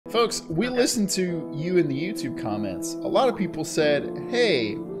Folks, we listened to you in the YouTube comments. A lot of people said,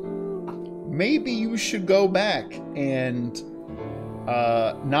 hey, maybe you should go back and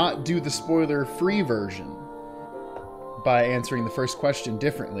not do the spoiler-free version by answering the first question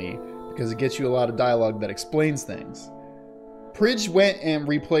differently, because it gets you a lot of dialogue that explains things. Pridge went and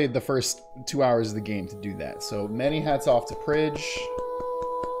replayed the first 2 hours of the game to do that, so many hats off to Pridge.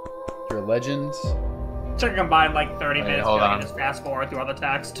 You're a legend. Took combined like 30 minutes hold to on. just fast forward through all the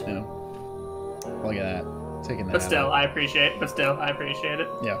text. Yeah. Look at that. Taking that But out. still, I appreciate it.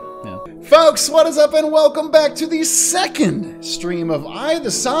 Yeah, yeah. Folks, what is up, and welcome back to the second stream of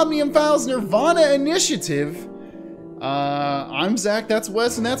the Somnium Files Nirvana Initiative. I'm Zach, that's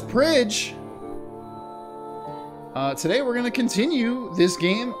Wes, and that's Pridge. Today we're going to continue this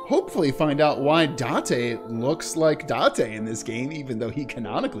game, hopefully find out why Date looks like Date in this game, even though he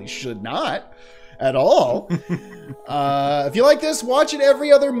canonically should not at all. If you like this, watch it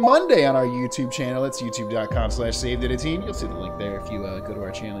every other Monday on our YouTube channel. It's youtube.com/SavedIt18. You'll see the link there if you go to our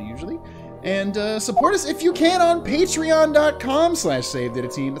channel usually. And support us if you can on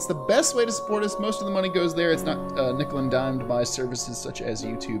patreon.com/SavedIt18. That's the best way to support us. Most of the money goes there. It's not nickel and dimed by services such as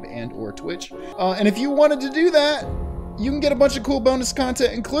YouTube and or Twitch. And if you wanted to do that, you can get a bunch of cool bonus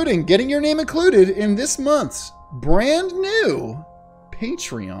content, including getting your name included in this month's brand new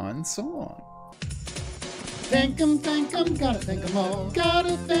Patreon song. Thank 'em, gotta thank 'em all.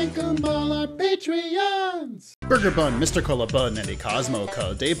 Gotta thank 'em all, our Patreons. Burger Bun, Mr. Cola Bun, Andy Cosmo,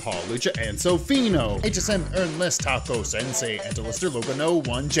 Dave Hall, Lucha, and Sofino. HSM, Ernless, Taco Sensei, Antilister, Logano,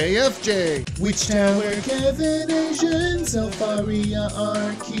 1 JFJ. Witch Tower, Kevin, Asian, Selfaria,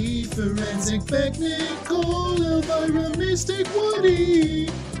 Arky, Forensic, Technical, Elvira, Mystic, Woody.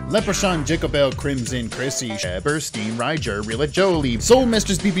 Leprechaun, Jacobel, Crimson, Chrissy, Eberstein, Ryger, Rilla Jolie, Soul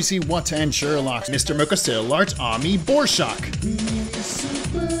Mistress, BBC, What, and Sherlock, Mr. Mercasil, Art, Ami, Borshak.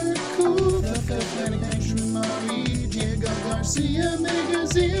 Super cool, Diego Garcia, Mega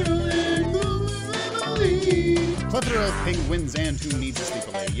Zero, and Emily. Plethora of penguins and who needs a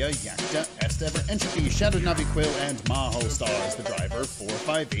sleepalaya, Yakta, Estever, Entropy, Shadowed Navi Quill, and Maho Stars, the driver,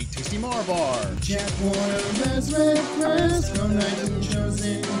 458 Tasty Marbar. Jack Warner, Red Press, From Night and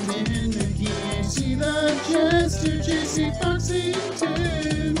Chosen, Mickey, Sheila, Chester, JC,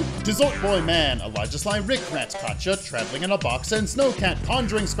 Foxington. Dessert Boy Man, Elijah Sly, Rick Rat, Katja, Traveling in a Box, and Snowcat,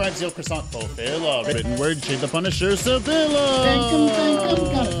 Conjuring Scribe, Zeal, Croissant, Fulfilla, Written Word, Shade the Punisher, Sevilla. Thank 'em,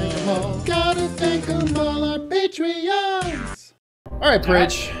 gotta thank 'em all. Gotta thank 'em all, our Patreons. Alright,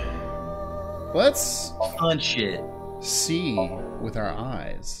 Pridge. Let's Fun shit. see with our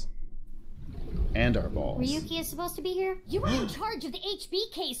eyes. And our balls. Ryuki is supposed to be here? You were in charge of the HB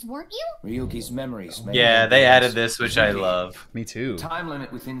case, weren't you? Ryuki's memories. Yeah, they added this, which I love. Me too. Time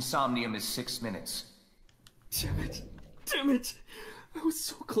limit within Somnium is 6 minutes. Damn it. Damn it. I was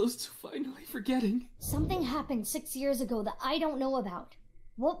so close to finally forgetting. Something happened 6 years ago that I don't know about.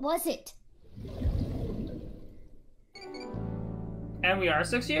 What was it? And we are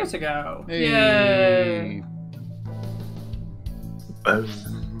 6 years ago. Hey. Yay!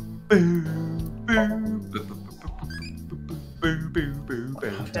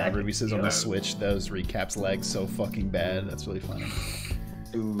 Ruby says on the Switch, those recaps lag so fucking bad. That's really funny.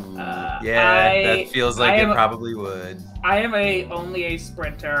 Ooh, I- that feels like I it am- probably would. I am only a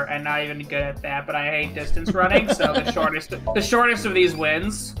sprinter and not even good at that, but I hate distance running, so the shortest of these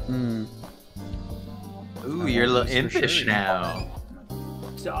wins. Mm. Ooh, you're a little For impish sure. now.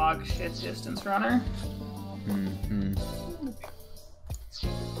 Dog shit distance runner. Mm-hmm.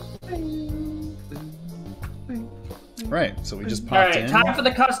 Right, so we just popped Alright, in. time for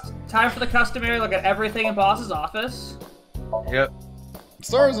the customary look at everything in boss's office. Yep.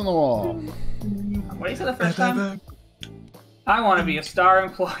 Stars on the wall. What did you say the first time? I want to be a star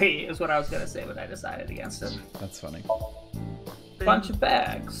employee is what I was gonna say, but I decided against it. That's funny. Bunch of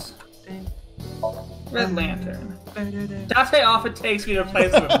bags. Red Lantern. Date often takes me to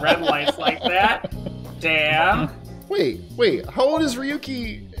places with red lights like that. Damn. Wait, how old is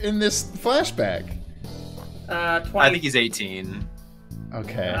Ryuki in this flashback? 20. I think he's 18.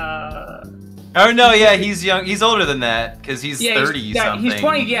 Okay. Oh no, yeah, he's young. He's older than that because he's 30 something. He's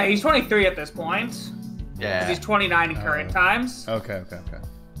 20. Yeah, he's 23 at this point. Yeah. He's 29 in current times. Okay.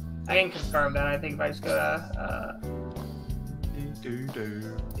 I can confirm that. I think if I just go to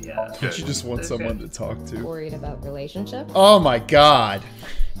yeah. Don't you just want someone to talk to? Worried about relationships? Oh my god.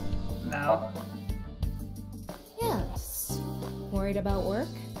 No. Yes. Worried about work?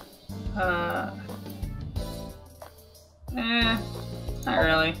 Not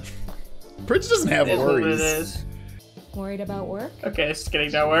really. Pridge doesn't have It is what it worries. is. Worried about work? Okay, it's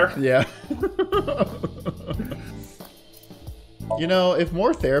getting nowhere. Yeah. You know, if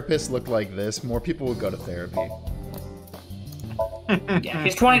more therapists looked like this, more people would go to therapy. Yeah,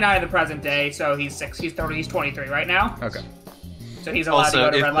 he's 29 in the present day, so he's 30, he's 23 right now. Okay. So he's allowed Also, to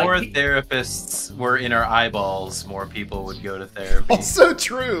go to if red more light. therapists were in our eyeballs, more people would go to therapy. Also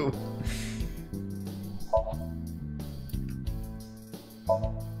true.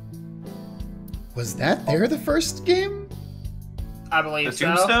 Was that there the first game? I believe The so.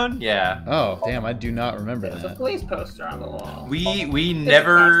 tombstone? Yeah. Oh, damn, I do not remember There's a that. police poster on the wall. We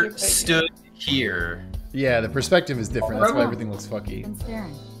never plastic thing. stood here. Yeah, the perspective is different. That's why everything looks fucky. Been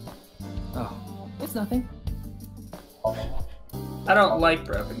staring. Oh, it's nothing. I don't like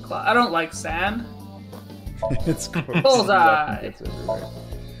broken clock. I don't like sand. It's gross. Bullseye. It's everywhere.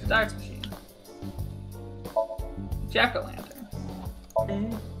 Darts machine. Jack-o'-lantern.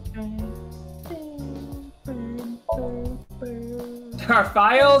 There are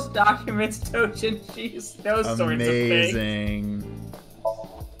files, documents, doujinshis, those sorts of things. Amazing.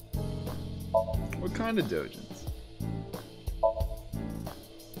 What kind of dojins?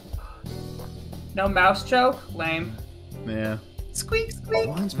 No mouse choke? Lame. Yeah. Squeak, squeak.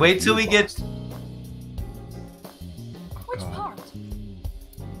 Wait till we get... Which part?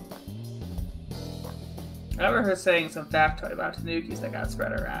 I remember her saying some factoid about tanukis that got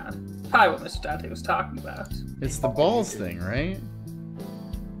spread around. Probably what Mr. Dante was talking about. It's the balls thing, right?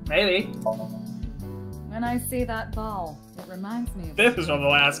 Maybe. When I see that ball, it reminds me of... This is from the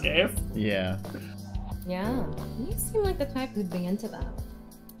last game. Yeah. Yeah, you seem like the type who'd be into that.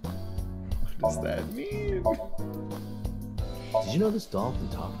 What does that mean? Did you know this doll can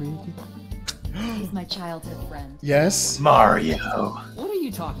talk, Ryuki? He's my childhood friend. Yes. Mario. What are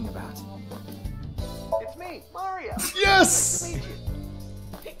you talking about? It's me, Mario. Yes!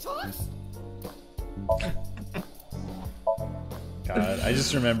 He talks? God, I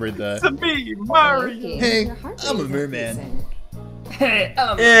just remembered the... It's me, Mario. Ryuki, Hey, your heart I'm a rate is merman. increasing. Hey,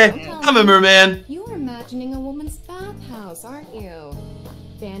 I'm a merman. You're imagining a woman's bathhouse, aren't you?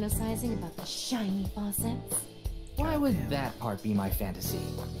 Fantasizing about the shiny faucets. Why would that part be my fantasy?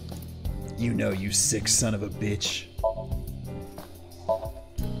 You know, you sick son of a bitch.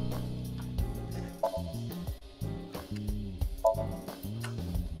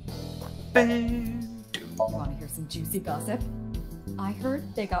 You want to hear some juicy gossip? I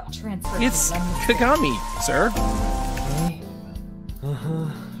heard they got transferred. It's to London. Kagami, sir.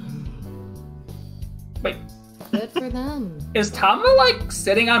 Wait, Good for them. is Tama like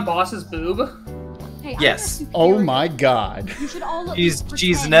sitting on Boss's boob? Hey, Yes. Oh my god. You should all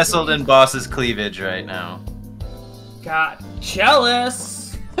She's nestled in Boss's cleavage right now. God,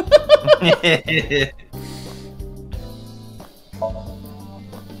 jealous.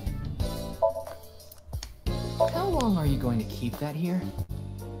 How long are you going to keep that here?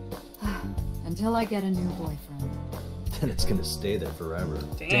 Until I get a new boyfriend. Then it's gonna stay there forever.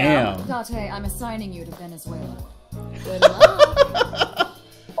 Damn. Date, I'm assigning you to Venezuela. Good luck.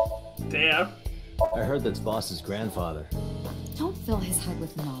 Damn. I heard that's Boss's grandfather. Don't fill his head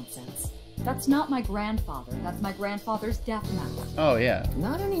with nonsense. That's not my grandfather. That's my grandfather's death mask. Oh, yeah.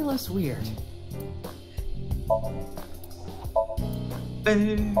 Not any less weird.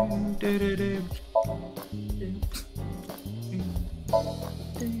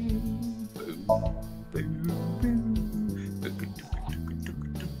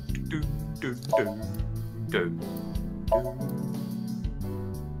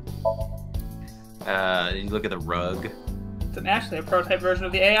 You look at the rug. It's actually a prototype version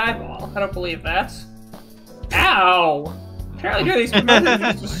of the AI ball. I don't believe that. Ow! Apparently here these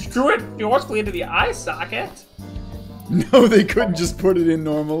methods just screw it forcefully into the eye socket. No, they couldn't just put it in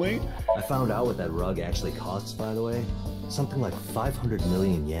normally. I found out what that rug actually costs, by the way. Something like 500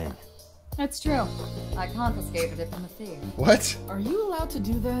 million yen. That's true. I confiscated it from a thief. What? Are you allowed to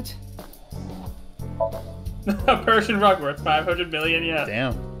do that? A Persian rug worth 500 million yen.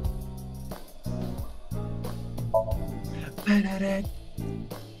 Damn.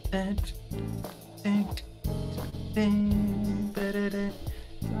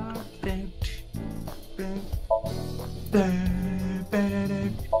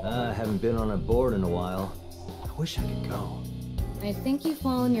 I haven't been on a board in a while. I wish I could go. I think you've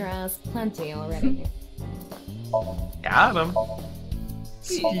fallen your ass plenty already. Got him.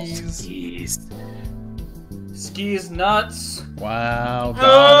 Skis. Skis. Skis nuts. Wow,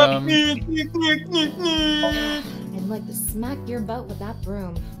 got him. I'd like to smack your butt with that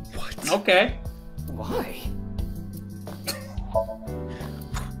broom. What? Okay. Why?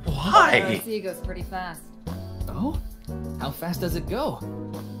 Why? RC goes pretty fast. Oh? How fast does it go?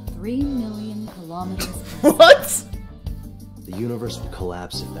 3 million kilometers. What? The universe would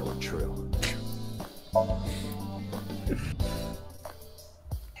collapse if that were true.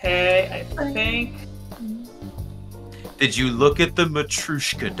 Okay, I think. Did you look at the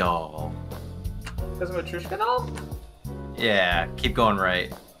Matryoshka doll? There's a Matryoshka doll? Yeah, keep going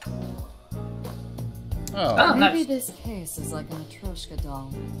right. Oh. Oh, Maybe nice. this case is like a Matryoshka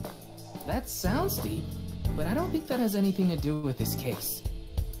doll. That sounds deep, but I don't think that has anything to do with this case.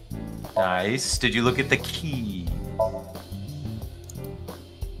 Nice. Did you look at the key? Oh,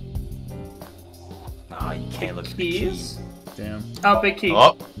 you can't look at the key. Keys? Damn. Oh, big key.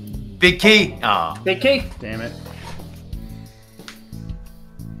 Oh, big key. Oh. Big key. Damn it.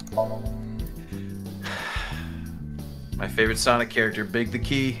 My favorite Sonic character, Big the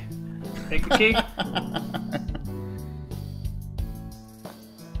Key. Big the key.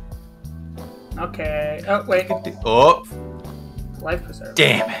 Okay. Oh, wait. Oh, Life preserver.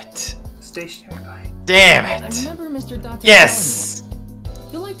 damn it. Stationary light. Damn I it. remember Mr. Date Yes. telling me,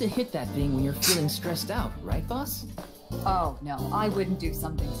 you like to hit that thing when you're feeling stressed out, right, boss? Oh, no, I wouldn't do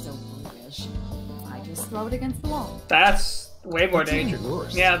something so foolish. I just throw it against the wall. That's way more That's even dangerous.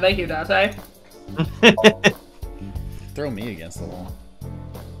 worse. Yeah, thank you, Dante. Throw me against the wall.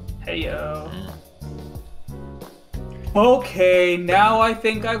 Hey, yo. Okay, now I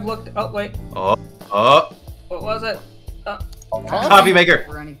think I've looked. Oh, wait. Oh. What was it? Coffee maker.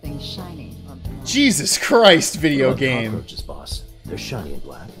 Or anything shiny or black. Jesus Christ, video They're game. Cockroaches, boss. They're shiny and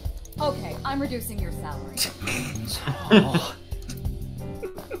black. Okay, I'm reducing your salary. Oh,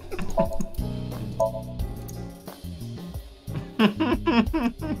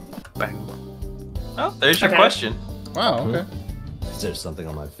 Oh, there's your Okay. question. Wow, okay. is there something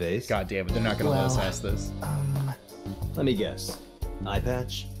on my face? God damn it, they're not gonna let us Well, ask this. Let me guess. Eye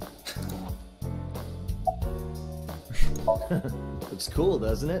patch? Looks cool,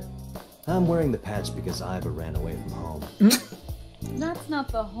 doesn't it? I'm wearing the patch because Iva ran away from home. That's not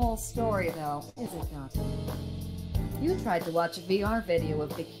the whole story, though, is it, Dante? You tried to watch a VR video of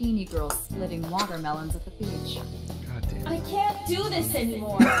bikini girls splitting watermelons at the beach. God damn I it. can't do this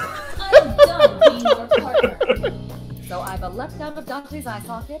anymore. I'm done being your partner. So Iva leapt out of Dante's eye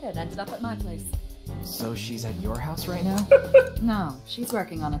socket and ended up at my place. So she's at your house right now? No, she's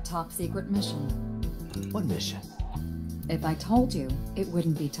working on a top secret mission. What mission? If I told you, it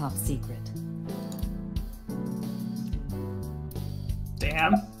wouldn't be top secret.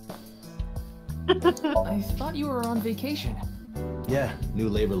 Damn. I thought you were on vacation. Yeah, new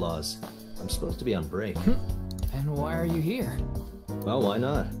labor laws. I'm supposed to be on break. Then why are you here? Well, why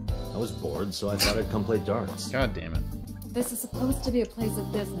not? I was bored, so I thought I'd come play darts. God damn it. This is supposed to be a place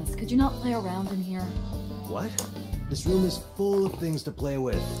of business. Could you not play around in here? What? This room is full of things to play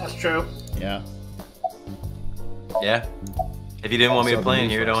with. That's true. Yeah. Yeah. If you didn't want me to So play in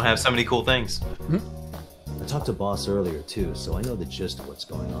the here, news don't have so many cool things. I talked to Boss earlier, too, so I know the gist of what's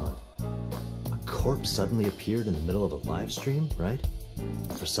going on. A corpse suddenly appeared in the middle of a live stream, right?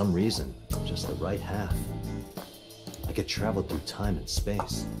 For some reason, just the right half. I could travel through time and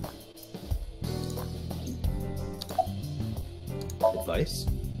space. Advice?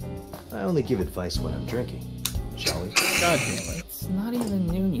 I only give advice when I'm drinking. Shall we? God damn it. It's not even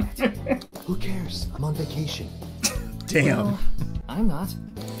noon yet. Who cares? I'm on vacation. Damn. Well, I'm not.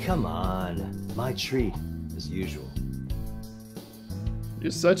 Come on. My treat, as usual.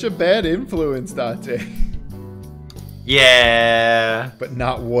 You're such a bad influence, Dante. Yeah. But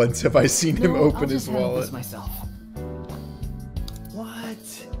not once have I seen him No, open I'll his just handle wallet. this myself.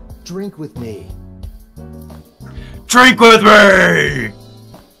 What? Drink with me. Drink with me!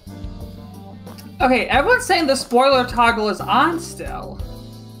 Okay, everyone's saying the spoiler toggle is on still.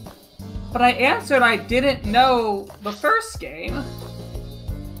 But I answered I didn't know the first game.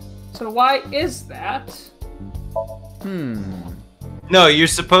 So why is that? No, you're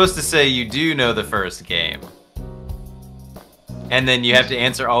supposed to say you do know the first game. And then you have to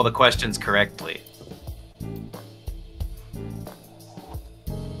answer all the questions correctly.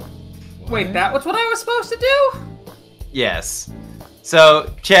 Wait, that was what I was supposed to do? Yes.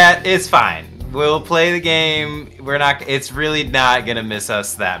 So, chat, it's fine. We'll play the game. We're not. It's really not gonna miss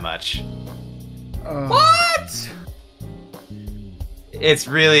us that much. What? It's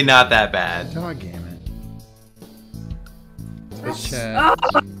really not that bad. God damn it. Twitch chat.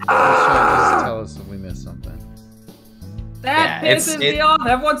 Twitch chat, just tell us if we missed something. That Yeah, pisses me off.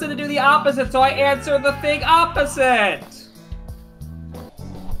 Everyone said to do the opposite, so I answered the thing opposite.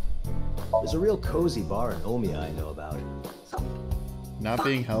 There's a real cozy bar in Omiya I know about. Not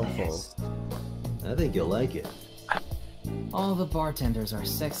being helpful. I think you'll like it. All the bartenders are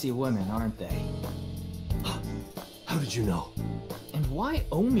sexy women, aren't they? How did you know? And why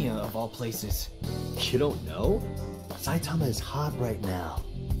Omiya of all places? You don't know? Saitama is hot right now.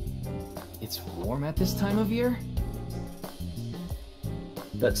 It's warm at this time of year?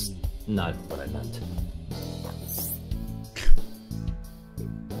 That's not what I meant.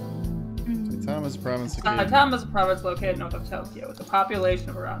 Tama's province again. Tama is a province located north of Tokyo with a population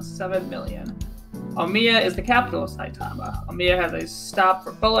of around 7 million. Omiya is the capital of Saitama. Omiya has a stop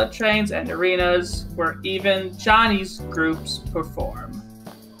for bullet trains and arenas where even Johnny's groups perform.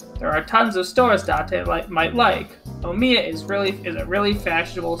 There are tons of stores Date might like. Omiya is a really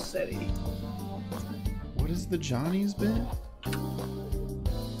fashionable city. What is the Johnny's bit?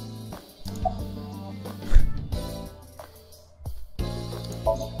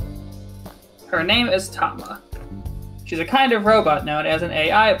 Her name is Tama. She's a kind of robot known as an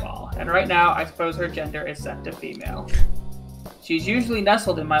AI ball, and right now I suppose her gender is set to female. She's usually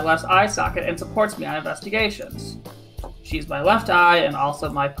nestled in my left eye socket and supports me on investigations. She's my left eye and also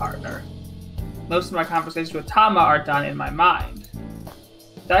my partner. Most of my conversations with Tama are done in my mind.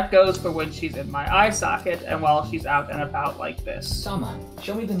 That goes for when she's in my eye socket and while she's out and about like this. Tama,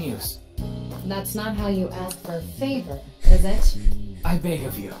 show me the news. That's not how you ask for a favor, is it? I beg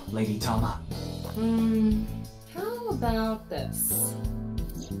of you, Lady Tama. How about this?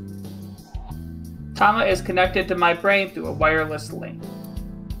 Tama is connected to my brain through a wireless link.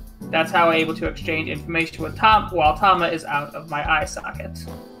 That's how I'm able to exchange information with Tama while Tama is out of my eye socket.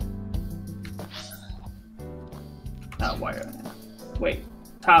 Not wire. Wait,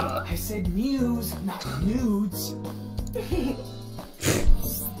 Tama. I said news, not nudes.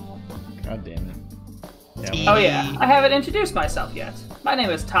 God damn it. Oh yeah, I haven't introduced myself yet. My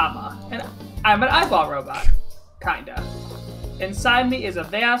name is Tama, and I'm an eyeball robot. Kinda. Inside me is a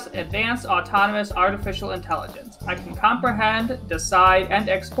vast, advanced, autonomous artificial intelligence. I can comprehend, decide, and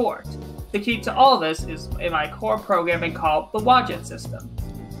export. The key to all this is in my core programming called the Wadjet system.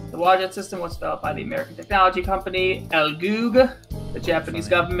 The Wadjet system was developed by the American technology company LGUG. The Japanese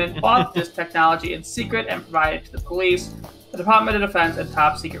government bought this technology in secret and provided it to the police, the Department of Defense, and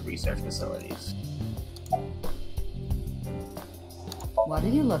top secret research facilities. What are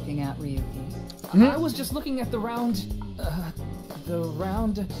you looking at, Ryuki? I was just looking at the round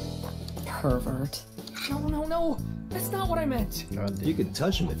Pervert. No. That's not what I meant. God damn. You can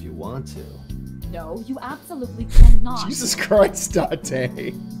touch him if you want to. No, you absolutely cannot. Jesus Christ,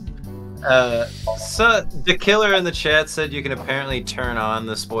 Date. So the killer in the chat said you can apparently turn on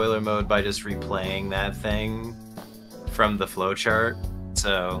the spoiler mode by just replaying that thing from the flowchart.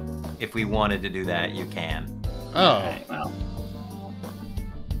 So if we wanted to do that, you can. Oh. Okay, well.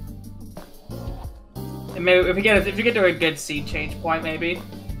 And maybe if you get to a good scene change point, maybe.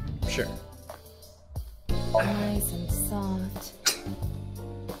 Sure. Nice and soft.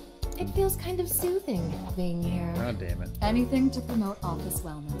 It feels kind of soothing being here. God damn it. Anything to promote office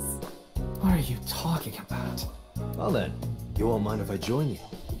wellness. What are you talking about? Well then, you won't mind if I join you.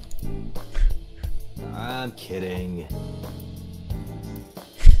 I'm kidding.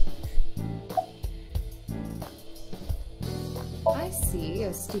 I see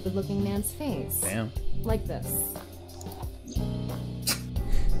a stupid-looking man's face. Damn. Like this.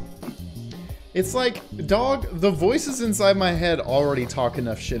 It's like, dog, the voices inside my head already talk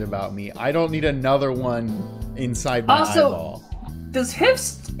enough shit about me. I don't need another one inside my eyeball. Does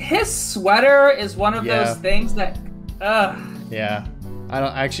his sweater is one of those things that Yeah. I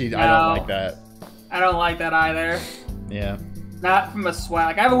don't like that. I don't like that either. Yeah. Not from a sweat.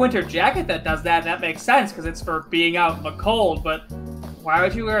 Like, I have a winter jacket that does that, and that makes sense because it's for being out in the cold, but why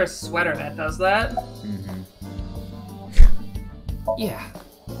would you wear a sweater that does that? Yeah,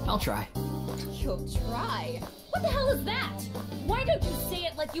 I'll try. You'll try? What the hell is that? Why don't you say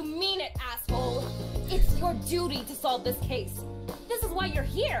it like you mean it, asshole? It's your duty to solve this case. This is why you're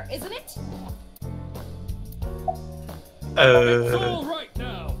here, isn't it? It's all right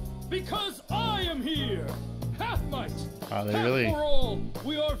now, because I am here. Half might. Are they half really? for all.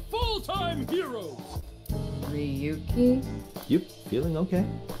 We are full-time heroes. Ryuki? You feeling okay?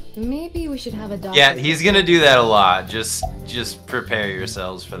 Maybe we should have a doctor. Yeah, he's gonna do that a lot. Just prepare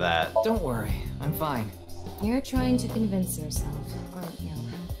yourselves for that. Don't worry, I'm fine. You're trying to convince yourself, aren't you?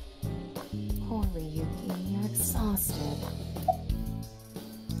 Poor Ryuki, you're exhausted.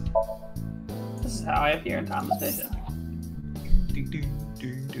 This is how I appear in Tama's vision.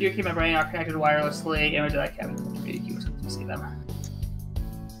 Ryuki and my brain are connected wirelessly. Image that I captured from Ryuki was able to see them.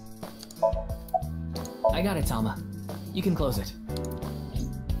 I got it, Tama. You can close it.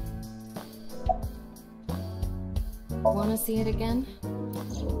 Wanna see it again?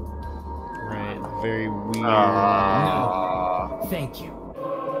 Right. Very weird. No. Thank you.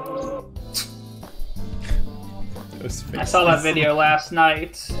 Those I saw that video last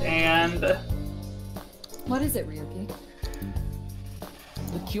night, and What is it, Ryuki?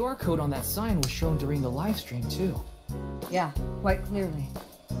 The QR code on that sign was shown during the live stream, too. Yeah, quite clearly.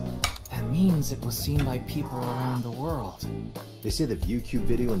 means it was seen by people around the world. They say the ViewCube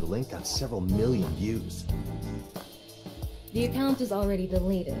video and the link got several million views. The account is already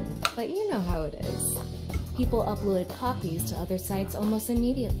deleted, but you know how it is. People uploaded copies to other sites almost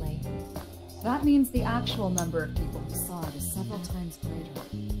immediately. That means the actual number of people who saw it is several times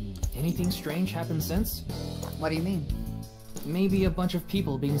greater. Anything strange happened since? What do you mean? Maybe a bunch of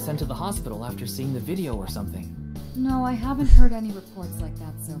people being sent to the hospital after seeing the video or something. No, I haven't heard any reports like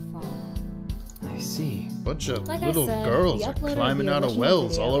that so far. I see. Bunch of Like I little said, girls the are uploader of climbing the out of original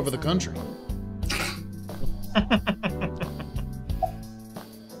wells video all over is the on country.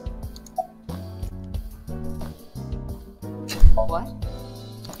 What?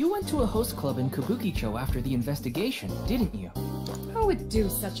 You went to a host club in Kabukicho after the investigation, didn't you? Who would do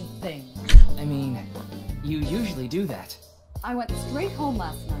such a thing? I mean, you usually do that. I went straight home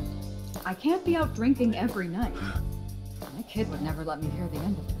last night. I can't be out drinking every night. My kid would never let me hear the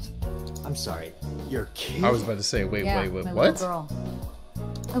end of it. I'm sorry, your kid? I was about to say, wait, Yeah, wait, my what? little girl.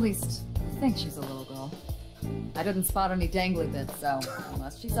 At least, I think she's a little girl. I didn't spot any dangly bits, so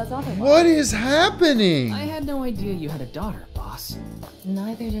unless she says otherwise. What is happening? I had no idea you had a daughter, boss.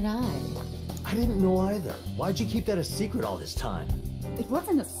 Neither did I. I didn't know either. Why'd you keep that a secret all this time? It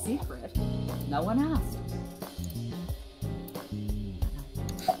wasn't a secret. No one asked.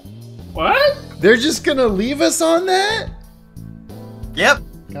 What? They're just gonna leave us on that? Yep.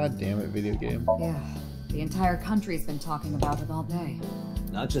 God damn it, video game. Yeah, the entire country's been talking about it all day.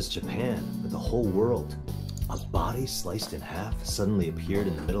 Not just Japan, but the whole world. A body sliced in half suddenly appeared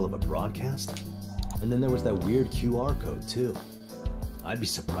in the middle of a broadcast? And then there was that weird QR code, too. I'd be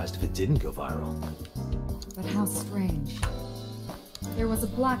surprised if it didn't go viral. But how strange. There was a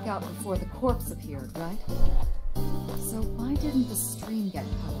blackout before the corpse appeared, right? So why didn't the stream get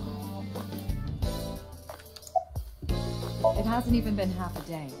cut off? It hasn't even been half a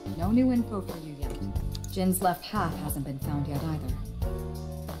day. No new info for you yet. Jin's left half hasn't been found yet either.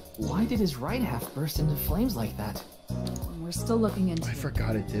 Why did his right half burst into flames like that? We're still looking into I it.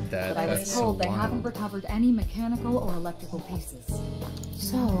 forgot it did that. But I was That's told so they wild. haven't recovered any mechanical or electrical pieces.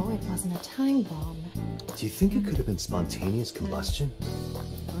 So, it wasn't a time bomb. Do you think it could have been spontaneous combustion?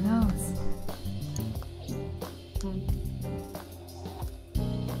 Who knows?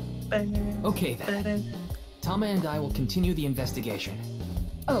 Okay then. Tama and I will continue the investigation.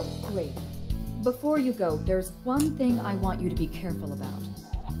 Oh, wait. Before you go, there's one thing I want you to be careful about.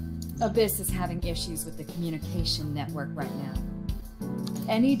 Abyss is having issues with the communication network right now.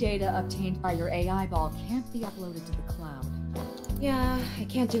 Any data obtained by your AI ball can't be uploaded to the cloud. Yeah, I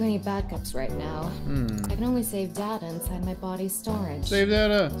can't do any backups right now. I can only save data inside my body's storage. Save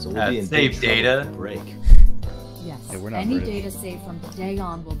data. So we'll be in big Save trouble data. with the break. Yes, Yeah, we're not any British. data saved from today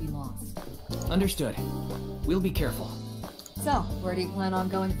on will be lost. Understood. We'll be careful. So, where do you plan on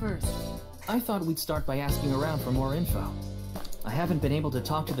going first? I thought we'd start by asking around for more info. I haven't been able to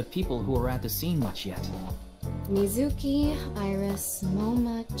talk to the people who were at the scene much yet. Mizuki, Iris,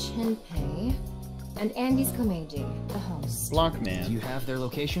 Moma, Chinpei, and Andy's Komeiji, the host. Block Do man. you have their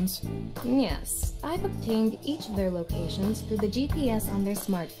locations? Yes, I've obtained each of their locations through the GPS on their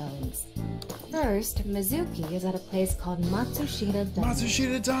smartphones. First, Mizuki is at a place called Matsushita Diner.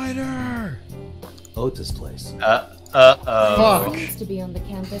 Matsushita Diner! Ota's place. Fuck. Seems to be on the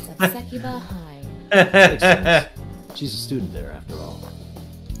campus of Sekiba High. Makes sense. She's a student there, after all.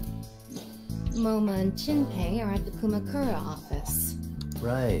 Moma and Chinpei are at the Kumakura office.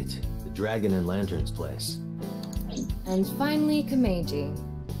 Right. The Dragon and Lanterns place. And finally, Komeiji.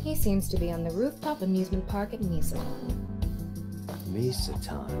 He seems to be on the rooftop amusement park at Misatan.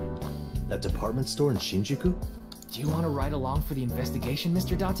 Misatan. That department store in Shinjuku? Do you want to ride along for the investigation,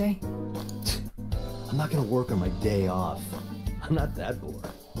 Mr. Date? I'm not gonna work on my day off. I'm not that bored.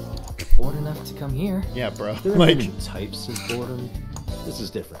 Bored enough to come here. Yeah, bro. There are Like, many types of boredom. This is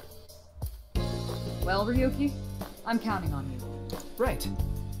different. Well, Ryuki, I'm counting on you. Right.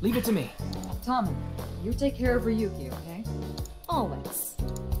 Leave it to me. Tama, you take care of Ryuki, okay? Always.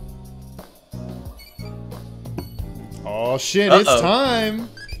 oh shit, it's time.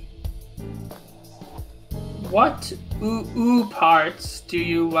 What ooh parts do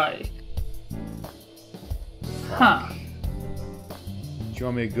you like? Huh. Do you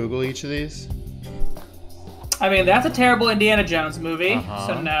want me to Google each of these? I mean, that's a terrible Indiana Jones movie, Uh-huh.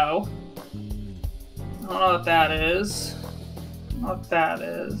 so no. I don't know what that is. I don't know what that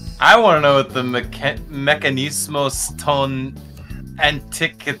is. I want to know what the Mecanismos ton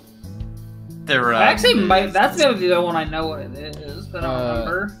Antikythera. I actually might. That's the other one I know what it is, but I don't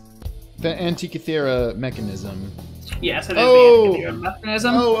remember. The Antikythera mechanism. Yes, it is the anti-computer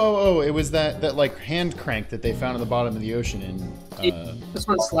mechanism. Oh! It was that like hand crank that they found at the bottom of the ocean in. This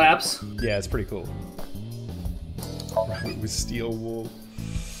one slaps. Yeah, it's pretty cool. Right, with steel wool.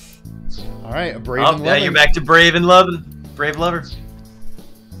 All right, a brave and loving. Now you're back to brave and loving. Brave lover.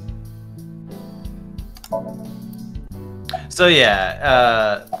 So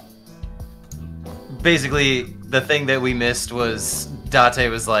yeah, basically the thing that we missed was Date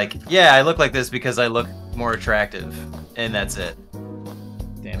was like, yeah, I look like this because I look more attractive, and that's it.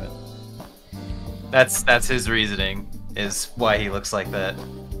 Damn it. That's his reasoning, is why he looks like that.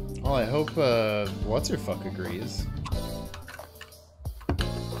 Well, I hope what's-her-fuck agrees.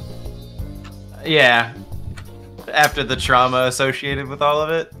 Yeah. After the trauma associated with all of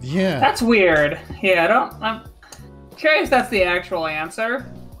it. Yeah. That's weird. Yeah, I'm curious if that's the actual answer.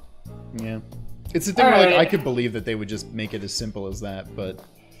 Yeah. It's a thing where like, I could believe that they would just make it as simple as that, but...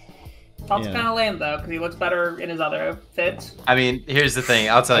 That's kind of lame, though, because he looks better in his other outfit. I mean, here's the thing.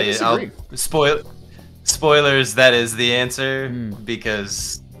 I'll tell you. Spoilers, that is the answer,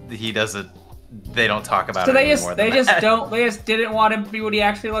 because he doesn't... They don't talk about it anymore. They just didn't want him to be what he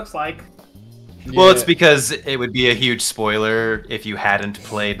actually looks like. Well, it's because it would be a huge spoiler if you hadn't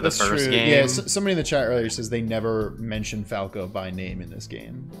played the first game. Yeah, somebody in the chat earlier says they never mention Falco by name in this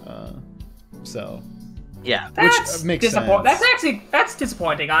game. So... Yeah, which makes sense. That's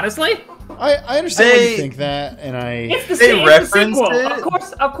disappointing, honestly. I understand why you think that, and it's the same sequel.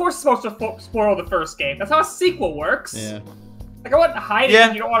 Of course, it's supposed to spoil the first game. That's how a sequel works. Yeah. Like I wouldn't hide it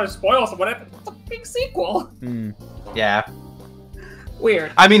if you don't want to spoil someone. It's a big sequel. Yeah.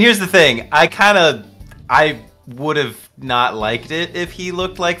 Weird. I mean, here's the thing. I would have not liked it if he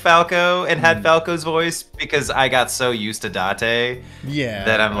looked like Falco and had Falco's voice, because I got so used to Date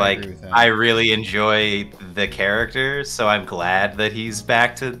that I'm like, I really enjoy the character, so I'm glad that he's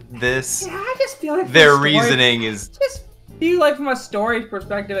back to this. Yeah, I just feel like their reasoning is... Just feel like from a story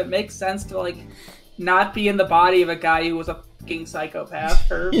perspective, it makes sense to like not be in the body of a guy who was a fucking psychopath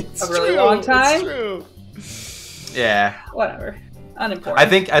for a really long time. It's true. Yeah. Whatever.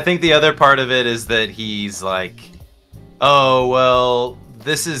 Unimportant. I think the other part of it is that he's like, oh well,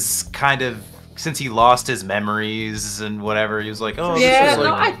 this is kind of, since he lost his memories and whatever, he was like, oh, yeah, this is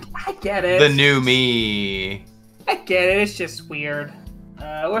like I get it. The new me. I get it. It's just weird.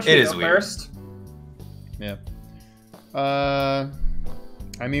 What should we go first? Yeah. I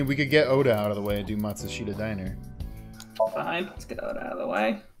mean, we could get Oda out of the way and do Matsushita Diner. Fine, let's get Oda out of the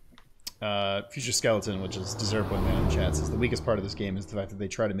way. Future Skeleton, which is Deserve One Man in chat, says the weakest part of this game is the fact that they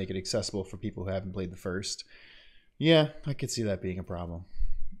try to make it accessible for people who haven't played the first. Yeah, I could see that being a problem.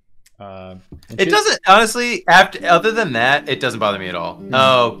 It doesn't, honestly, other than that, it doesn't bother me at all.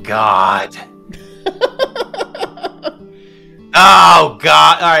 Oh, God. Oh,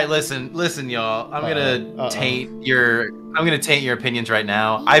 God. All right, listen, y'all. I'm gonna taint your opinions right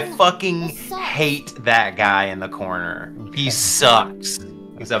now. I fucking hate that guy in the corner. He sucks.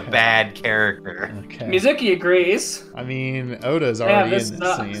 He's a bad character. Okay. Mizuki agrees. I mean, Oda's already in this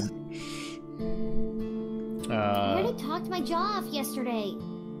scene. I already talked my jaw off yesterday.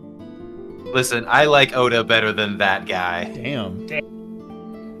 Listen, I like Oda better than that guy. Damn.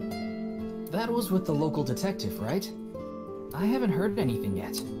 That was with the local detective, right? I haven't heard anything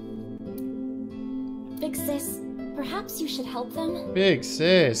yet. Big sis, perhaps you should help them? Big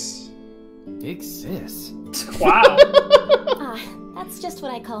sis. Big sis? Wow. That's just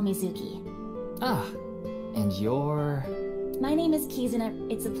what I call Mizuki. Ah, and you're... My name is Kizuna.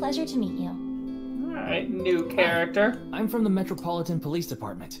 It's a pleasure to meet you. Alright, new character. I'm from the Metropolitan Police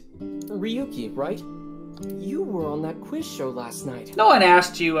Department. Ryuki, right? You were on that quiz show last night. No one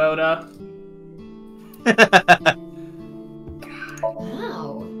asked you, Oda.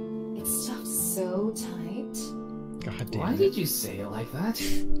 Wow. It's stuffed so tight. God damn. Why did you say it like that?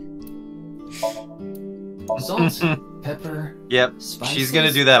 Salt, pepper. Yep, spices, she's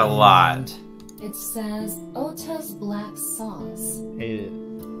gonna do that a lot. It says Ota's black sauce. Hate it.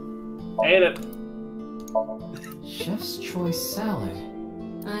 Hate it. Chef's choice salad.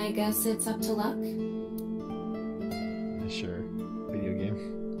 I guess it's up to luck. Sure. Video game.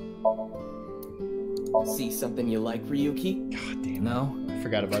 See something you like, Ryuki? God damn. No. I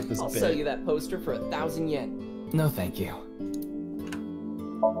forgot about this I'll bit. sell you that poster for 1,000 yen. No, thank you.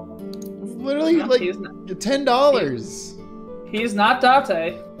 It's literally like $10. He's not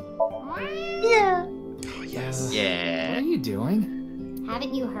Date. Yeah. Oh, yes. Yeah. What are you doing?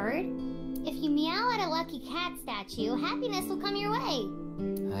 Haven't you heard? If you meow at a lucky cat statue, happiness will come your way.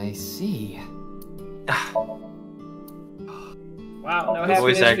 I see. Wow, no The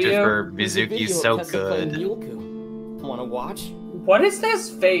voice happiness actor for for Mizuki's so good. Wanna watch? What is this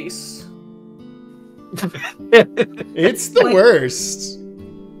face? It's the worst.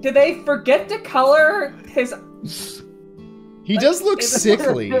 Did they forget to color his... He does look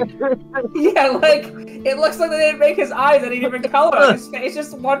sickly. Yeah, like, it looks like they didn't make his eyes any different color. His face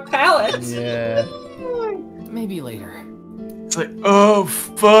just one palette. Yeah. Maybe later. It's like, oh,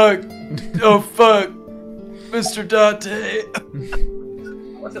 fuck. Oh, fuck. Mr. Date.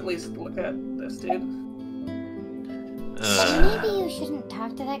 Let's at least look at this dude. Maybe you shouldn't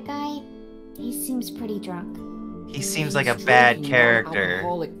talk to that guy. He seems pretty drunk. He seems like a bad character.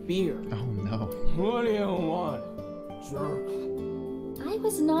 Alcoholic beer. Oh no. What do you want, jerk? I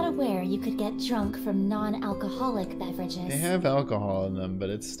was not aware you could get drunk from non-alcoholic beverages. They have alcohol in them, but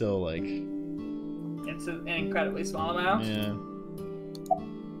it's still like... It's an incredibly small amount. Yeah.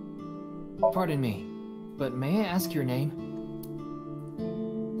 Pardon me, but may I ask your name?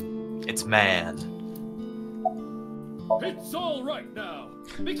 It's Man. It's all right now,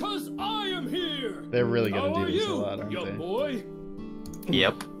 because I am here. They're really gonna How do this are a lot, aren't you, they? boy?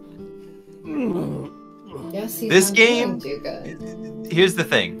 Yep. Yes, he's This not game, doing too good. here's the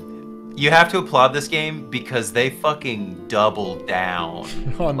thing. You have to applaud this game because they fucking double down.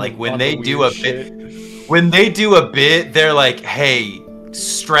 Like when they do a bit, when they do a bit, they're like, "Hey,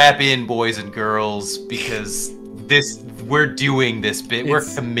 strap in, boys and girls, because we're doing this bit. We're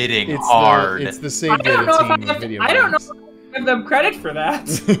committing hard." It's the same data team of video I don't know if I give them credit for that.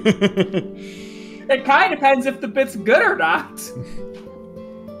 It kind of depends if the bit's good or not.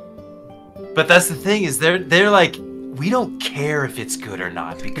 But that's the thing is they're like, we don't care if it's good or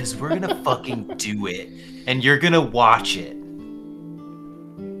not because we're gonna fucking do it, and you're gonna watch it.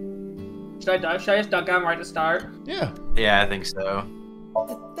 Should I just dunk on right to start? Yeah. Yeah, I think so.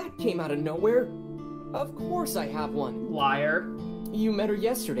 That came out of nowhere. Of course I have one. Liar. You met her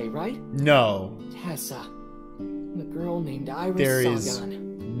yesterday, right? No. Tessa. The girl named Iris There is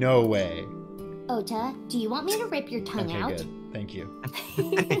Sagan. no way. Ota, do you want me to rip your tongue Okay, out? good. Thank you.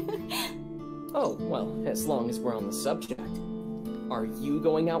 Oh, well, as long as we're on the subject. Are you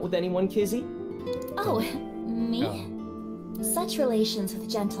going out with anyone, Kizzy? Oh, me? Such relations with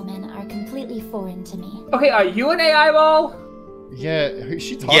gentlemen are completely foreign to me. Okay, are you an AI ball? Yeah,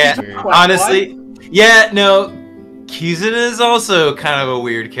 she talks weird. Honestly, yeah, no. Kizuna is also kind of a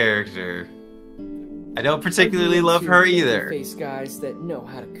weird character. I don't particularly love her either. Face guys that know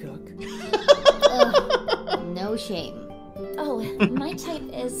how to cook. Ugh, no shame. Oh, my type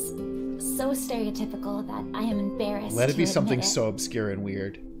is so stereotypical that I am embarrassed. Let it be to something admit so obscure and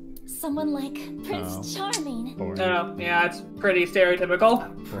weird. Someone like Prince Charming. Oh, yeah, it's pretty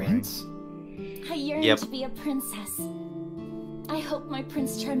stereotypical. Prince? I yearn Yep. to be a princess. I hope my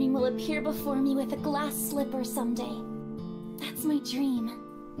Prince Charming will appear before me with a glass slipper someday. That's my dream.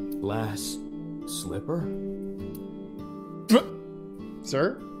 Glass slipper?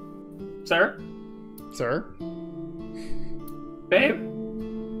 Sir? Sir? Sir? Babe?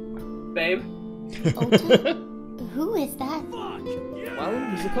 Babe? Who is that?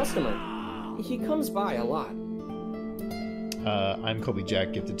 Well, he's a customer. He comes by a lot. I'm Kobe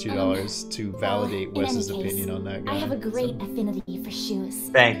Jack, gifted $2 to validate in Wes's any case, opinion on that guy. I have a great affinity for shoes.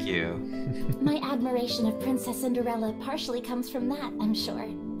 Thank you. My admiration of Princess Cinderella partially comes from that, I'm sure.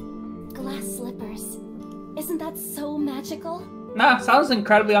 Glass slippers. Isn't that so magical? Nah, sounds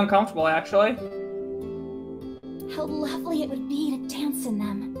incredibly uncomfortable, actually. How lovely it would be to dance in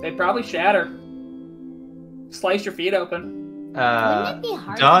them. They'd probably shatter. Slice your feet open. Wouldn't it be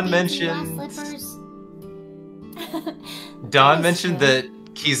hard Dawn to mentioned. glass slippers? Dawn mentioned that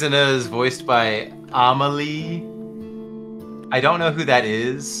Kizuna is voiced by Amelie. I don't know who that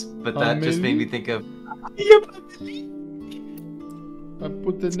is, but that just made me think of. Yep. I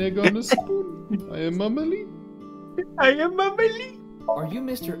put the egg on the spoon. I am Amelie. I am Amelie. Are you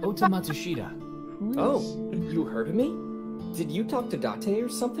Mr. Ota Matsushita? Oh, you heard of me? Did you talk to Date or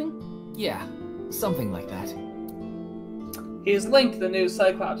something? Yeah, something like that. He's linked to the new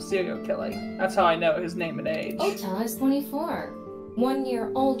Cyclops serial killing. That's how I know his name and age. Ota is 24. 1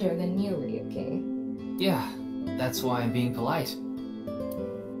 year older than you, Ryuki. Yeah, that's why I'm being polite.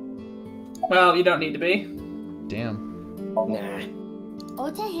 Well, you don't need to be. Damn. Nah.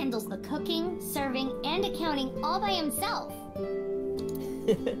 Ota handles the cooking, serving, and accounting all by himself.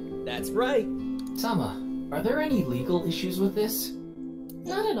 That's right. Tama, are there any legal issues with this?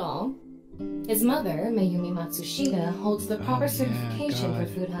 Not at all. His mother, Mayumi Matsushita, holds the proper certification for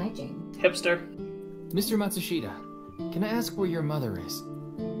food hygiene. Hipster. Mr. Matsushita, can I ask where your mother is?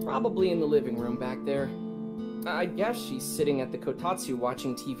 Probably in the living room back there. I guess she's sitting at the kotatsu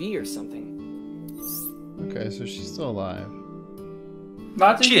watching TV or something. Okay, so she's still alive.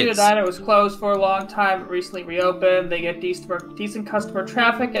 Matsushita Diner was closed for a long time, but recently reopened. They get decent customer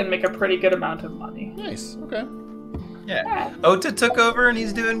traffic and make a pretty good amount of money. Nice. Okay. Yeah. Ota took over and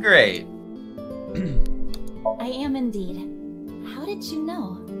he's doing great. I am indeed. How did you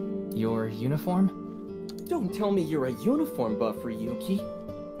know? Your uniform? Don't tell me you're a uniform buffer, Yuki.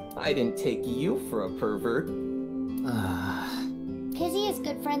 I didn't take you for a pervert. Kizzy is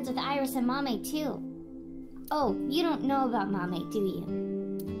good friends with Iris and Mame, too. Oh, you don't know about Mame, do you?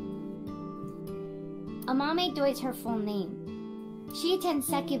 Amame Doi's her full name. She attends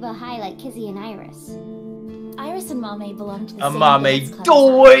Sekuba High like Kizzy and Iris. Iris and Mame belong to the same Amame club.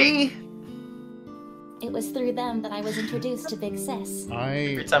 Doi! It was through them that I was introduced to Big Sis.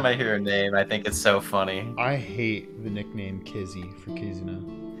 Every time I hear her name, I think it's so funny. I hate the nickname Kizzy for Kizuna.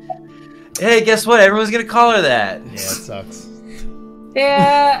 Hey, guess what? Everyone's gonna call her that. Yeah, it sucks.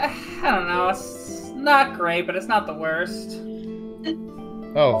 Yeah, I don't know. It's not great, but it's not the worst.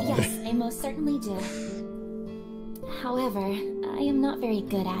 Oh. Yes, I most certainly do. However, I am not very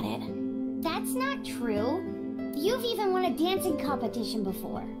good at it. That's not true. You've even won a dancing competition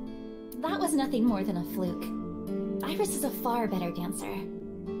before. That was nothing more than a fluke. Iris is a far better dancer.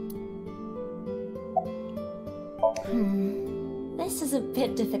 This is a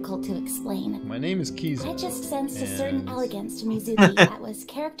bit difficult to explain. My name is Kizu. I just sensed a certain elegance to Mizuki that was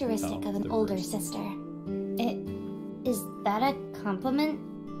characteristic of an older sister. Is that a compliment?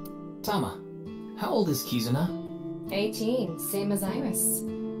 Tama, how old is Kizuna? 18, same as Iris.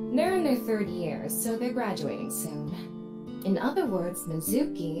 They're in their 3rd year, so they're graduating soon. In other words,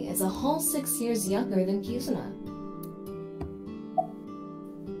 Mizuki is a whole 6 years younger than Kizuna.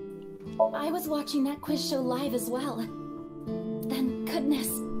 I was watching that quiz show live as well. Then, goodness,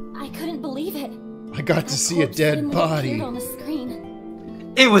 I couldn't believe it. I got to see a dead body. On the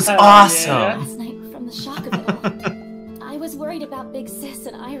screen. It was awesome. Last night, from the shock of it all, I was worried about Big Sis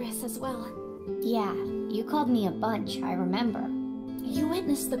and Iris as well. Yeah, you called me a bunch, I remember. You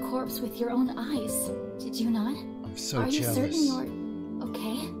witnessed the corpse with your own eyes, did you not? I'm so Are you jealous. certain you're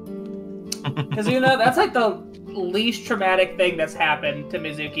okay? Because that's like the least traumatic thing that's happened to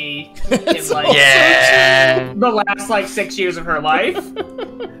Mizuki in like the last like 6 years of her life.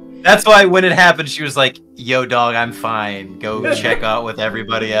 That's why when it happened, she was like, "Yo, dog, I'm fine. Go check out with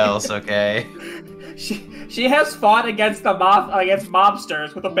everybody else, okay?" She has fought against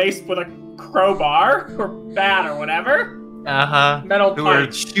mobsters with a crowbar or bat or whatever. Metal Who pipe.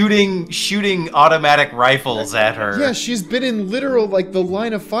 are shooting automatic rifles at her. Yeah, she's been in literal, like, the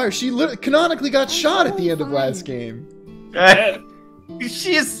line of fire. She canonically got shot at the end of last game.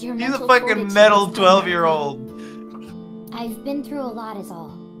 She's a fucking metal 12-year-old. I've been through a lot is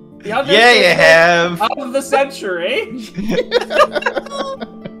all. Yeah, you have. Of the century.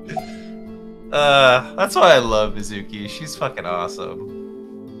 That's why I love Mizuki. She's fucking awesome.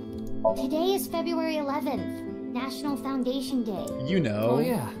 Today is February 11th. National Foundation Day. You know. Oh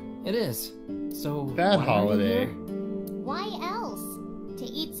yeah, it is. So that why holiday. Why else? To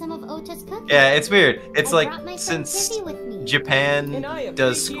eat some of Ota's cookies. Yeah, it's weird. It's I like brought my friend since Kizzy with me. Japan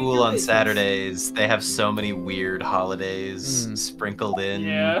does school on Saturdays, they have so many weird holidays sprinkled in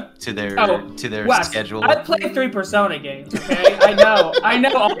to their Wes, schedule. I played 3 Persona games, okay? I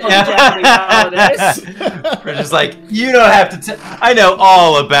know all of the Japanese holidays. We're just like, you don't have to I know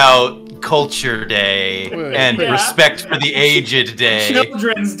all about Culture Day and Respect for the Aged Day.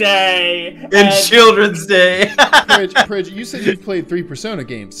 Children's Day. And Children's Day. Pridge, you said you've played 3 Persona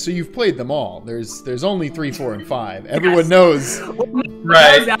games, so you've played them all. There's only 3, 4, and 5. Everyone knows.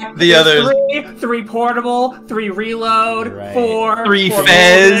 Right. The others. 3 portable, 3 reload, 4 3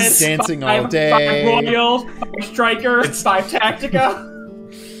 Fez. Dancing all day. 5 Royals, 5 Strikers, 5 Tactica.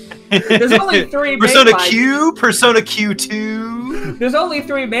 There's only 3 Persona Maybelline. Q, Persona Q2. There's only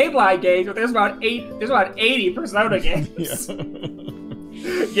 3 Maybelline games, but there's about 80 Persona games.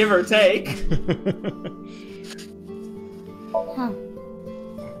 Give or take. Huh.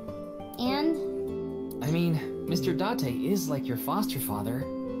 And? I mean, Mr. Date is like your foster father.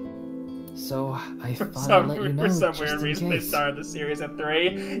 So I thought I'd let you know. For some weird reason, they started the series at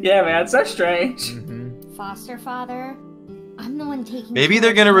 3. Yeah, man, so strange. Foster father? I'm the one taking. Maybe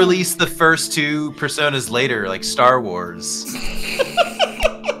they're gonna release the first 2 Personas later, like Star Wars.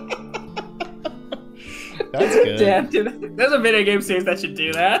 That's good. Damn, dude, there's a video game series that should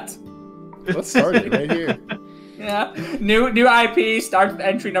do that. Let's start it right here. Yeah, new IP starts with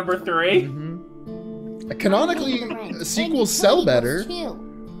entry number 3. Canonically, sequels sell better.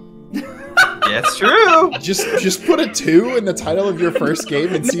 Yeah, it's true. Just put a 2 in the title of your first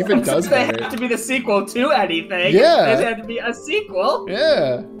game and see if it does They better. have to be the sequel to anything. Yeah. They have to be a sequel.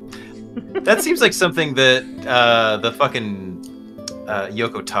 Yeah. That seems like something that the fucking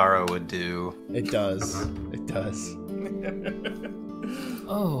Yoko Taro would do. It does. It does.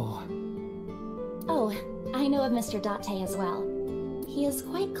 Oh, I know of Mr. Date as well. He is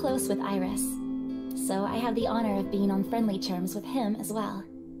quite close with Iris, so I have the honor of being on friendly terms with him as well.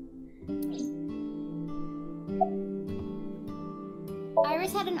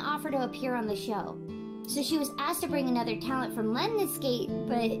 Iris had an offer to appear on the show, so she was asked to bring another talent from Lemniscate,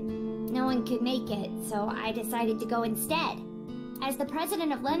 but no one could make it, so I decided to go instead. As the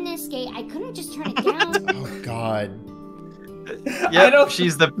president of Lemniscate, I couldn't just turn it down. Oh, God. Yep,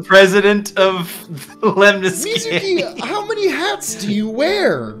 she's the president of Lemniscate. Mizuki, how many hats do you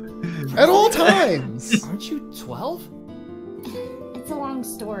wear? At all times. Aren't you 12? It's a long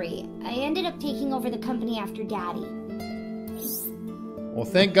story. I ended up taking over the company after Daddy. Well,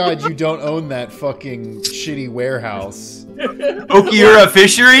 thank God you don't own that fucking shitty warehouse. Okiura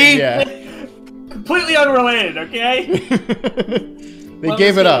Fishery? Yeah. Completely unrelated, okay? They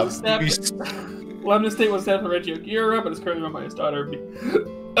gave it up. Lemniscate was set for Reggie Okiura, but it's currently run by his daughter.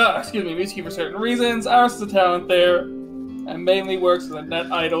 Excuse me, Mizuki for certain reasons. Iris is a talent there, and mainly works as a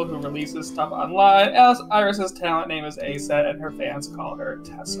net idol who releases stuff online. Else, Iris's talent name is Aset, and her fans call her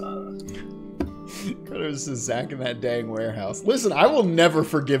Tessa. There's a Zach in that dang warehouse. Listen, I will never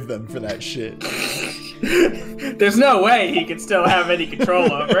forgive them for that shit. There's no way he could still have any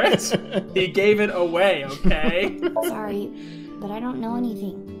control over it. He gave it away, okay? Sorry, but I don't know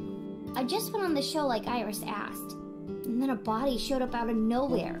anything. I just went on the show like Iris asked, and then a body showed up out of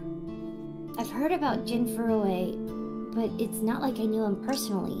nowhere. I've heard about Jin Furue, but it's not like I knew him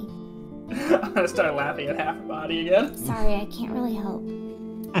personally. I'm gonna start laughing at half a body again. Sorry, I can't really help.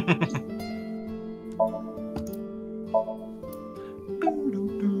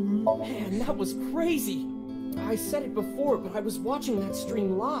 Man, that was crazy! I said it before, but I was watching that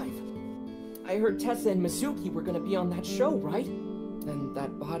stream live. I heard Tessa and Mizuki were gonna be on that show, right? Then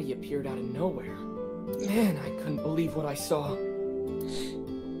that body appeared out of nowhere. Man, I couldn't believe what I saw.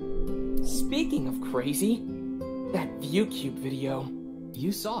 Speaking of crazy, that ViewCube video.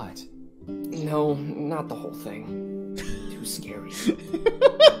 You saw it? No, not the whole thing. Too scary.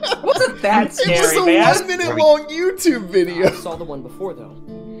 Wasn't that scary, It was a man? 1 minute long YouTube video. I saw the one before, though.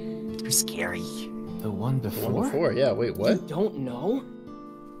 Too scary. The one before? The one before, yeah, wait, what? You don't know?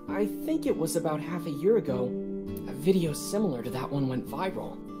 I think it was about half a year ago. A video similar to that one went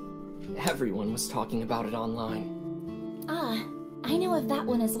viral. Everyone was talking about it online. Ah, I know of that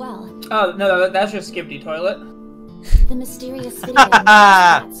one as well. Oh, no, that's just Skippy Toilet. The mysterious video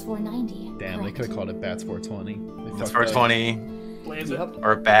Bats 490. Damn, they could have called it Bats 420. Bats 420.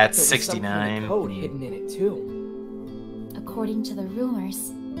 Or Bats 69. Code hidden in it too. According to the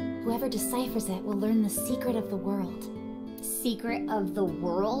rumors, whoever deciphers it will learn the secret of the world. Secret of the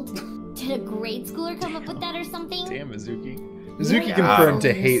world? Did a grade schooler come up with that or something? Damn, Mizuki. Mizuki confirmed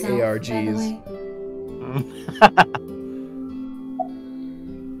to hate ARGs.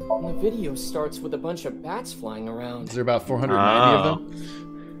 The video starts with a bunch of bats flying around. Is there about 490 of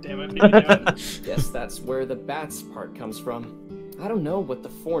them? Damn it, Guess that's where the bats part comes from. I don't know what the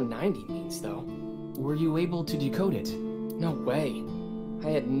 490 means, though. Were you able to decode it? No way. I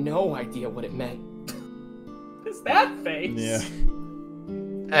had no idea what it meant. Is that face? Yeah.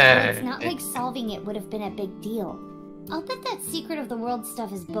 It's not like solving it would have been a big deal. I'll bet that secret of the world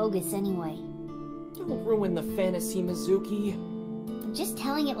stuff is bogus anyway. Don't ruin the fantasy, Mizuki. I'm just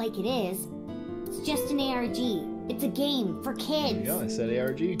telling it like it is. It's just an ARG. It's a game for kids. Yeah, I said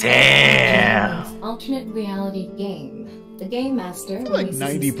ARG. Damn! Alternate reality game. The game master. I feel like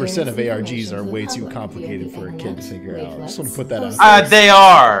 90% of ARGs are way too complicated for a kid to figure out. I just want to put that out there. They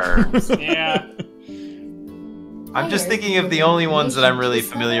are! Yeah. I'm just thinking of the only ones that I'm really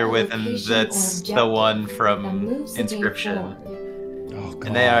familiar with, and that's the one from Inscription. Oh,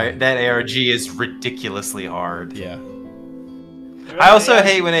 God. And that ARG is ridiculously hard. Yeah. I also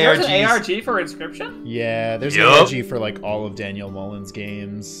hate when ARGs... There's an ARG for Inscription? Yeah, there's an ARG for like all of Daniel Mullen's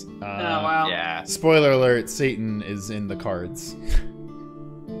games. Oh, wow. Yeah. Spoiler alert, Satan is in the cards.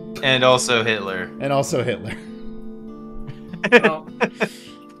 And also Hitler. And also Hitler. Well,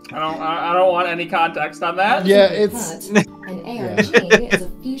 I don't want any context on that. Yeah, it's... An ARG is a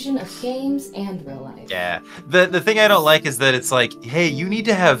fusion of games and real life. Yeah. The thing I don't like is that it's like, hey, you need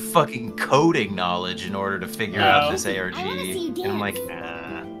to have fucking coding knowledge in order to figure out this ARG. And I'm like,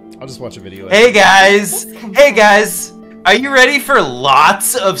 I'll just watch a video. Hey guys! Hey guys! Are you ready for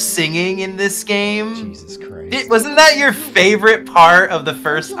lots of singing in this game? Jesus Christ. Wasn't that your favorite part of the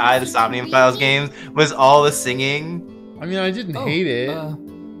first the Somnium Files games? Was all the singing? I mean, I didn't hate it.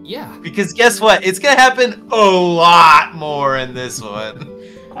 Yeah. Because guess what? It's gonna happen a lot more in this one.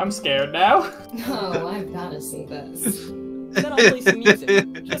 I'm scared now. Oh, I've gotta see this. Then I'll play some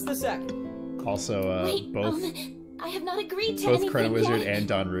music. Just a sec. Also, Wait, both I have not agreed to both anything Chrono Wizard yet. and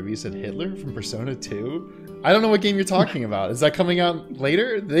Don Ruby said Hitler from Persona 2. I don't know what game you're talking about. Is that coming out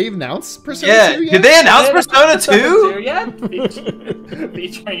later? Did they announce Persona 2 yet? Did they announce Persona 2? yet?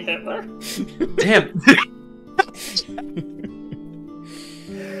 Featuring Hitler? Damn.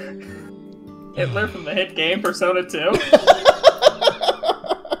 Hitler from the hit game Persona 2?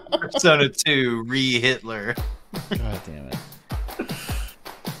 Persona 2 re-Hitler. God damn it.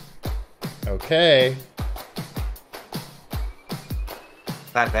 Okay.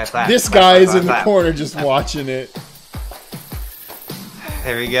 This guy's in the corner just watching it.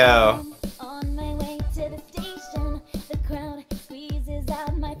 There we go. On my way to the station, the crowd squeezes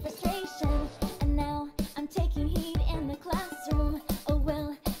out my frustration, and now I'm taking heat in the classroom. Oh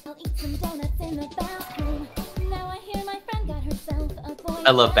well, I'll eat some donuts in the bathroom. Now I hear my friend got herself a boyfriend.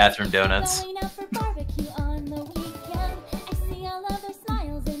 I love bathroom donuts. Going out for barbecue on the weekend. I see all of their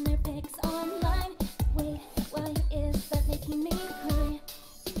smiles in their pics online. Wait, why is that making me cry?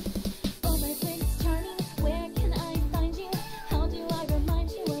 Oh my Prince Charming, where can I find you? How do I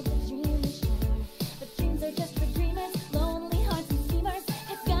remind you of the dream we shared? But dreams are just for dreamers, lonely hearts and schemers.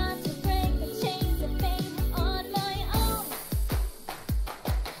 I've got to break the chains of fame on my own.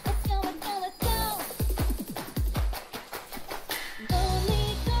 Let's go, let's go, let's go.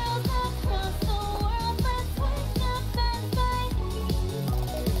 Lonely girls across the world, let's wake up and fight.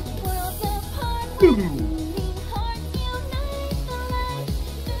 Worlds apart, beating hearts unite the light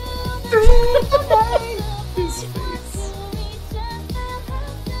through the night. His face.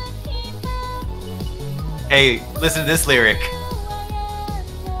 Hey, listen to this lyric.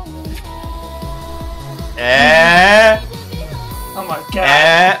 Eh, Oh my god.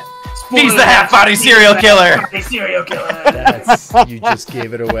 eh. He's the half-body serial killer. Half-body serial killer. That's, you just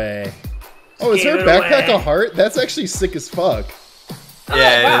gave it away. Oh, is Gave her it backpack away. a heart? That's actually sick as fuck.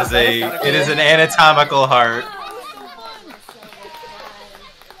 Yeah, wow, it is that is kinda it is cool. an anatomical heart.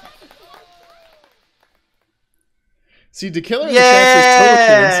 See, the killer in the chat says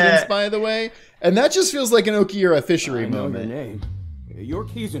total coincidence, by the way. And that just feels like an Okiura fishery I know your moment. name. You're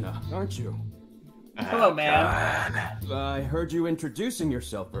Kizuna, aren't you? Hello, man. I heard you introducing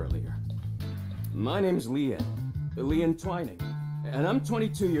yourself earlier. My name's Leon Twining, and I'm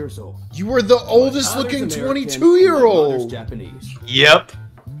 22 years old. You are the oldest looking Father's American, 22-year-old. my mother's Japanese. Yep.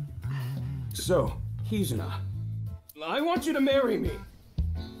 So, Kizuna, I want you to marry me.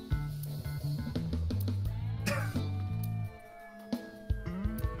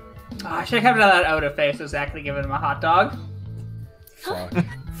 I should have done that Oda face was actually giving him a hot dog. Fuck.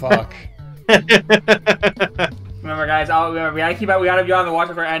 Fuck. Remember, guys, we gotta be on the watch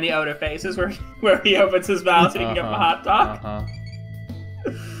for any Oda faces where he opens his mouth and you can give him a hot dog.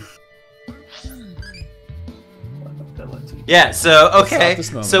 Yeah, so okay.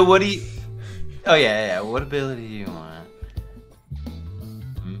 this moment. So what do you Oh yeah. What ability do you want?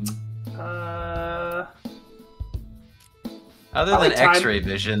 Other Probably than time- X-ray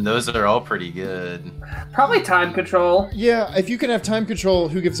vision, those are all pretty good. Probably time control. Yeah, if you can have time control,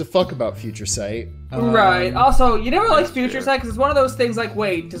 who gives a fuck about future sight? Right. Also, you never like future sight because it's one of those things like,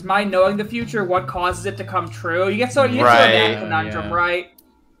 wait, does my knowing the future what causes it to come true? You get so that conundrum, yeah. right?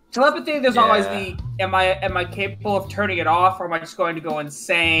 Telepathy, there's always Yeah. the am I capable of turning it off or am I just going to go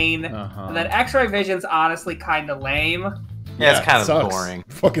insane? And then X-ray vision's honestly kind of lame. Yeah, it's kind of sucks. boring.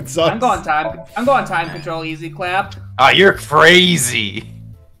 Fucking sucks. I'm going time control, easy clap. Oh, you're crazy.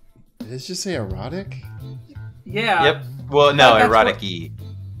 Did it just say erotic? Yeah. Yep. Well, no, That's erotic what- E.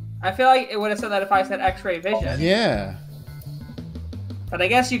 I feel like it would have said that if I said X-ray vision. Yeah. But I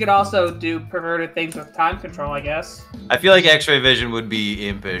guess you could also do perverted things with time control, I guess. I feel like X-ray vision would be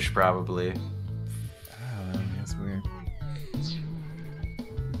impish, probably. Oh, that's weird.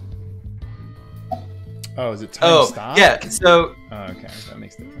 Oh, is it time stop? yeah. So. Oh, okay, that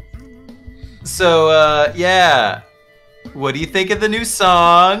makes a difference. So, yeah. What do you think of the new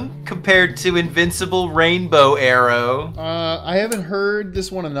song compared to Invincible Rainbow Arrow? I haven't heard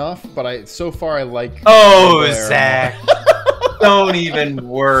this one enough, but so far I like. Oh, Rainbow Arrow. Zach. Don't even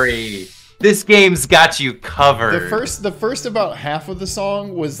worry. This game's got you covered. The first about half of the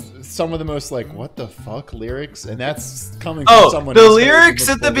song was some of the most like what the fuck lyrics, and that's coming from someone. The who's heard lyrics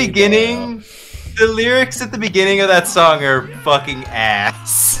at the Rainbow beginning. The lyrics at the beginning of that song are fucking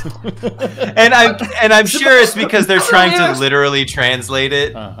ass. and I'm sure it's because they're trying to literally translate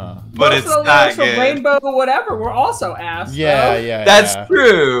it. But Most it's of the not lyrics from good. Rainbow whatever were also ass. Yeah, though. yeah. That's yeah.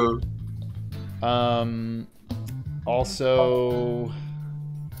 true. Also,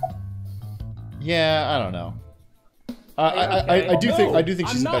 yeah, I don't know. I do think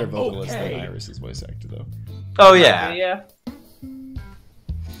she's a better vocalist than Iris's voice actor, though. Oh yeah. Yeah.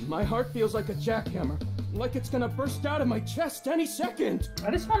 My heart feels like a jackhammer. Like it's gonna burst out of my chest any second. I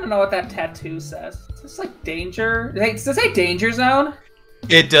just want to know what that tattoo says. Is this like danger? Does it say danger zone?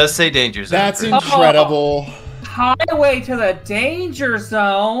 It does say danger zone. That's incredible. Oh, highway to the danger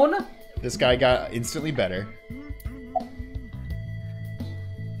zone. This guy got instantly better.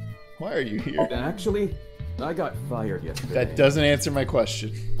 Why are you here? Actually, I got fired yesterday. That doesn't answer my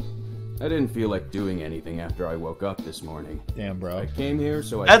question. I didn't feel like doing anything after I woke up this morning. Damn, bro. I came here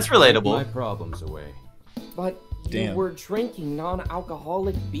so I That's could take relatable. my problems away. But Damn. you were drinking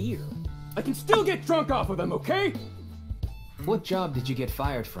non-alcoholic beer. I can still get drunk off of them, okay? What job did you get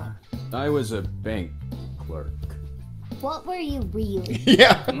fired from? I was a bank clerk. What were you really?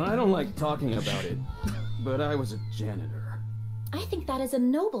 Yeah. I don't like talking about it, but I was a janitor. I think that is a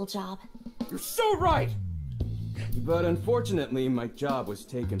noble job. You're so right! But unfortunately, my job was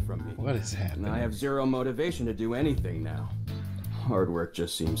taken from me. What is happening? And I have zero motivation to do anything now. Hard work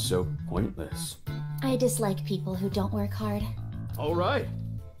just seems so pointless. I dislike people who don't work hard. All right.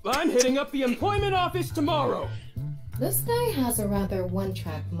 I'm hitting up the employment office tomorrow. This guy has a rather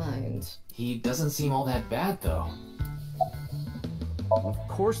one-track mind. He doesn't seem all that bad, though. Of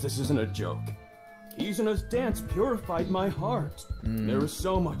course this isn't a joke. Kizuna's dance purified my heart. There was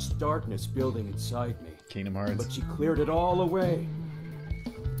so much darkness building inside me. Kingdom Hearts. But she cleared it all away.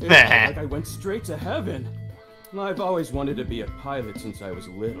 It felt like I went straight to heaven. I've always wanted to be a pilot since I was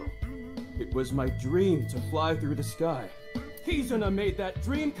little. It was my dream to fly through the sky. Kizuna made that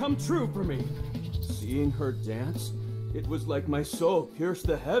dream come true for me. Seeing her dance, it was like my soul pierced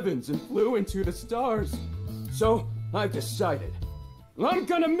the heavens and flew into the stars. So, I've decided. I'm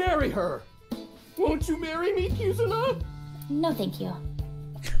gonna marry her! Won't you marry me, Kizuna? No, thank you.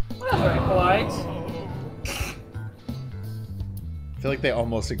 Well, very polite. I feel like they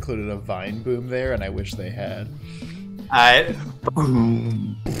almost included a Vine boom there, and I wish they had. I'll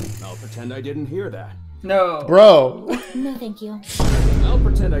pretend I didn't hear that. No. Bro! No, thank you. I'll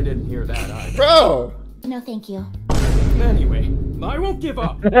pretend I didn't hear that either. Bro! No, thank you. Anyway, I won't give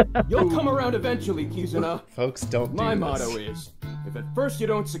up. You'll come around eventually, Kizuna. Folks, don't do My this. motto is, if at first you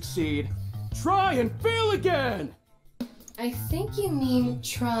don't succeed, try and fail again! I think you mean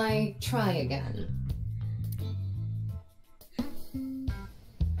try again.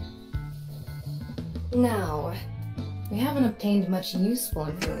 Now, we haven't obtained much useful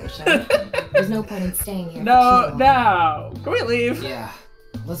information. There's no point in staying here. No, no. Can we leave? Yeah.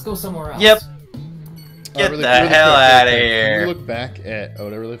 Let's go somewhere else. Yep. Get the hell out of here. Can you look back at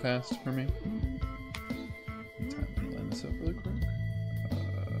Oda really fast for me? Let me line this up really quick.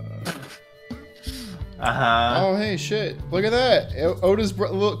 Oh, hey, shit. Look at that. Oda's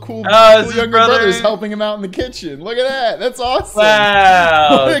cool younger brother's helping him out in the kitchen. Look at that. That's awesome.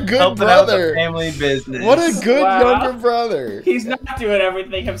 Wow. What a good Helping brother. out the family business. What a good younger brother. He's not doing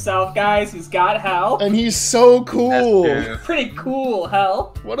everything himself, guys. He's got help. And he's so cool. Pretty cool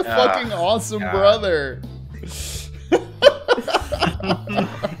help. What a fucking awesome brother.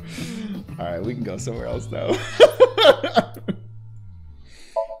 Alright, we can go somewhere else now.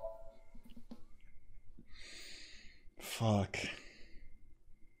 Fuck.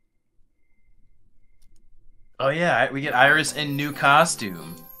 Oh yeah, we get Iris in new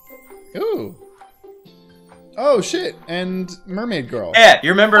costume. Ooh. Oh shit! And Mermaid Girl. Yeah,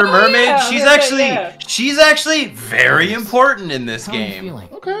 you remember Mermaid? Yeah, she's actually very important in this game.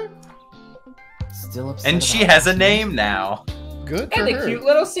 Okay. Still upset. And she has a name now. Good for And her. a cute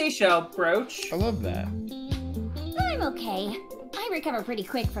little seashell brooch. I love that. I'm okay. I recover pretty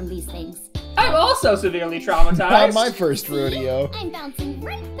quick from these things. I'm also severely traumatized. Not my first rodeo. I'm bouncing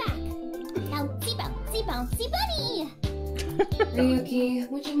right back. Bouncy, bouncy, bouncy bunny. Ryuki,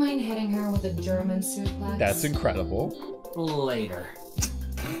 would you mind hitting her with a German suplex? That's incredible. Later.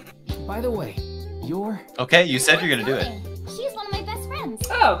 By the way, you're... Okay, you said you're gonna do it. She's one of my best friends.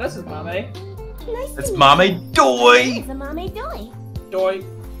 Oh, this is Mame. Nice It's to meet Mame you. Doi. It's a Mame Doi. Doi.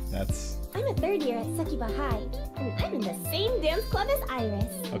 That's I'm a third year at Sakiba High, and I'm in the same dance club as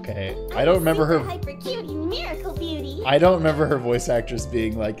Iris. okay. I don't remember her. Hyper cutie, miracle beauty. I don't remember her voice actress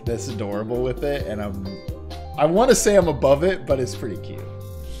being like this adorable with it, and I want to say I'm above it, but it's pretty cute.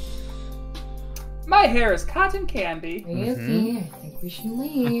 My hair is cotton candy. Ryuki, I think we should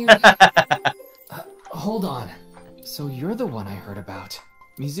leave. Hold on. So you're the one I heard about.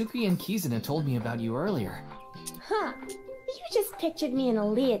 Mizuki and Kizuna told me about you earlier. Huh. You just pictured me in a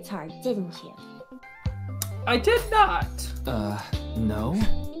leotard, didn't you? I did not. No?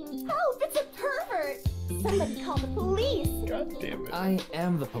 Oh, it's a pervert! Somebody call the police! God damn it. I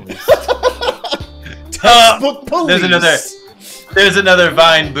am the police. Textbook police! There's another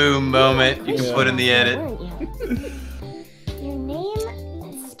Vine boom moment you can put in the edit. Your name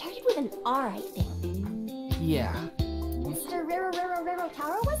starts R, I think. Yeah. Mr. Rero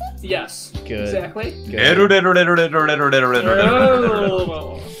Taro, was it? Yes. Good. Exactly. Good.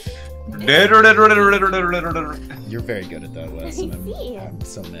 You're very good at that, Les. And see. I'm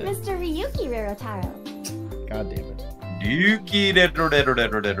so mad. Mr. Ryuki Rero Taro. God damn it.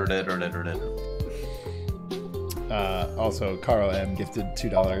 Also, Carl M gifted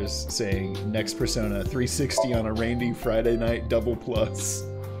 $2 saying, next Persona 360 on a rainy Friday night double plus.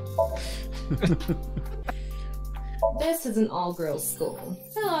 This is an all-girls school,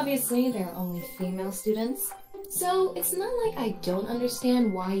 so obviously there are only female students. So it's not like I don't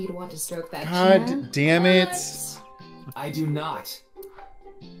understand why you'd want to stroke that God chin, damn it. I do not.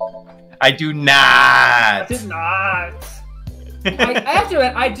 I do not. I did not. I have to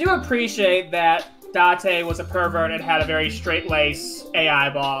admit, I do appreciate that Date was a pervert and had a very straight-laced AI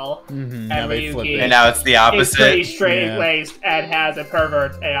ball, and Ryuki and now it's the opposite. is pretty straight-laced and has a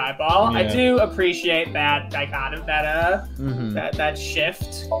pervert AI ball. Yeah. I do appreciate that dichotomy, that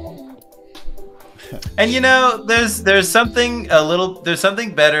shift. And you know, there's something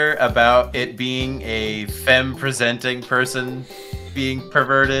better about it being a femme presenting person being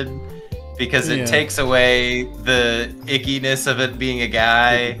perverted, because it takes away the ickiness of it being a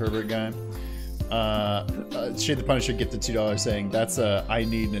guy. Pervert guy. Shade the Punisher get the $2 saying, that's a I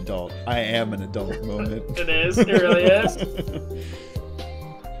need an adult. I am an adult moment. It is. It really is.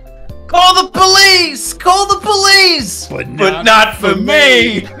 Call the police! Call the police! But not for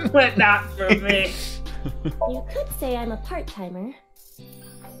me! But not for me. You could say I'm a part-timer.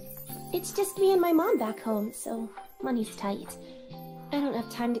 It's just me and my mom back home, so money's tight. I don't have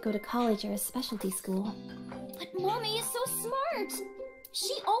time to go to college or a specialty school. But Mommy is so smart!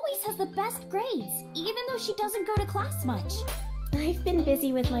 She always has the best grades, even though she doesn't go to class much. I've been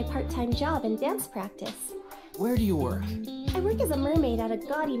busy with my part-time job and dance practice. Where do you work? I work as a mermaid at a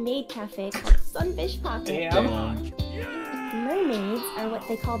gaudy maid cafe called Sunfish Pocket. Damn. Mermaids are what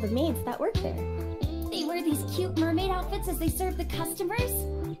they call the maids that work there. They wear these cute mermaid outfits as they serve the customers.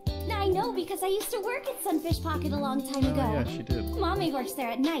 Now I know because I used to work at Sunfish Pocket a long time ago. Yeah, she did. Mommy works there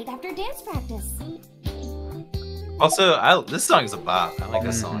at night after dance practice. Also, this song is a bop. I like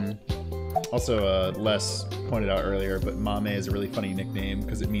this song. Also, Les pointed out earlier, but Mame is a really funny nickname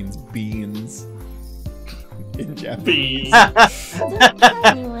because it means beans in Japanese. Don't tell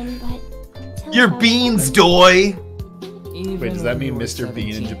anyone, but tell Your how- beans, doy! Wait, does that mean Mr.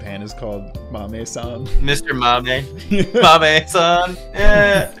 Bean in Japan is called Mame-san? Mr. Mame. Mame-san.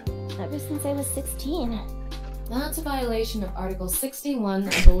 Yeah. Ever since I was 16. That's a violation of Article 61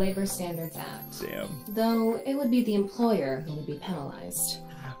 of the Labor Standards Act. Damn. Though it would be the employer who would be penalized.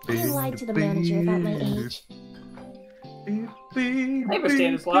 I lied to the manager about my age. Labor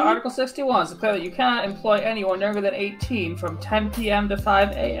Standards Law, Article 61 is declare that you cannot employ anyone younger than 18 from 10 p.m. to 5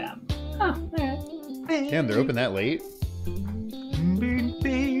 a.m. Huh, alright. Damn, they're open that late?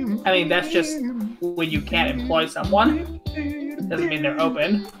 I mean, that's just when you can't employ someone. Doesn't mean they're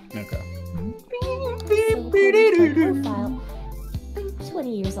open. Okay. So according to my profile, I'm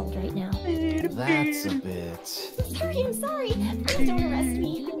 20 years old right now. That's a bit... Sorry, I'm sorry. Please don't arrest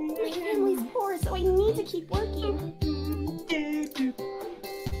me. My family's poor, so I need to keep working.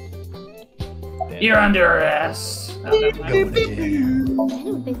 You're under arrest. Oh, never mind. I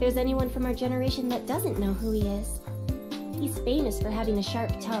don't think there's anyone from our generation that doesn't know who he is. He's famous for having a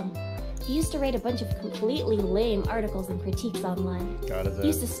sharp tongue. He used to write a bunch of completely lame articles and critiques online. God, He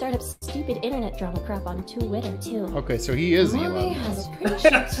used to start up stupid internet drama crap on Twitter, too. Okay, so he is Mame Elon has Musk. a pretty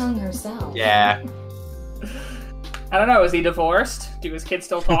sharp tongue herself. Yeah. I don't know, is he divorced? Do his kids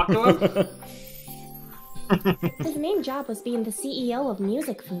still talk to him? His main job was being the CEO of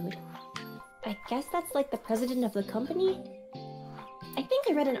Music Food. I guess that's like the president of the company? I think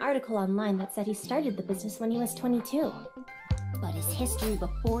I read an article online that said he started the business when he was 22. But his history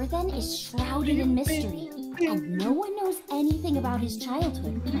before then is shrouded in mystery, and no one knows anything about his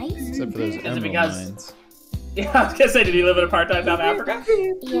childhood, right? Except for those Is it emerald because- mines. Yeah, I was gonna say, did he live in a part-time South Africa?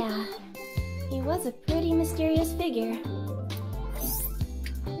 Yeah, he was a pretty mysterious figure.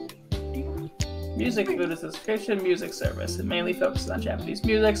 Music Food is a subscription music service. It mainly focuses on Japanese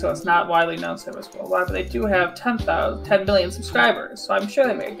music, so it's not widely known service worldwide, but they do have 10 million subscribers, so I'm sure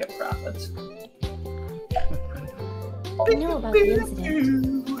they make a good profit. I know about the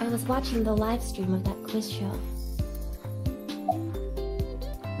incident. I was watching the live stream of that quiz show.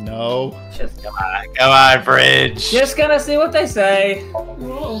 No. Just Come on, Bridge. Just gonna see what they say.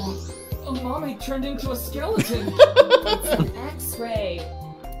 Whoa! A mommy turned into a skeleton! It's an X-ray.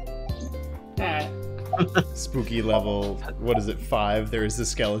 Eh. Spooky level, what is it, 5? There is a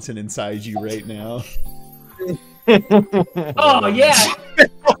skeleton inside you right now. Oh, yeah!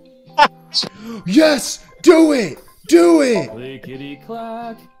 Yes! Do it! Do it!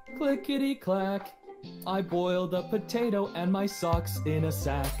 Clickety-clack, clickety-clack. I boiled a potato and my socks in a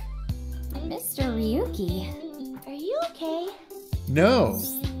sack. Mr. Ryuki, Are you okay? No.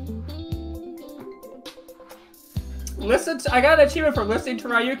 I got an achievement for listening to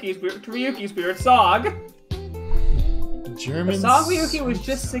Ryuki's weird song. German. The song Ryuki was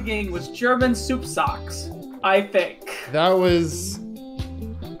just singing was German soup socks, I think. That was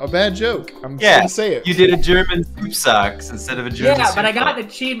a bad joke. I'm just gonna say it. You did a German soup socks instead of a German Yeah, soup but I got sock. an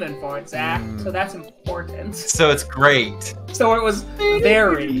achievement for it, Zach, so that's important. So it's great. So it was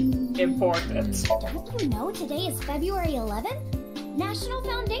very important. don't you know today is February 11th? National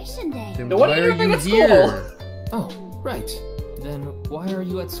Foundation Day. Then No wonder why you're are you at school. here? Oh, right. Then why are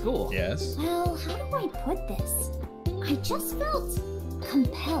you at school? Yes. Well, how do I put this? I just felt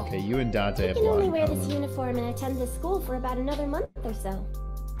compelled. Okay, you and Dante I have can a lot only in wear this common. uniform and attend this school for about another month or so.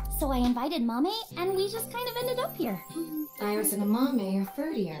 So I invited Mame, and we just kind of ended up here. Iris and Amame are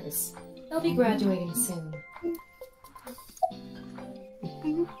third years. They'll be graduating soon.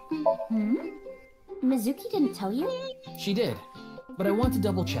 Mizuki didn't tell you? She did, but I want to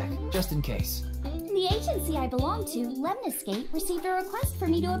double check, just in case. The agency I belong to, Lemniscape, received a request for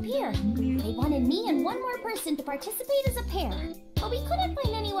me to appear. They wanted me and one more person to participate as a pair, but we couldn't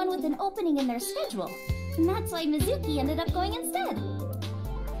find anyone with an opening in their schedule. And that's why Mizuki ended up going instead.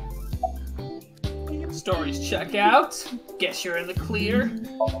 Stories check out. Guess you're in the clear.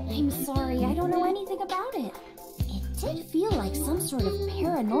 I'm sorry, I don't know anything about it. It did feel like some sort of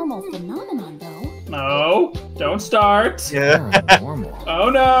paranormal phenomenon, though. No, don't start. Yeah. Paranormal. Oh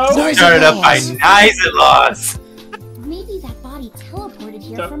no. Started up by Nice. Maybe that body teleported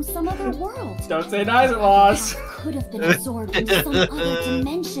here Don't- from some other world. Don't say Nice Laws. Could have been absorbed into some other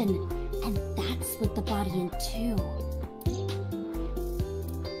dimension, and that split the body in two.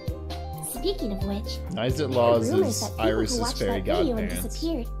 Speaking of which, Nice at there Laws are rumors is that people Iris's who watched fairy that video and godparents.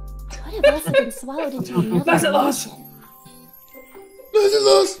 disappeared could have also been swallowed into another Nice at Laws. dimension. Nice at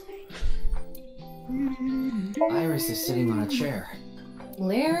Laws! Iris is sitting on a chair.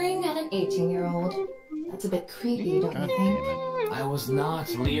 Leering at an 18-year-old. That's a bit creepy, don't you think? I was not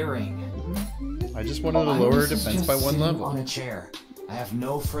leering. I just wanted to lower her Iris is defense just by one sitting level. on a chair. I have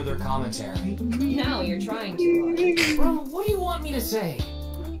no further commentary. Now you're trying too hard. Bro, what do you want me to say?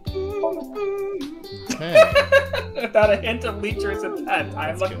 Okay. Without a hint of Leecher's intent,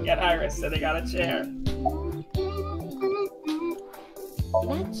 I'm looking at Iris sitting on a chair.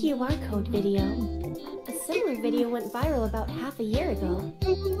 That QR code video. A similar video went viral about half a year ago.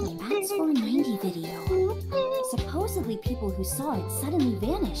 The Bats 490 video. Supposedly people who saw it suddenly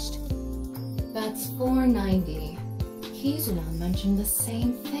vanished. That's 490. Kizuna mentioned the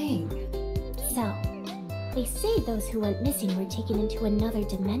same thing. So, they say those who went missing were taken into another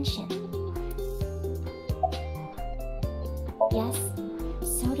dimension. Yes,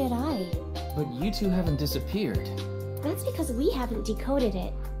 so did I. But you two haven't disappeared. That's because we haven't decoded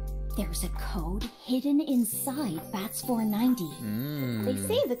it. There's a code hidden inside Bats 490. They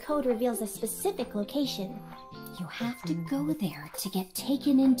say the code reveals a specific location. You have to go there to get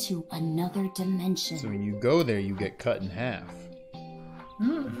taken into another dimension. So when you go there, you get cut in half.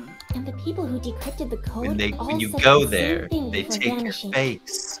 And the people who decrypted the code When you all said go the same there, thing they before take vanishing. your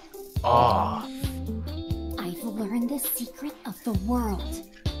face off. I've learned the secret of the world.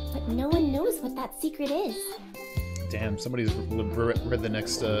 But no one knows what that secret is. Damn, somebody's read the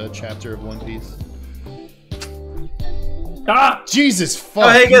next chapter of One Piece. Ah! Jesus fuck! Oh,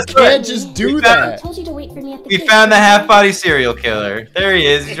 hey, You guess what? can't just do I that! told you to wait for me at the We gate. found the half-body serial killer. There he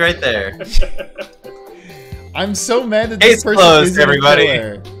is. He's right there. I'm so mad that this Case person closed, isn't everybody.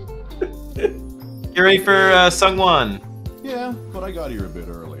 a killer. You ready for Sungwon? Yeah, but I got here a bit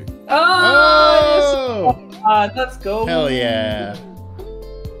early. Oh! Let's go. Hell yeah.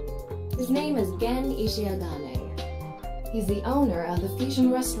 His name is Gen Ishiagane. He's the owner of the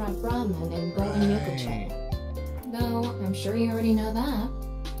fusion restaurant Brahman in Golden Yokocho. Though, I'm sure you already know that.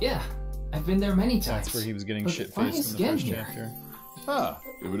 Yeah, I've been there many times. That's where he was getting But shit why faced is in the Gen first here? chapter. Ah,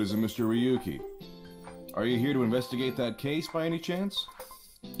 if it isn't Mr. Ryuki. Are you here to investigate that case by any chance?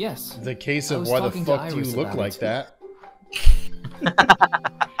 Yes. The case I of was why the talking to fuck do you Iris look about like it. that?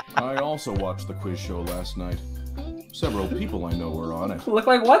 I also watched the quiz show last night. Several people I know were on it. Look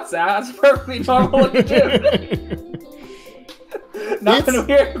like what, Zach? That's perfectly normal looking dude. Nothing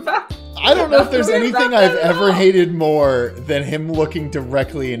weird about it. I don't know if there's Nothing weird anything about I've that at ever all. hated more than him looking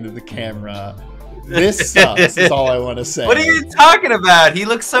directly into the camera. This sucks, is all I want to say. What are you talking about? He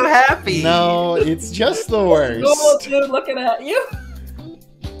looks so happy. No, it's just the worst. Normal dude looking at you.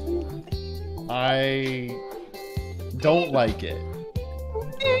 I don't like it.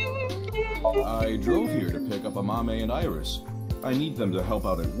 I drove here to pick up Amame and Iris. I need them to help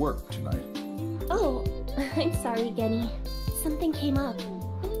out at work tonight. Oh, I'm sorry, Genny. Something came up.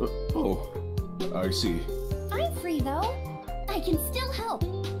 Oh, I see. I'm free though. I can still help.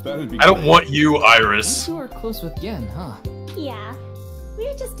 That'd be I don't want you, Iris. You two are close with Gen, huh? Yeah.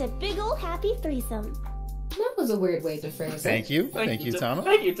 We're just a big ol' happy threesome. That was a weird way to phrase it. Thank you. Thank you, Tama.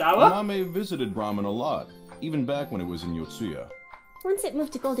 Thank you, Tama. Amame visited Brahman a lot, even back when it was in Yotsuya. Once it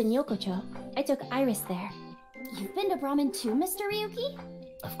moved to Golden Yokocho, I took Iris there. You've been to Brahmin too, Mr. Ryuki?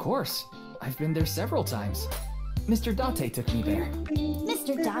 Of course. I've been there several times. Mr. Date took me there.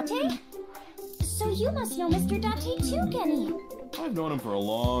 Mr. Date? So you must know Mr. Date too, Genny. I've known him for a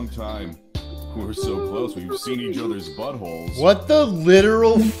long time. We're so close, we've seen each other's buttholes. What the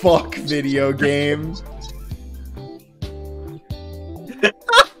literal fuck, video game?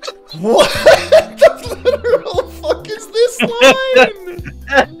 What the literal fuck is this line?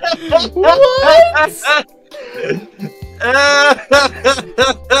 What?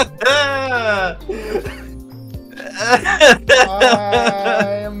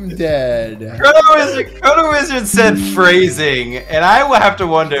 I'm dead. Chrono Wizard said phrasing, and I will have to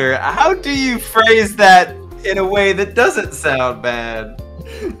wonder, how do you phrase that in a way that doesn't sound bad?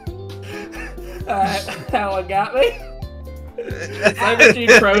 That one got me.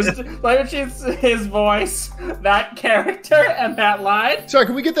 Cybercheat's his voice, that character, and that line. Sorry,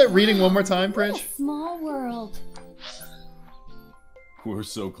 can we get that reading one more time, Prince? Small world. We're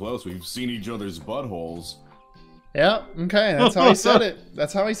so close, we've seen each other's buttholes. Yeah, okay, that's how he said it.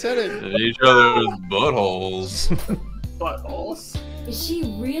 That's how he said it. Each other's buttholes. Buttholes. Is she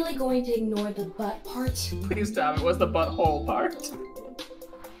really going to ignore the butt part? Please stop, it was the butthole part.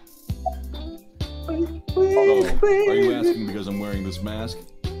 Oh, are you asking because I'm wearing this mask?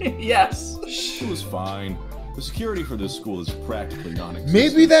 Yes. It was fine. The security for this school is practically non-existent.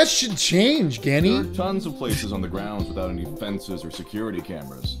 Maybe that should change, Genny. There are tons of places on the grounds without any fences or security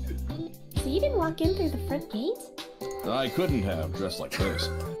cameras. So you didn't walk in through the front gate? I couldn't have, dressed like this.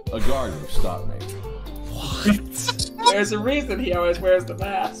 A guard would have stopped me. What? There's a reason he always wears the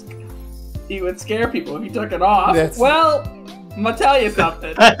mask. He would scare people if he took it off. That's... Well, I'm gonna tell you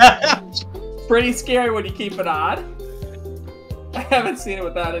something. Pretty scary when you keep it on. I haven't seen it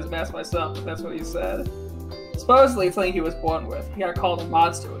without his mask myself, but that's what he said. Supposedly it's something he was born with. He got called a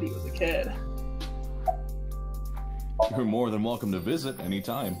monster when he was a kid. You're more than welcome to visit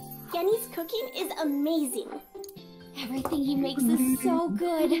anytime. Genny's cooking is amazing. Everything he makes is so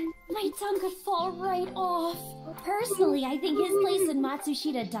good. My tongue could fall right off. Personally, I think his place and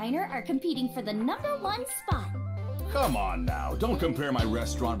Matsushita Diner are competing for the #1 spot. Come on now, don't compare my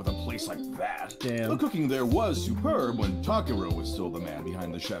restaurant with a place like that. Damn. The cooking there was superb when Takiro was still the man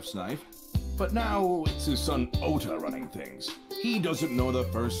behind the chef's knife. But now it's his son Ota running things. He doesn't know the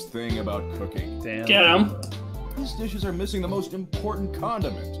first thing about cooking. Damn. Get him. His dishes are missing the most important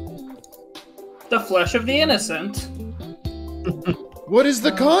condiment. The flesh of the innocent. What is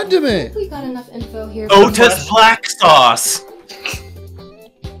the condiment? We got enough info here. Ota's black sauce.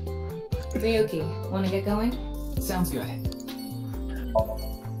 Ryuki, wanna get going? Sounds good.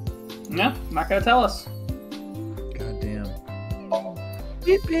 Yeah, not gonna tell us. Goddamn.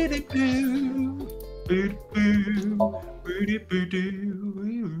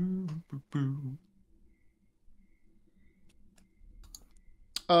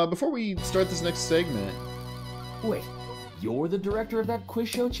 Before we start this next segment... Wait, you're the director of that quiz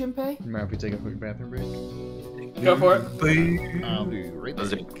show, Chimpe? Mind if we take a quick bathroom break? Go for it. I'll be right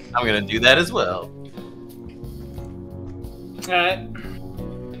back. I'm gonna do that as well. Alright.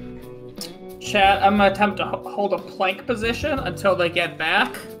 Chat, I'm gonna attempt to hold a plank position until they get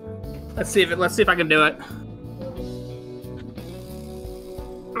back. Let's see if I can do it.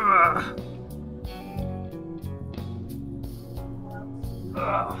 Ugh.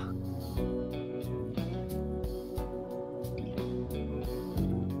 Ugh.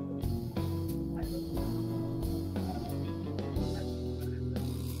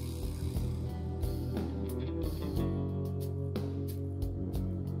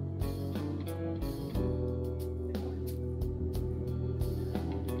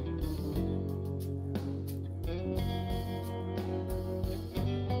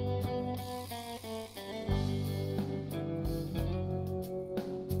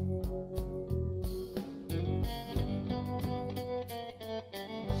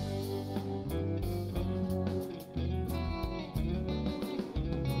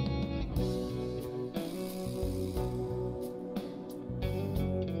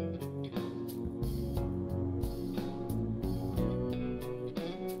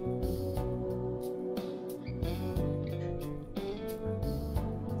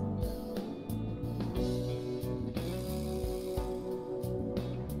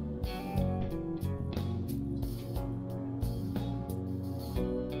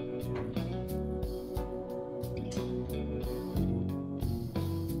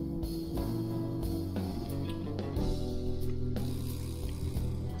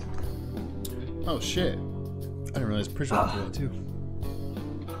 Oh shit! I didn't realize Pridge went through that too.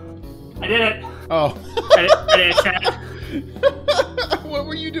 I did it. Oh. I did it, chat. What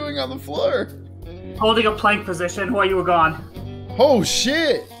were you doing on the floor? Holding a plank position while you were gone. Oh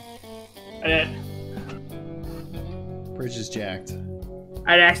shit! I did. Pridge is jacked.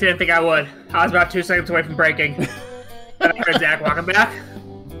 I actually didn't think I would. I was about 2 seconds away from breaking. And I heard Zach walking back.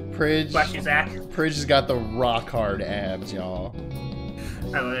 Pridge. Bless you, Zach. Pridge has got the rock hard abs, y'all.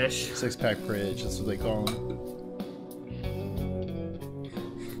 I wish. 6-pack Pridge, that's what they call him.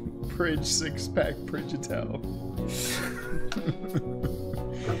 Pridge 6-pack Pridgetel.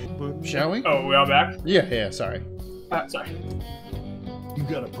 Shall we? Oh, we all back? Yeah, sorry. Sorry. You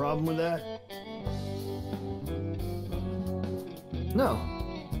got a problem with that? No,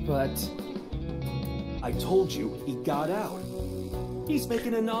 but I told you he got out. He's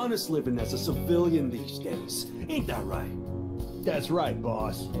making an honest living as a civilian these days. Ain't that right? That's right,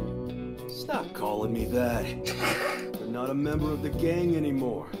 boss. Stop calling me that. You're not a member of the gang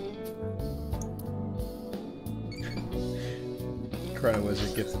anymore. Chrono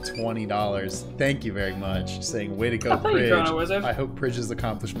Wizard gets $20. Thank you very much. Saying, way to go, Thank you, Chrono Wizard. I hope Pridge's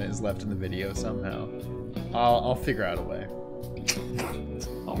accomplishment is left in the video somehow. I'll figure out a way.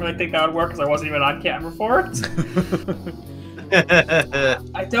 I don't really think that would work because I wasn't even on camera for it.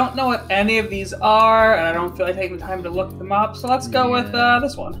 I don't know what any of these are, and I don't feel like taking the time to look them up, so let's go with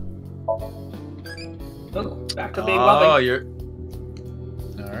this one. Oh, back to being loving. Oh, you're...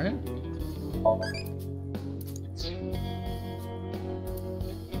 Alright.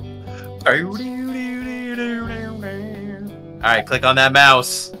 Alright, click on that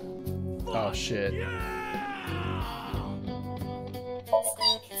mouse. Oh, shit.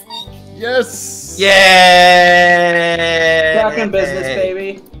 Yes! Yeah! Back in business,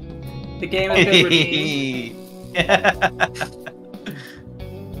 baby. The game has been redeemed.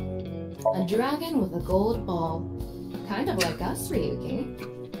 A dragon with a gold ball. Kind of like us, Ryuki.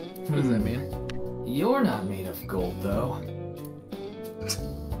 What does that mean? You're not made of gold, though.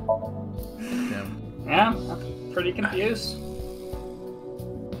 Yeah, I'm pretty confused.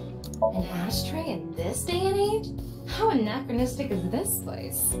 An ashtray in this day and age? How anachronistic is this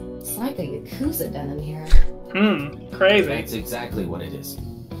place? It's like a Yakuza den in here. Crazy. That's exactly what it is.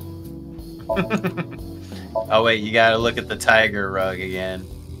 Oh wait, you gotta look at the tiger rug again.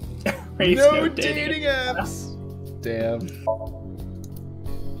 No dating apps! Damn.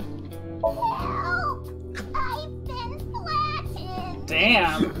 I've been flattened.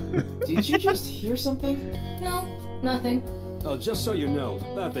 Damn. Did you just hear something? No, nothing. Oh, just so you know,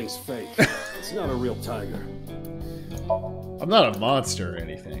 that thing's fake. It's not a real tiger. I'm not a monster or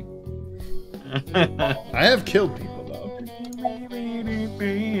anything. I have killed people, though.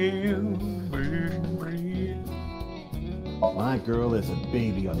 My girl has a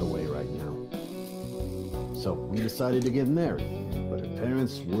baby on the way right now. So we decided to get married, but her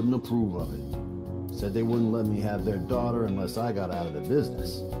parents wouldn't approve of it. Said they wouldn't let me have their daughter unless I got out of the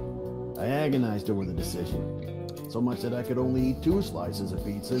business. I agonized over the decision. So much that I could only eat 2 slices of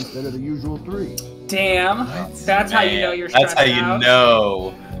pizza instead of the usual 3. Damn. That's how you know you're stressed That's how you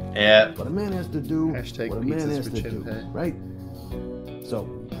know. Yeah. But a man has to do what a man has to do, right? So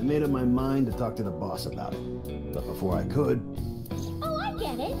I made up my mind to talk to the boss about it. But before I could... Oh, I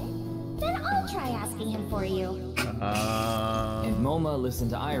get it. Then I'll try asking him for you. And Moma listened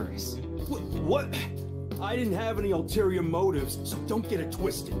to Iris. What? I didn't have any ulterior motives, so don't get it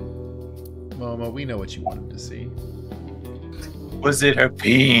twisted. Momo, we know what you wanted to see. Was it her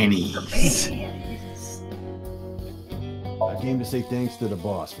penis? I came to say thanks to the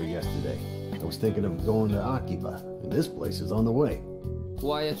boss for yesterday. I was thinking of going to Akiba, and this place is on the way.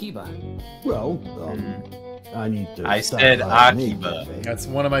 Why Akiba? Well, I need to. I stop said by the Akiba. cafe. That's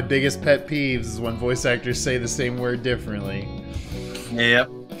one of my biggest pet peeves is when voice actors say the same word differently. Yep.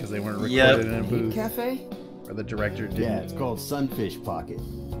 Because they weren't recorded in a booth. Cafe? Or the director didn't. Yeah, it's called Sunfish Pocket.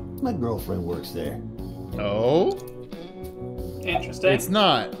 My girlfriend works there. Oh? Interesting. It's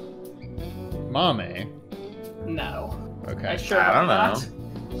not Mame. No. Okay. I sure I don't not.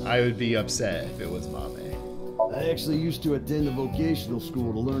 know. I would be upset if it was Mame. I actually used to attend a vocational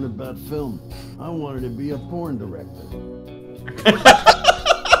school to learn about film. I wanted to be a porn director.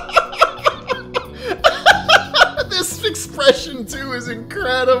 This expression too is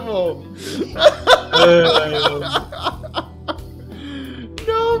incredible.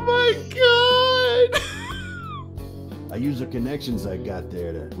 Oh my god! I used the connections I got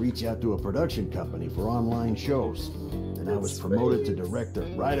there to reach out to a production company for online shows, and I was promoted to director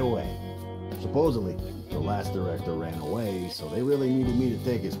right away. Supposedly, the last director ran away, so they really needed me to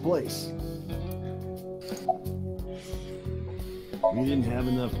take his place. We didn't have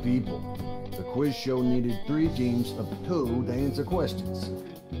enough people. The quiz show needed 3 teams of 2 to answer questions.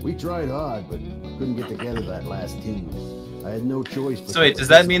 We tried hard, but couldn't get together that last team. I had no choice but So wait, does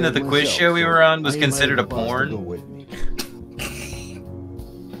that mean that the quiz show we were on was considered a porn?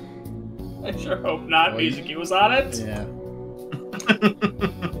 I sure hope not. Mizuki was on it. Yeah.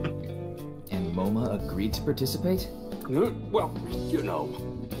 And MoMA agreed to participate? Well, you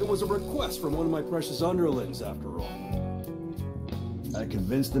know, it was a request from one of my precious underlings, after all. I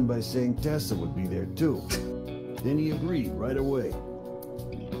convinced him by saying Tessa would be there too. Then he agreed right away.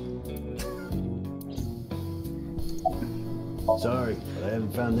 Sorry, but I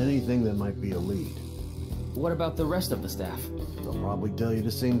haven't found anything that might be a lead. What about the rest of the staff? They'll probably tell you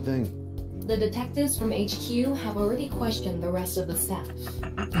the same thing. The detectives from HQ have already questioned the rest of the staff.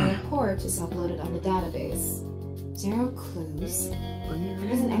 The report is uploaded on the database. 0 clues.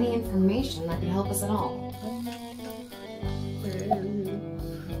 There isn't any information that could help us at all.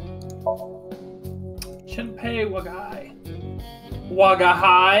 Shinpei Wagai.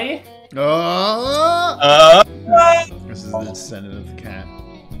 Wagahai? This is the descendant of the cat.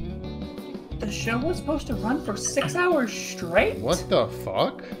 The show was supposed to run for 6 hours straight? What the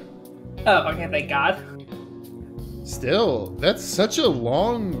fuck? Oh, okay, thank God. Still, that's such a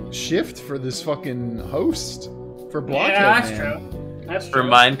long shift for this fucking host. For Blockhead, yeah, that's man. true. That's For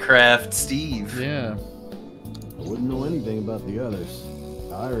true. Minecraft Steve. Yeah. I wouldn't know anything about the others.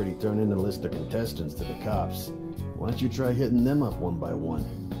 I already turned in a list of contestants to the cops. Why don't you try hitting them up one by one?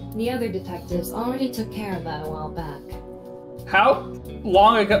 The other detectives already took care of that a while back. How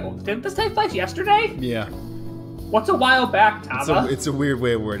long ago? Didn't this take place yesterday? Yeah. What's a while back, Tama? It's a weird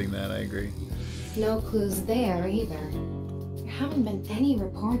way of wording that, I agree. No clues there either. There haven't been any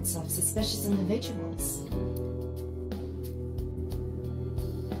reports of suspicious individuals.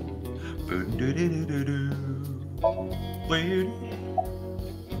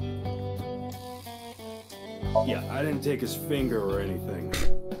 Yeah, I didn't take his finger or anything.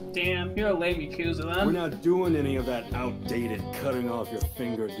 Damn, you're a lame Yakuza then. We're not doing any of that outdated cutting off your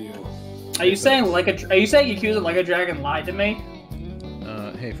finger deal. Are you saying Yakuza Like a Dragon lied to me?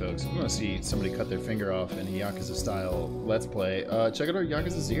 Hey folks, if you want to see somebody cut their finger off in a Yakuza style Let's Play, check out our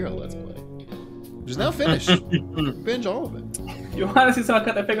Yakuza 0 Let's Play. Which is now finished. Binge all of it. If you want to see someone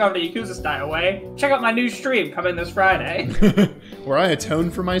cut their finger off the Yakuza style way, check out my new stream coming this Friday. Where I atone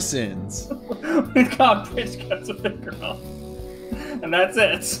for my sins. God, Twitch cuts a finger off. And that's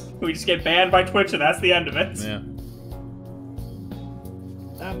it. We just get banned by Twitch and that's the end of it. Yeah.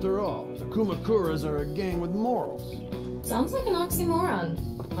 After all, the Kumakuras are a gang with morals. Sounds like an oxymoron.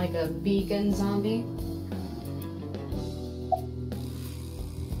 Like a vegan zombie.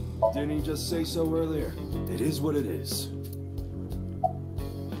 Didn't he just say so earlier? It is what it is.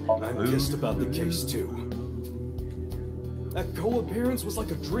 I'm pissed about the case too. That co-appearance was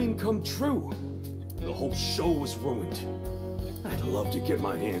like a dream come true. The whole show was ruined. I'd love to get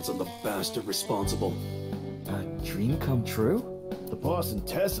my hands on the bastard responsible. A dream come true? The boss and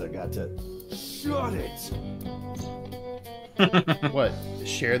Tessa got to... Shut it! What?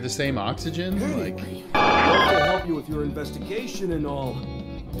 Share the same oxygen? Hey, Like... I'd love to help you with your investigation and all.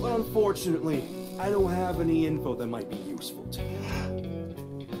 But unfortunately, I don't have any info that might be useful to you.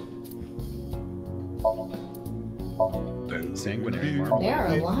 Sanguinary marble. There are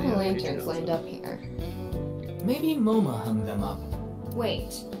a lot of lanterns lined up here. Maybe MoMA hung them up.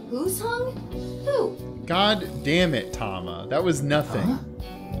 Wait, who's hung? Who? God damn it, Tama. That was nothing. Huh?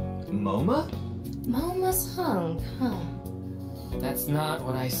 MoMA? MoMA's hung, huh? That's not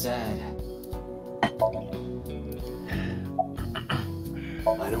what I said.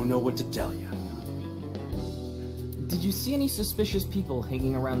 I don't know what to tell you. Did you see any suspicious people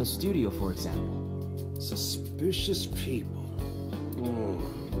hanging around the studio, for example? Suspicious people?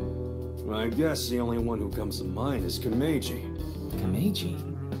 I guess the only one who comes to mind is Kameji. Kameji?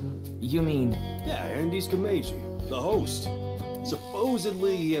 You mean... Yeah, Andy's Kameji, the host.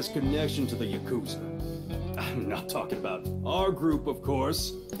 Supposedly he has connection to the Yakuza. I'm not talking about our group, of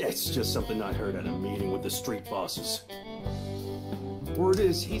course. It's just something I heard at a meeting with the street bosses. Word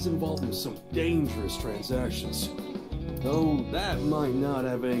is he's involved in some dangerous transactions. Though that might not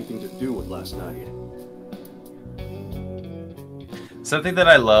have anything to do with last night. Something that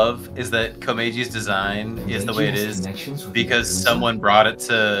I love is that Komeji's design is the way it is because someone brought it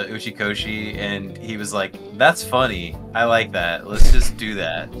to Uchikoshi and he was like, that's funny. I like that. Let's just do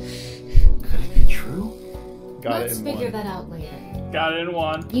that. Could it be true? Let's figure that out later. Got it in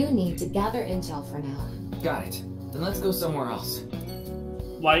one. You need to gather intel for now. Got it. Then let's go somewhere else.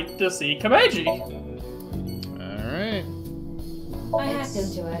 Like to see Kameji. Alright. I hacked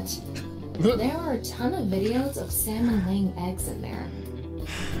into it. There are a ton of videos of salmon laying eggs in there.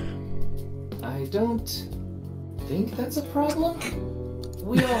 I don't think that's a problem.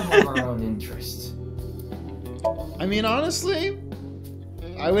 We all have our own interests. I mean, honestly,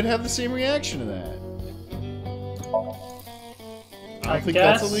 I would have the same reaction to that. I don't think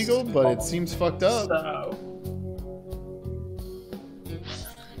that's illegal, but it seems fucked up. So.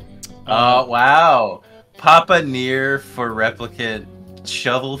 Wow. Papa Near for replicant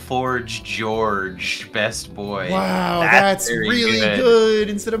Shovel Forge George, best boy. Wow, that's really good.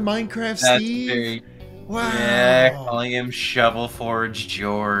 Instead of Minecraft Steve. Wow. Yeah, calling him Shovel Forge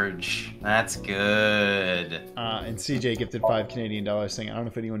George. That's good. And CJ gifted $5 Canadian saying, I don't know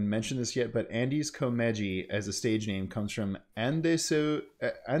if anyone mentioned this yet, but Andy's Komeji as a stage name comes from Andesu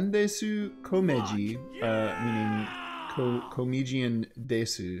Komeji, meaning Comedian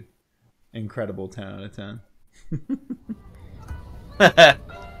Desu. Incredible, 10 out of 10.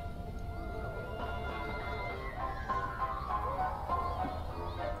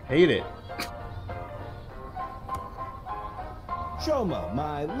 Hate it. Shoma,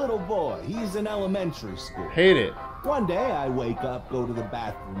 my little boy, he's in elementary school. Hate it. One day I wake up, go to the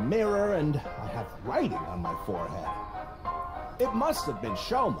bathroom mirror, and I have writing on my forehead. It must have been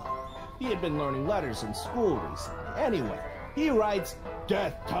Shoma. He had been learning letters in school recently. Anyway, he writes,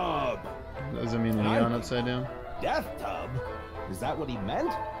 Death Tub. Does it mean Leon upside down? Death Tub? Is that what he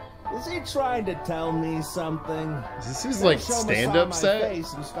meant? Is he trying to tell me something? Is this his, like, stand-up set?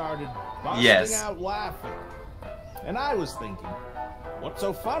 Face and started busting out laughing. And I was thinking, what's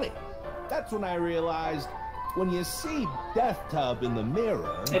so funny? That's when I realized, when you see Death Tub in the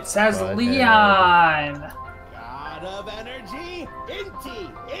mirror... It says Leon! God of energy,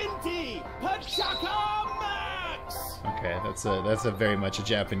 Inti, Pachaka Max! Okay, that's a very much a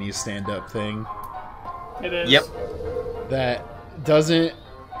Japanese stand-up thing. It is. Yep. That doesn't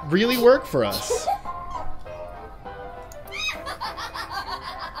really work for us.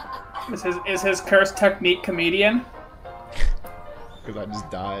 Is his curse technique comedian? Because I just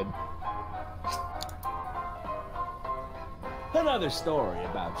died. Another story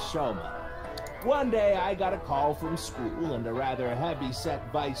about Shoma. One day I got a call from school and a rather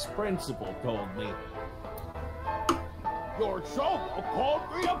heavy-set vice principal told me, Your Shoma called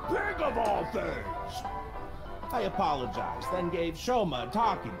me a pig of all things! I apologized, then gave Shoma a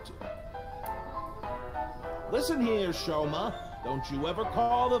talking to. Listen here, Shoma. Don't you ever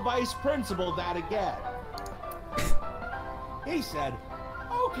call the vice principal that again. He said,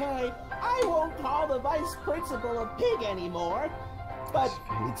 Okay, I won't call the vice principal a pig anymore. But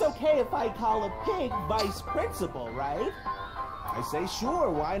it's okay if I call a pig vice principal, right? I say, sure,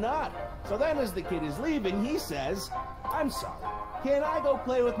 why not? So then as the kid is leaving, he says, I'm sorry, can I go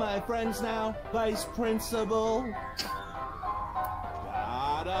play with my friends now, vice principal?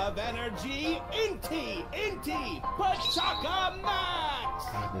 God of energy, Inti, Pachaka Max!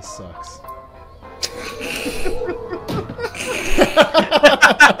 God, this sucks.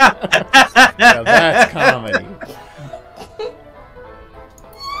 Now that's comedy.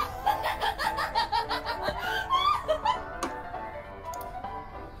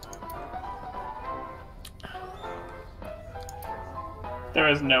 There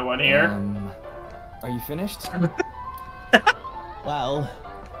is no one here. Are you finished? Well,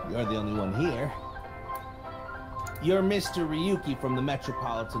 you're the only one here. You're Mr. Ryuki from the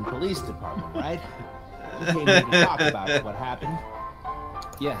Metropolitan Police Department, right? You came here to talk about what happened?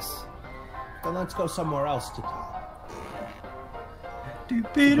 Yes. Then let's go somewhere else to talk.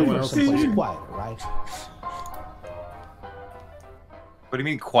 Someplace quieter, right? What do you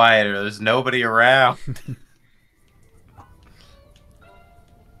mean quieter? There's nobody around.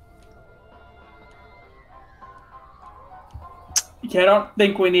 I don't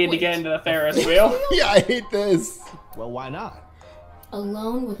think we need to get into the Ferris wheel. Yeah, I hate this. Well, why not?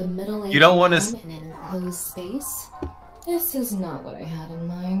 Alone with a middle-aged You don't want man to... in an enclosed space? This is not what I had in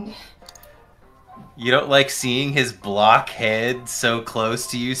mind. You don't like seeing his block head so close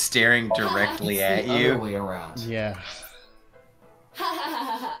to you, staring directly at the you? Other way around. Yeah.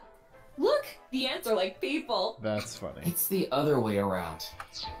 Look, the ants are like people. That's funny. It's the other way around.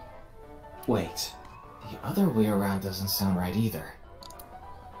 Wait, the other way around doesn't sound right either.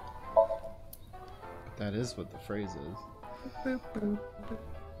 That is what the phrase is.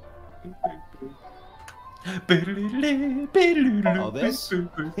 Oh, this?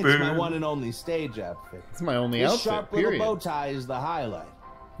 It's my one and only stage outfit. It's my only this outfit, sharp period. little bow tie is the highlight.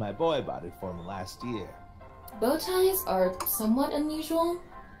 My boy bought it for me last year. Bow ties are somewhat unusual.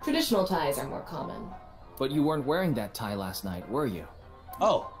 Traditional ties are more common. But you weren't wearing that tie last night, were you?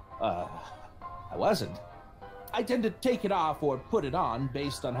 Oh, I wasn't. I tend to take it off or put it on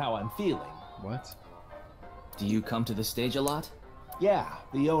based on how I'm feeling. What? Do you come to the stage a lot? Yeah,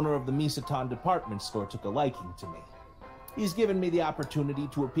 the owner of the Misaton department store took a liking to me. He's given me the opportunity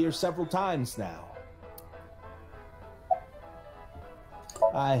to appear several times now.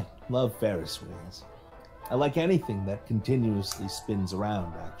 I love Ferris wheels. I like anything that continuously spins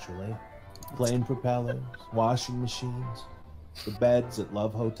around, actually. Plane propellers, washing machines, the beds at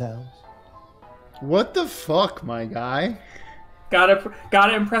love hotels. What the fuck, my guy? Gotta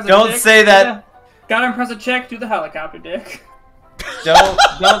impress a Don't chick. say that. Gotta impress a chick. Do the helicopter dick. Don't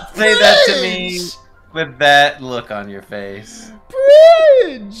say that to me with that look on your face.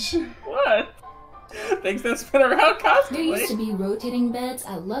 Bridge! What? Things that spin around constantly. There used to be rotating beds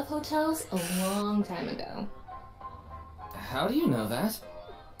at love hotels a long time ago. How do you know that?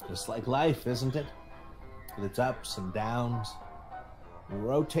 Just like life, isn't it? With its ups and downs. We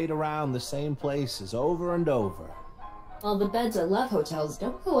rotate around the same places over and over. Well, the beds at love hotels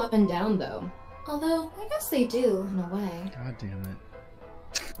don't go up and down, though. Although, I guess they do, in a way. God damn it.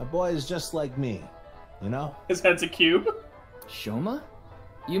 A boy is just like me, you know? His head's a cube. Shoma?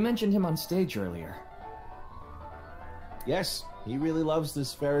 You mentioned him on stage earlier. Yes, he really loves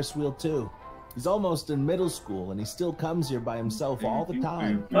this Ferris wheel too. He's almost in middle school and he still comes here by himself all the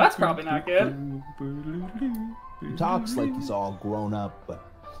time. Well, that's probably not good. He talks like he's all grown up, but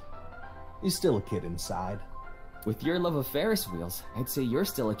he's still a kid inside. With your love of Ferris wheels, I'd say you're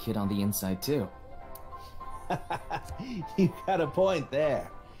still a kid on the inside too. You got a point there.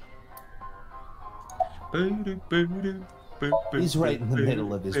 He's right in the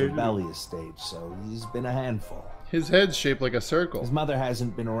middle of his rebellious stage, so he's been a handful. His head's shaped like a circle. His mother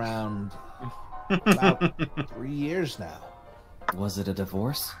hasn't been around about 3 years now. Was it a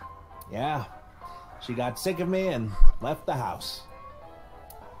divorce? Yeah. She got sick of me and left the house.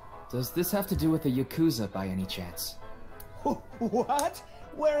 Does this have to do with the Yakuza by any chance? What?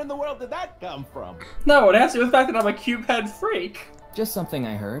 Where in the world did that come from? No, it has to do with the fact that I'm a cube head freak. Just something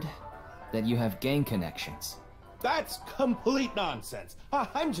I heard. That you have gang connections. That's complete nonsense.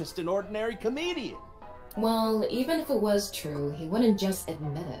 I'm just an ordinary comedian. Well, even if it was true, he wouldn't just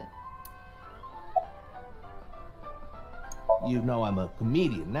admit it. You know I'm a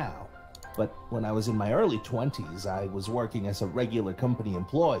comedian now, but when I was in my early 20s, I was working as a regular company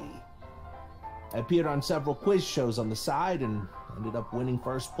employee. I appeared on several quiz shows on the side and ended up winning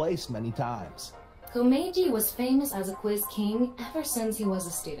first place many times. Komeiji was famous as a quiz king ever since he was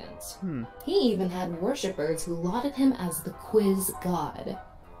a student. He even had worshippers who lauded him as the quiz god.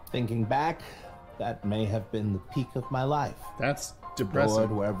 Thinking back, that may have been the peak of my life. That's depressing.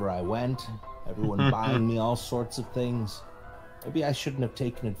 Bored wherever I went, everyone buying me all sorts of things. Maybe I shouldn't have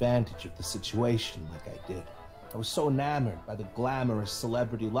taken advantage of the situation like I did. I was so enamored by the glamorous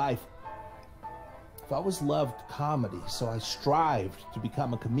celebrity life. I've always loved comedy, so I strived to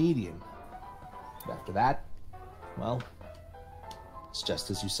become a comedian. But after that, well, it's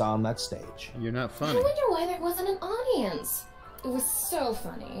just as you saw on that stage. You're not I funny. wonder why there wasn't an audience. It was so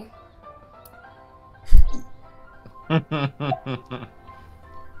funny.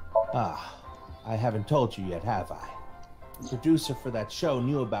 I haven't told you yet, have I? The producer for that show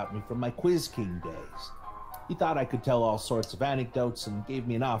knew about me from my Quiz King days. He thought I could tell all sorts of anecdotes and gave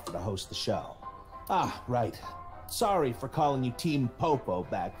me an offer to host the show. Ah, right. Sorry for calling you Team Popo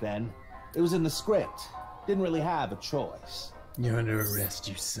back then. It was in the script. Didn't really have a choice. You're under arrest,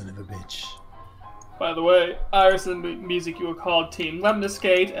 you son of a bitch. By the way, Iris and Mizuki were called Team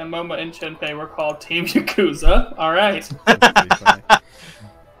Lemniscate, and Momo and Shenpei were called Team Yakuza. Alright.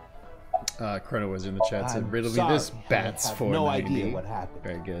 Chrono was in the chat said, riddle me sorry, this, bats I have 490. no idea what happened.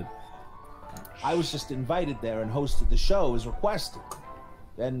 Very good. I was just invited there and hosted the show as requested.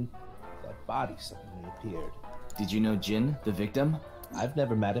 Then that body suddenly appeared. Did you know Jin, the victim? I've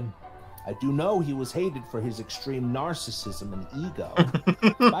never met him. I do know he was hated for his extreme narcissism and ego.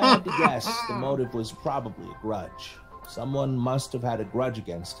 If I had to guess, the motive was probably a grudge. Someone must have had a grudge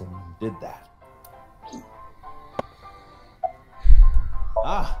against him and did that.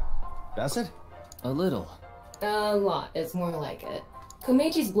 Ah, does it? A little. A lot is more like it.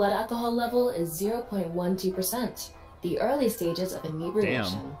 Komeiji's blood alcohol level is 0.12%, the early stages of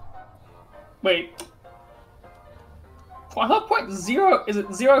inebriation. Damn. Wait. I thought .0, is it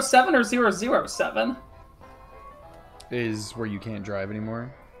 07 or 007? Is where you can't drive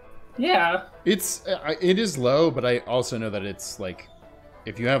anymore. Yeah. It is low, but I also know that it's like,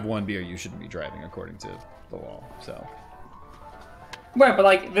 if you have one beer, you shouldn't be driving according to the law. So. Right, but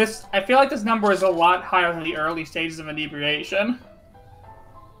like this, I feel like this number is a lot higher than the early stages of inebriation.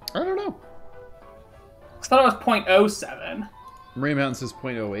 I don't know. I thought it was .07. Maria Mountain says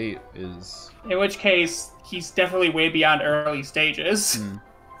 .08 is. In which case, he's definitely way beyond early stages.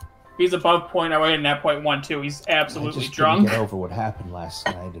 He's above point. I'm waiting at point 1 too. He's absolutely I just drunk. couldn't get over what happened last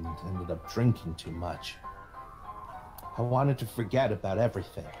night and ended up drinking too much. I wanted to forget about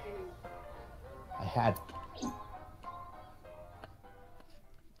everything. I had.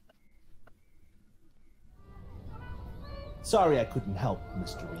 Sorry I couldn't help,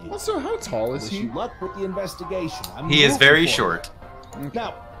 Mr. Ryu. Also, how tall is Wish he? you luck with the investigation. I'm He is rooting very for short. you.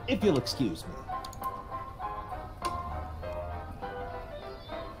 Now, if you'll excuse me.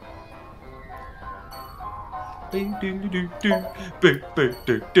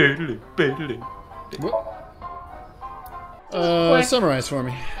 Summarize for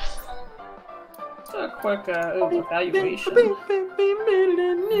me. Just a quick evaluation.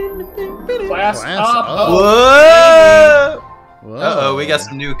 Class up. Whoa! Uh-oh, we got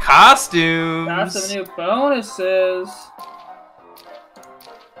some new costumes. Got some new bonuses.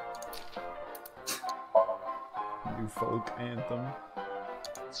 New folk anthem.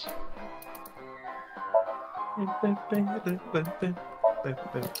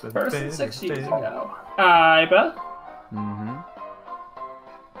 First and 6 years ago. Iba. Mm-hmm.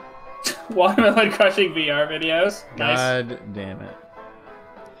 Watermelon crushing VR videos. Nice. God damn it.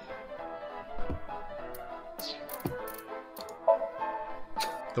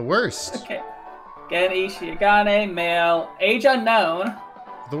 The worst. Okay. Gen Ishiagane, male, age unknown.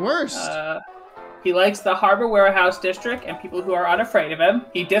 The worst. He likes the Harbor Warehouse District and people who are unafraid of him.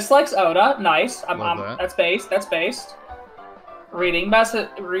 He dislikes Oda. Nice. That's based. That's based. Reading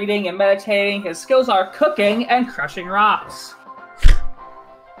and meditating. His skills are cooking and crushing rocks.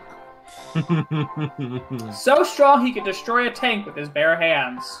 So strong he could destroy a tank with his bare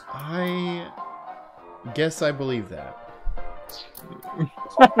hands. I guess I believe that.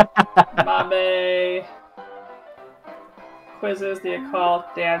 Mabe. Quizzes, the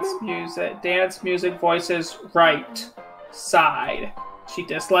occult, dance music, voices, right side. She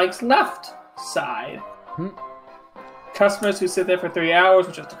dislikes left side. Customers who sit there for 3 hours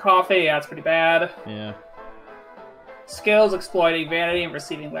with just a coffee, yeah, that's pretty bad. Yeah. Skills, exploiting vanity and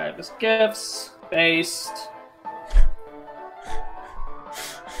receiving lavish gifts, based.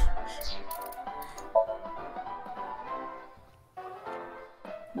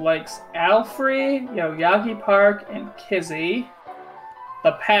 Likes Alfrey, Yoyagi Park, and Kizzy.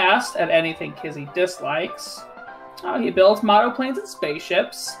 The past at anything Kizzy dislikes. Oh, he builds model planes and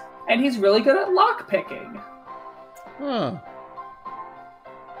spaceships, and he's really good at lockpicking. Huh.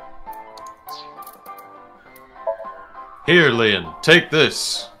 Here, Lian, take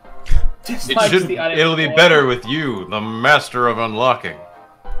this. It'll be better with you, the master of unlocking.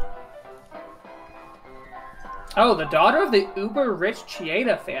 Oh, the daughter of the uber-rich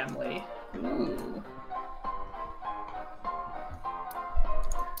Chieda family. Ooh.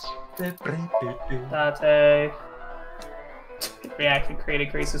 Date. Reaction crate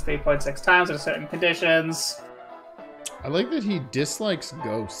increases 3.6 times under certain conditions. I like that he dislikes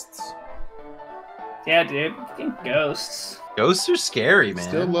ghosts. Yeah, dude. Fucking ghosts. Ghosts are scary, man.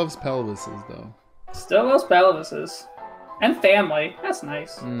 Still loves pelvises, though. Still loves pelvises. And family. That's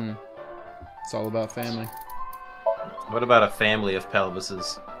nice. It's all about family. What about a family of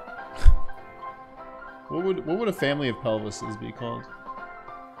pelvises? What would a family of pelvises be called?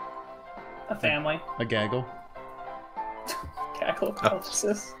 A family. A gaggle? Gaggle of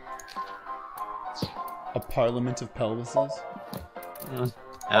pelvises. A parliament of pelvises? Oh,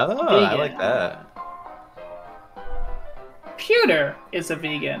 I like that. Pewter is a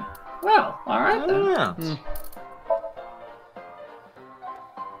vegan. Well, alright then. Yeah.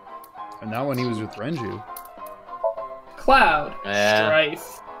 And not when he was with Renju. Cloud. Yeah.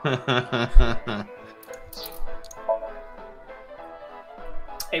 Strife.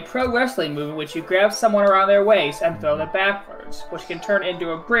 A pro wrestling move in which you grab someone around their waist and throw them backwards, which can turn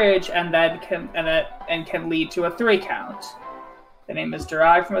into a bridge and then can lead to a 3 count. The name is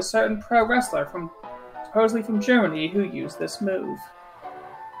derived from a certain pro wrestler supposedly from Germany who used this move.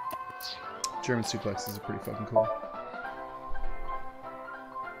 German suplexes are pretty fucking cool.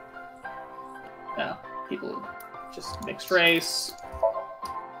 No, people just mixed race.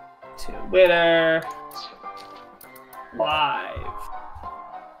 To Witter. Live.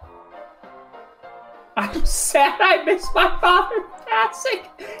 I'm sad I missed my father passing.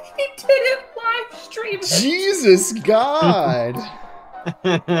 He didn't live stream it. Jesus God!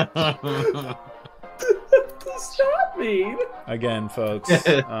 What does that mean? Again, folks,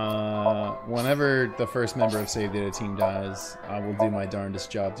 whenever the first member of Save Data Team dies, I will do my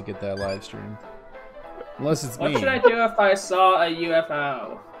darndest job to get that live streamed. Unless it's me. What should I do if I saw a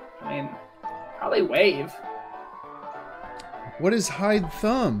UFO? I mean, probably wave. What is hide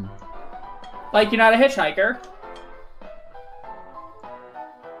thumb? Like you're not a hitchhiker.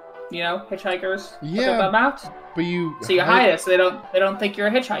 you know, hitchhikers. Yeah, them out. But you hide it, so they don't think you're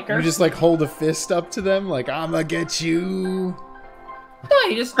a hitchhiker. You just like hold a fist up to them, like I'ma get you. No,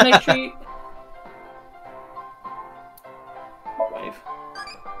 you just make sure you wave.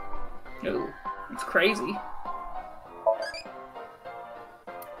 Ooh, it's crazy.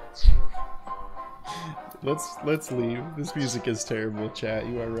 Let's leave. This music is terrible, chat.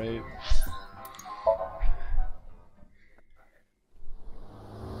 You are right.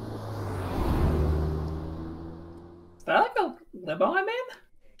 Is that like a limo I'm in?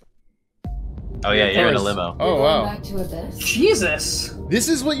 Oh yeah, you're in a limo. Oh wow. Back to Abyss? Jesus. This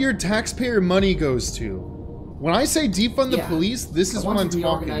is what your taxpayer money goes to. When I say defund the police, this is what I'm talking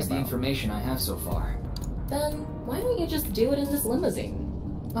reorganize about. the information I have so far. Then why don't you just do it in this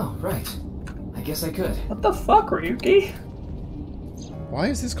limousine? Oh, right. I guess I could. What the fuck, Ryuki? Why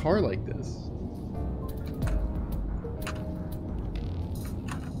is his car like this?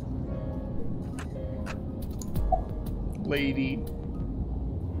 Lady.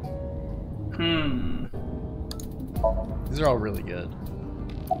 These are all really good.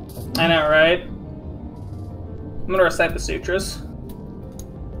 I know, right? I'm gonna recite the sutras.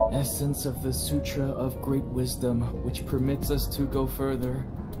 Essence of the Sutra of Great Wisdom, which permits us to go further.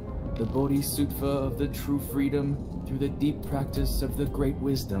 The Bodhisattva of the true freedom through the deep practice of the Great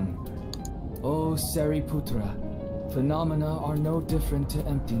Wisdom. O Sariputra, phenomena are no different to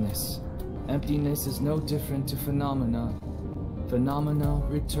emptiness. Emptiness is no different to phenomena. Phenomena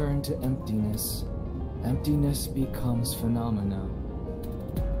return to emptiness. Emptiness becomes phenomena.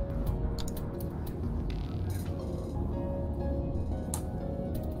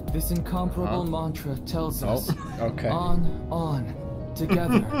 This incomparable mantra tells us, on,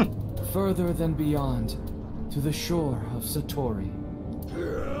 together, further than beyond, to the shore of Satori.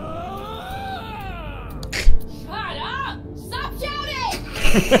 Shut up! Stop shouting!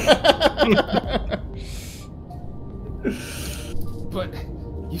 But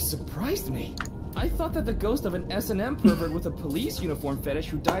you surprised me. I thought that the ghost of an S&M pervert with a police uniform fetish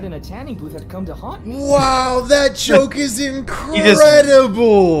who died in a tanning booth had come to haunt me. Wow, that joke is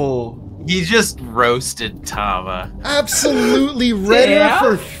incredible! He just roasted Tama. Absolutely read her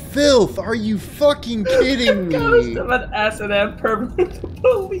for filth. Are you fucking kidding me? Ghost of an S&M pervert with a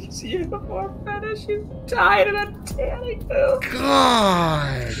police uniform fetish who died in a tanning booth.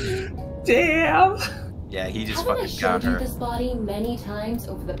 God! Damn! Yeah, he just Haven't I fucking got showed you her. this body many times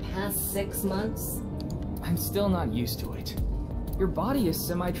over the past 6 months? I'm still not used to it. Your body is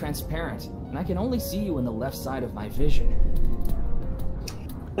semi-transparent, and I can only see you in the left side of my vision.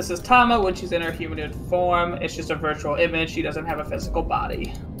 This is Tama when she's in her humanoid form. It's just a virtual image. She doesn't have a physical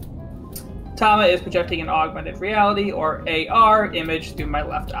body. Tama is projecting an augmented reality, or AR, image through my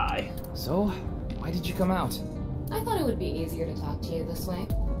left eye. So, why did you come out? I thought it would be easier to talk to you this way.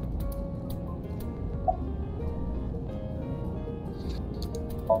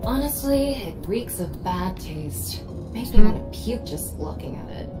 Honestly, it reeks of bad taste. Makes me want to puke just looking at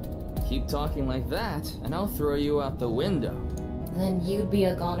it. Keep talking like that, and I'll throw you out the window. Then you'd be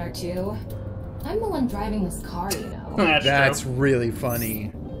a goner too. I'm the one driving this car, you know. That's really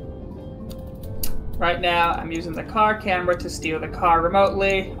funny. Right now, I'm using the car camera to steer the car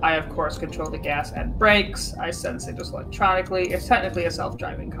remotely. I, of course, control the gas and brakes. I sense it just electronically. It's technically a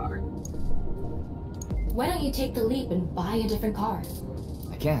self-driving car. Why don't you take the leap and buy a different car?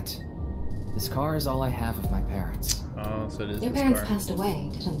 I can't. This car is all I have of my parents. Oh, so it is Your this parents car. passed away,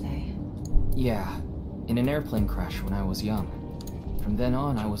 didn't they? Yeah, in an airplane crash when I was young. From then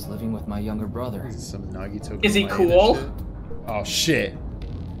on, I was living with my younger brother. Some Nagito Is he Kamada cool? shit. Oh shit!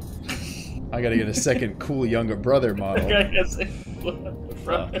 I gotta get a second cool younger brother model.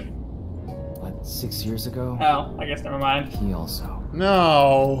 But 6 years ago? Oh, I guess never mind. He also.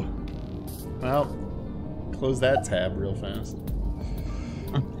 No. Well, close that tab real fast.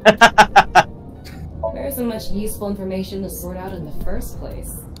 There isn't much useful information to sort out in the first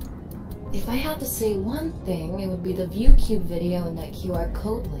place. If I had to say one thing, it would be the ViewCube video and that QR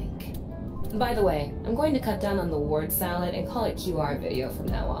code link. By the way, I'm going to cut down on the word salad and call it QR video from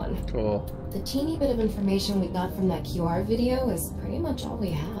now on. Cool. The teeny bit of information we got from that QR video is pretty much all we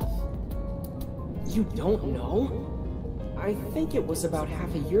have. You don't know? I think it was about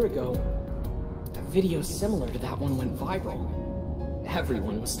half a year ago. A video similar to that one went viral.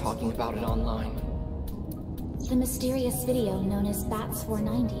 Everyone was talking about it online. The mysterious video known as Bats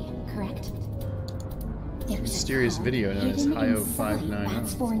 490, correct? It was Mysterious video known as Bats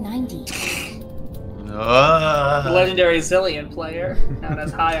Hio590. 490. The legendary Zillion player, known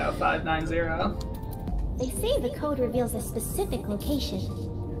as Hio590. They say the code reveals a specific location.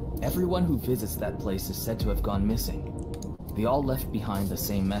 Everyone who visits that place is said to have gone missing. They all left behind the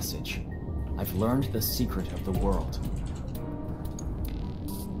same message. I've learned the secret of the world.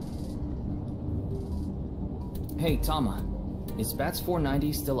 Hey, Tama. Is Bats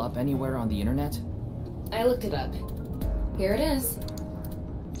 490 still up anywhere on the internet? I looked it up. Here it is.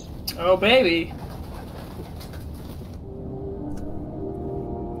 Oh, baby.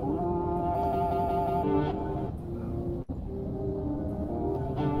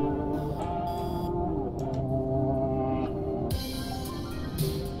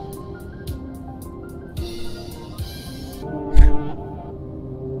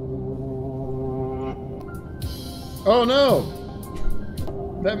 Oh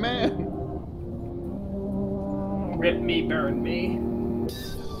no! That man! Rip me, burn me.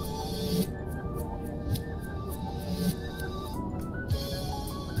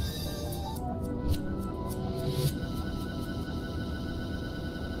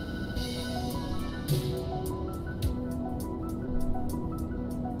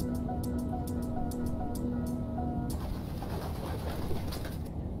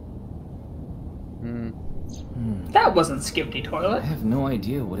 That wasn't Skippy Toilet. I have no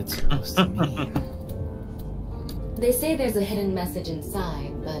idea what it's supposed to mean. They say there's a hidden message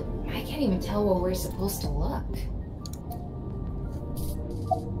inside, but I can't even tell where we're supposed to look.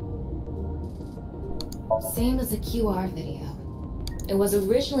 Same as the QR video. It was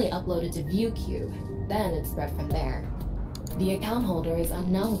originally uploaded to ViewCube, then it spread from there. The account holder is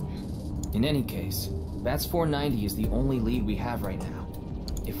unknown. In any case, Bats 490 is the only lead we have right now.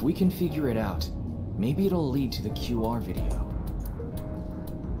 If we can figure it out, maybe it'll lead to the QR video.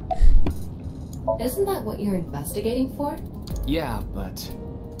 Isn't that what you're investigating for? Yeah, but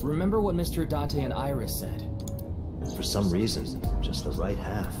remember what Mr. Date and Iris said? For some reason, just the right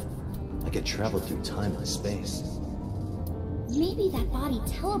half. I could travel through time and space. Maybe that body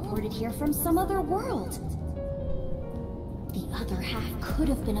teleported here from some other world. The other half could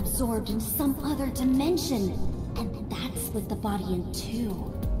have been absorbed in some other dimension, and that split the body in two.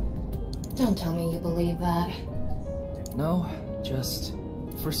 Don't tell me you believe that. No, just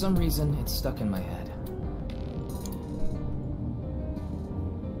for some reason it's stuck in my head.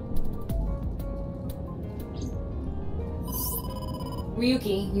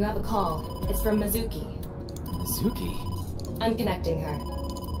 Ryuki, you have a call. It's from Mizuki. Mizuki? I'm connecting her.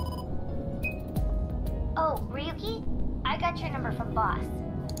 Oh, Ryuki? I got your number from Boss.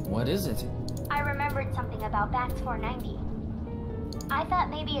 What is it? I remembered something about Bats 490. I thought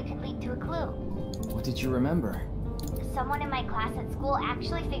maybe it could lead to a clue. What did you remember? Someone in my class at school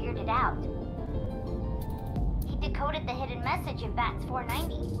actually figured it out. He decoded the hidden message in Bats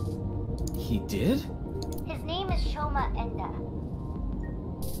 490. He did? His name is Shoma Enda.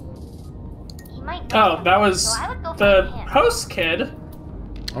 He might know Oh, that was so I would go the find him. host kid.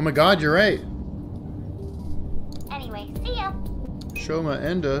 Oh my god, you're right. Anyway, see ya. Shoma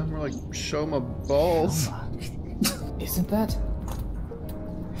Enda. More like Shoma Balls. Isn't that?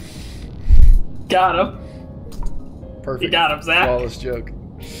 Got him. Perfect. You got him, Zach. Flawless joke.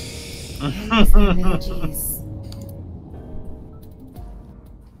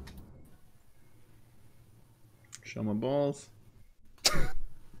 Shoma Balls.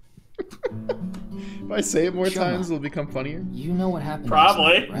 If I say it more times, it'll become funnier. You know what happened?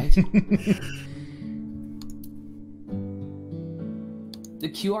 Probably. Right? The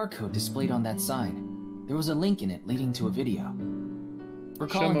QR code displayed on that sign. There was a link in it leading to a video.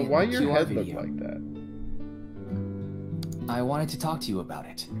 Shoma, why your QR head video. look like that? I wanted to talk to you about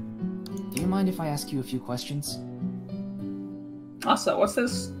it. Do you mind if I ask you a few questions? Also, what's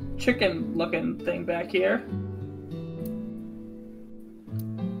this chicken-looking thing back here?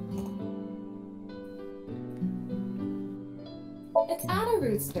 It's Ada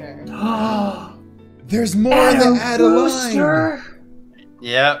Rooster. There's more in the Ada line.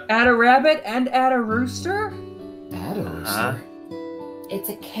 Yep. Ada Rabbit and Ada Rooster? Ada Rooster? It's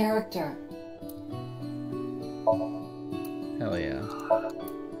a character. Hell yeah.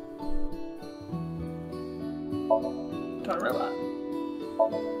 Toy Robot.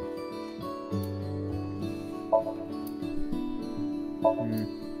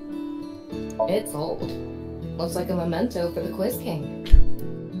 It's old. Looks like a memento for the Quiz King.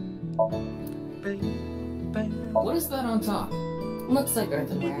 What is that on top? Looks like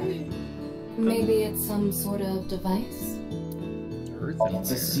earthenware. Maybe it's some sort of device?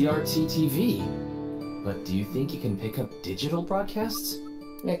 It's a CRT TV. But do you think it can pick up digital broadcasts?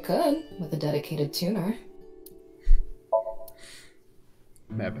 It could, with a dedicated tuner.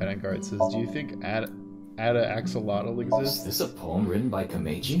 Matt Pettingard says, do you think Ada Axolotl exists? Is this a poem written by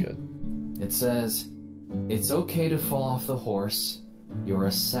Kameji? Good. It says, "It's okay to fall off the horse. You're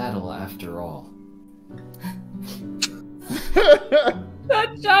a saddle after all."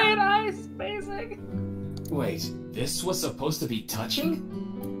 That giant eye spacing. Wait, this was supposed to be touching?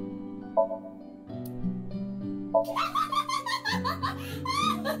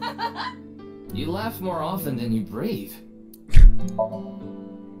 You laugh more often than you breathe.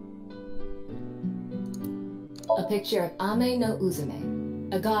 A picture of Ame no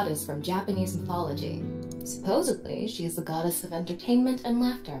Uzume, a goddess from Japanese mythology. Supposedly, she is the goddess of entertainment and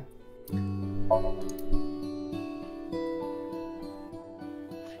laughter.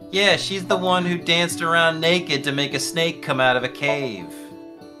 Yeah, she's the one who danced around naked to make a snake come out of a cave.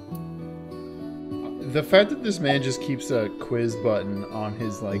 The fact that this man just keeps a quiz button on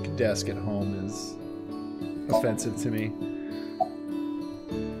his like desk at home is offensive to me.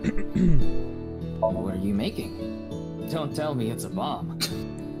 What are you making? Don't tell me it's a bomb.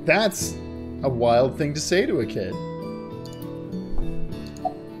 That's a wild thing to say to a kid.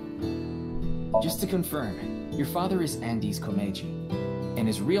 Just to confirm, your father is Andes Komeiji, and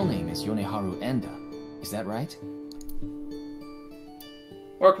his real name is Yoneharu Enda. Is that right?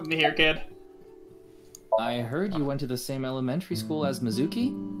 Work with me here, kid. I heard you went to the same elementary school as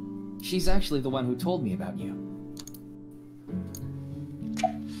Mizuki? She's actually the one who told me about you.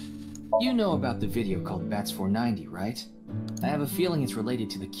 You know about the video called Bats 490, right? I have a feeling it's related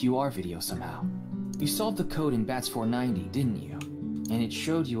to the QR video somehow. You solved the code in Bats 490, didn't you? And it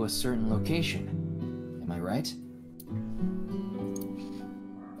showed you a certain location. Am I right?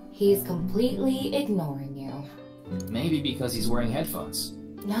 He's completely ignoring you. Maybe because he's wearing headphones.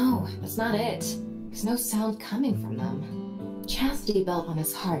 No, that's not it. There's no sound coming from them. Chastity belt on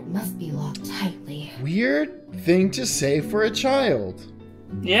his heart must be locked tightly. Weird thing to say for a child.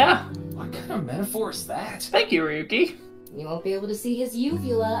 Yeah. What kind of metaphor is that? Thank you, Ryuki. You won't be able to see his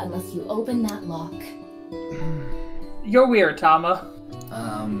uvula unless you open that lock. You're weird, Tama.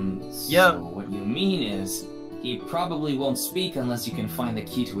 So what you mean is, he probably won't speak unless you can find the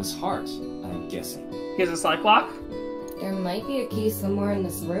key to his heart, I'm guessing. He has a psych lock? There might be a key somewhere in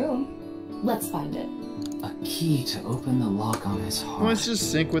this room. Let's find it. A key to open the lock on his heart. Let's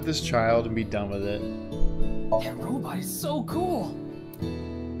just sync with this child and be done with it. That robot is so cool!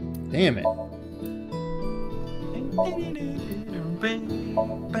 Damn it.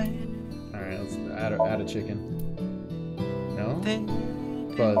 Alright, let's add a chicken. No?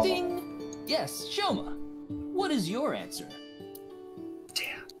 Buzz. Ding! Yes, Shoma. What is your answer?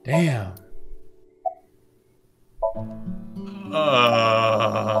 Damn.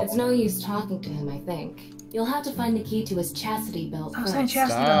 It's no use talking to him, I think. You'll have to find the key to his chastity belt first.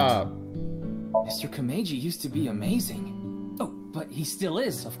 Stop. Mr. Komeiji used to be amazing. Oh, but he still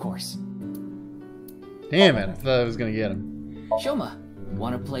is, of course. Damn it, I thought I was gonna get him. Shoma,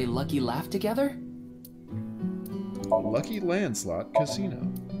 wanna play Lucky Laugh together? Lucky Landslot Casino.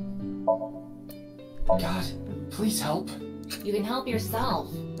 God, please help. You can help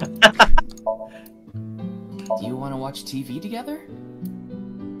yourself. Do you want to watch TV together?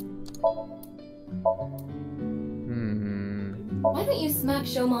 Why don't you smack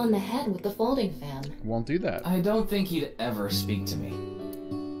Shoma on the head with the folding fan? Won't do that. I don't think he'd ever speak to me.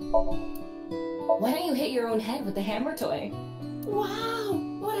 Why don't you hit your own head with the hammer toy? Wow,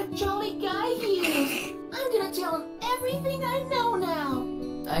 what a jolly guy he is. I'm gonna tell him everything I know now.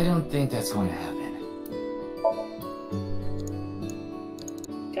 I don't think that's going to happen.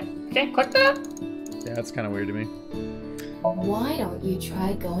 Can't click that? Yeah, that's kind of weird to me. Why don't you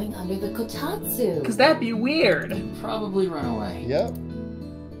try going under the kotatsu? Because that'd be weird. He'd probably run away. Yep.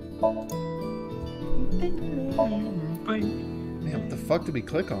 Man, what the fuck did we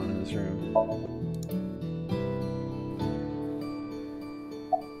click on in this room?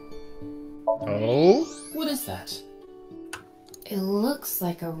 Oh? What is that? It looks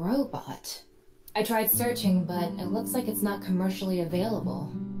like a robot. I tried searching, but it looks like it's not commercially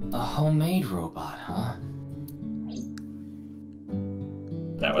available. A homemade robot, huh?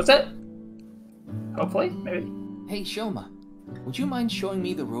 That was it? Hopefully, maybe. Hey, Shoma, would you mind showing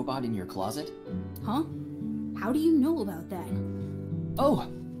me the robot in your closet? Huh? How do you know about that? Oh,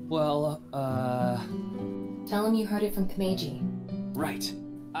 well, Tell him you heard it from Komeiji. Right.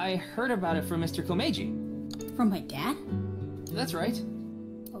 I heard about it from Mr. Komeiji. From my dad? That's right.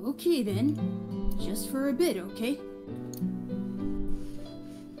 Okay then. Just for a bit, okay?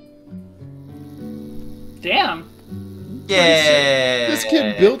 Damn. Yeah. This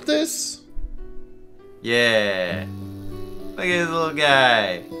kid built this? Yeah. Look at this little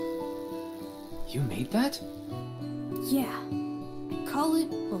guy. You made that? Yeah. I call it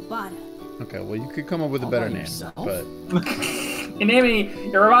Robota. Okay, well you could come up with a better name, but... In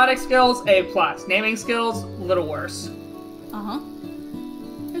naming, your robotic skills, A+. Naming skills, a little worse. Uh-huh.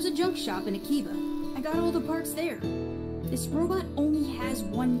 There's a junk shop in Akiba. I got all the parts there. This robot only has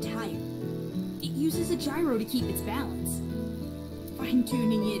one tire. It uses a gyro to keep its balance.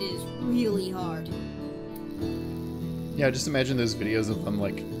 Fine-tuning it is really hard. Yeah, just imagine those videos of them,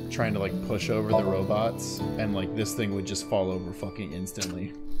 like, trying to, like, push over the robots, and, like, this thing would just fall over fucking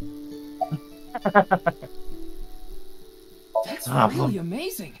instantly. That's really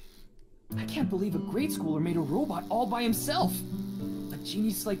amazing. I can't believe a grade schooler made a robot all by himself. A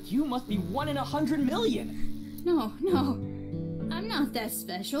genius like you must be 1 in 100 million. No, I'm not that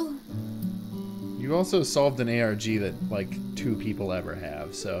special. You also solved an ARG that, like, 2 people ever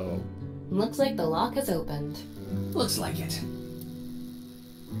have, so... Looks like the lock is opened. Looks like it.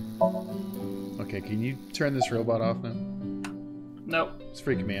 Okay, can you turn this robot off now? Nope. It's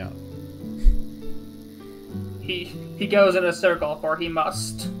freaking me out. He goes in a circle, for he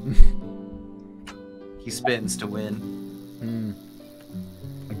must. He spins to win.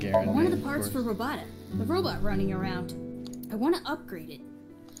 A guarantee. One of the parts for Robota, the robot running around. I want to upgrade it.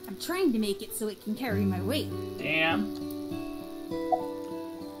 I'm trying to make it so it can carry my weight. Damn.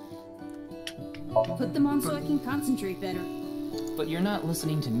 Put them on so I can concentrate better. But you're not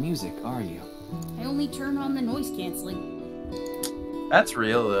listening to music, are you? I only turn on the noise canceling. That's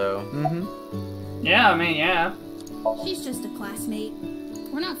real, though. Mm-hmm. Yeah, I mean, yeah. She's just a classmate.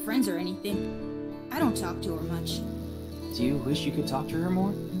 We're not friends or anything. I don't talk to her much. Do you wish you could talk to her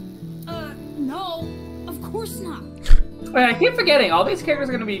more? No. Of course not. Wait, I keep forgetting, all these characters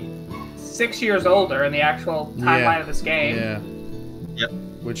are gonna be 6 years older in the actual timeline of this game. Yeah. Yep.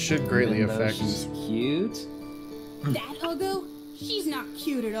 Which should greatly affect... She's cute. That Ugo? She's not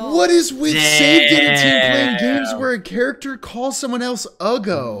cute at all. What is with Save Data Team playing games where a character calls someone else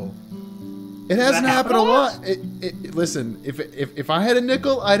Ugo? It hasn't happened a lot. Listen, if I had a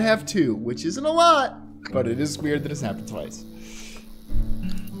nickel, I'd have 2, which isn't a lot, but it is weird that it's happened twice.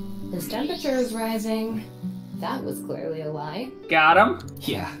 His temperature is rising. That was clearly a lie. Got him?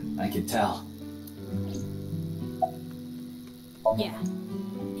 Yeah, I could tell. Yeah.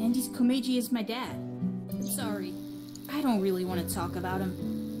 Andy's Komeiji is my dad. I'm sorry. I don't really want to talk about him.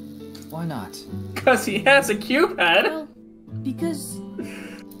 Why not? Because he has a cube head. Well, because...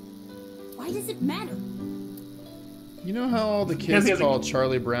 Why does it matter? You know how all the kids call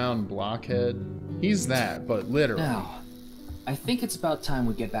Charlie Brown Blockhead? He's that, but literally. Now, I think it's about time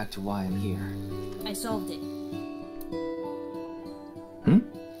we get back to why I'm here. I solved it.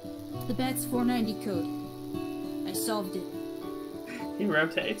 The BATS 490 code. I solved it. He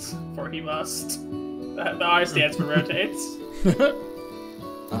rotates, for he must. The R stands for rotates.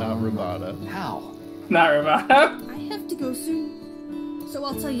 Not Robota. How? Not Robota. I have to go soon, so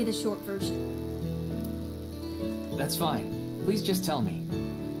I'll tell you the short version. That's fine. Please just tell me.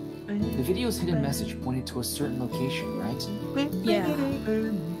 The video's hidden message pointed to a certain location, right? Yeah.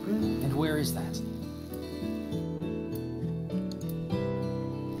 And where is that?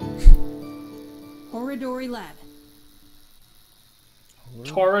 Horadori Lab.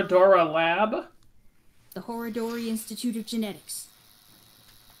 Toradora Lab? The Horadori Institute of Genetics.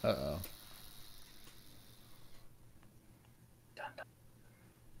 Uh-oh.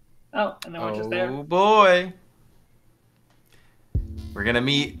 Oh, and then we're just there. Oh boy. We're gonna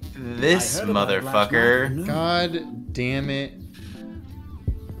meet this motherfucker. God damn it.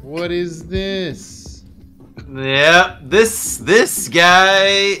 What is this? Yep, this guy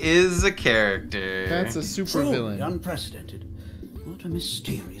is a character. That's a super villain. Unprecedented. What a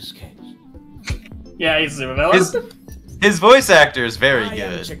mysterious case. Yeah, he's a villain. His voice actor is very I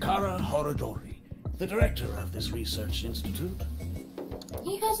am good. Chikara Horadori, the director of this research institute.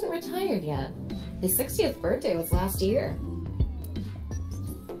 He hasn't retired yet. His 60th birthday was last year.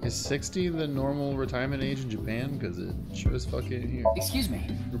 Is 60 the normal retirement age in Japan? Because it sure as fuck ain't here. Excuse me.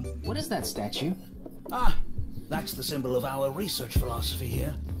 What is that statue? Ah, that's the symbol of our research philosophy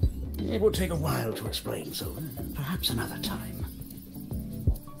here. It would take a while to explain, so perhaps another time.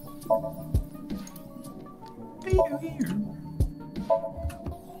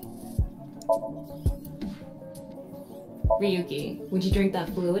 Ryuki, would you drink that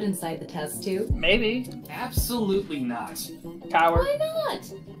fluid inside the test tube? Maybe. Absolutely not. Coward. Why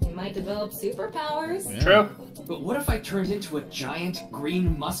not? You might develop superpowers. Yeah. True. But what if I turned into a giant,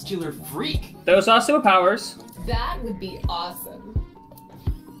 green, muscular freak? Those are superpowers. That would be awesome.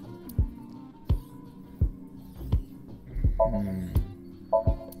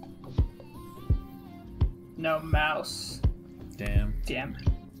 No mouse. Damn. Damn.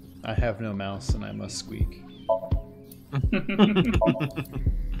 I have no mouse and I must squeak.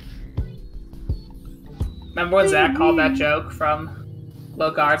 Remember when Zach called that joke from Low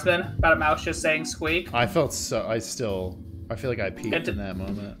Guardsman about a mouse just saying squeak? I felt so. I I feel like I peaked in that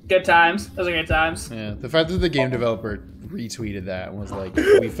moment. Good times. Those are good times. Yeah, the fact that the game developer retweeted that and was like,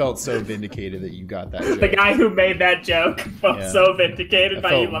 "We felt so vindicated that you got that joke." The guy who made that joke felt so vindicated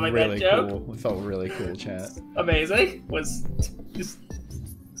by you loving really that joke. Cool. It felt really cool, chat. Amazing. Was just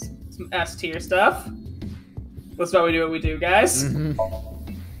some S tier stuff. That's why we do what we do, guys.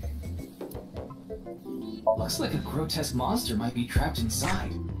 Looks like a grotesque monster might be trapped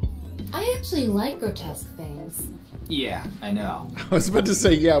inside. I actually like grotesque things. Yeah, I know. I was about to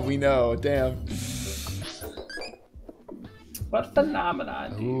say, yeah, we know. Damn. What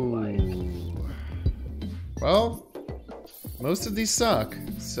phenomenon do you like? Well, most of these suck,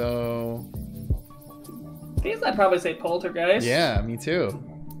 so... These I'd probably say poltergeist. Yeah, me too.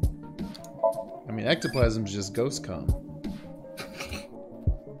 I mean, ectoplasm's just ghost cum.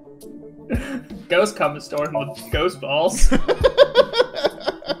 Ghost cum is stored in the ghost balls.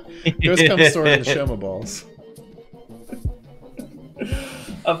 Ghost cum stored in the Shoma balls.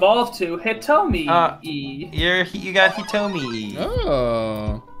 Evolve to Hitomi You got Hitomi.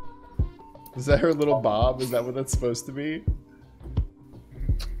 Oh. Is that her little bob? Is that what that's supposed to be?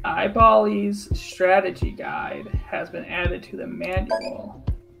 Eyebally's strategy guide has been added to the manual.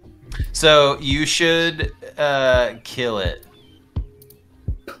 So you should kill it.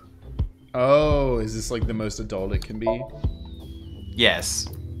 Oh, is this like the most adult it can be? Yes.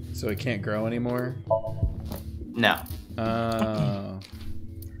 So it can't grow anymore? No. Oh.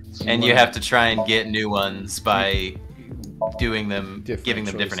 And you have to try and get new ones by giving them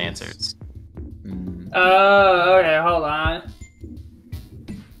different answers. Oh, okay, hold on.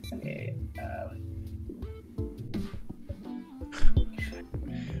 Okay,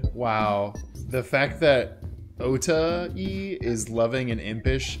 Wow. The fact that Ota-E is loving and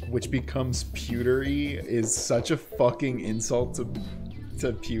impish, which becomes Pewter-E, is such a fucking insult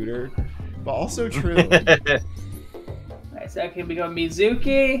to Pewter, but also true. So it can become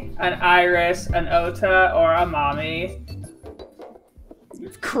Mizuki, an Iris, an Ota, or a Mami.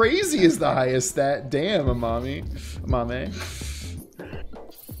 Crazy is the highest stat. Damn, a Mame.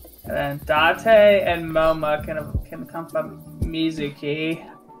 And then Date and Moma can come from Mizuki.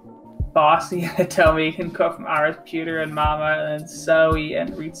 Bossy and Hitomi can come from Iris, Pewter, and Mama. And then Zoe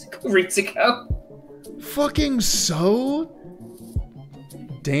and Ritsuko. Fucking so?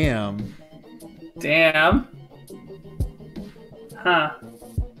 Damn. Damn. Huh.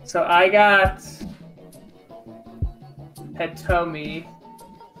 So I got Hitomi.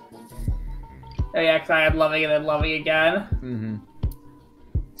 Oh yeah, because I had Loving and then Loving again. Mm-hmm.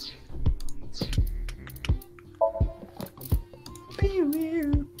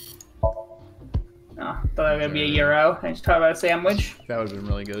 Oh, thought I was gonna be a Euro. I just talked about a sandwich. That would have been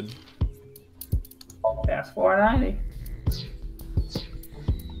really good. That's $4.90.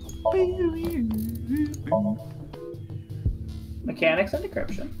 Mechanics and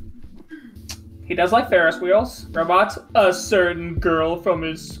decryption. He does like Ferris wheels, robots, a certain girl from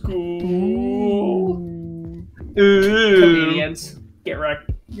his school. Comedians, get wrecked.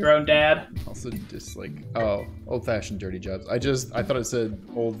 Your own dad. Also, just like, oh, old-fashioned dirty jobs. I thought it said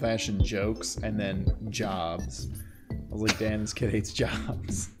old-fashioned jokes and then jobs. I was like, damn, this kid hates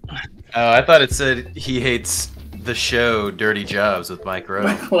jobs. Oh, I thought it said he hates the show Dirty Jobs with Mike Rowe.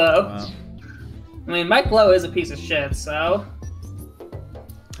 Mike Lowe. Wow. I mean, Mike Lowe is a piece of shit, so.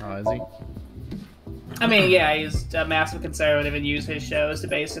 Oh, is he? I mean, yeah, he's a massive conservative and used his shows to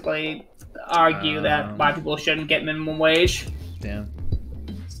basically argue that black people shouldn't get minimum wage. Damn.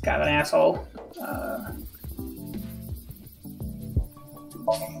 He's kind of an asshole.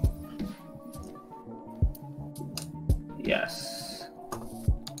 Yes.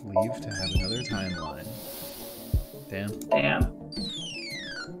 Leave to have another timeline. Damn. Damn.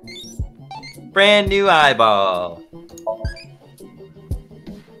 Brand new eyeball.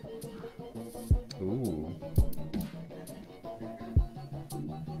 Ooh.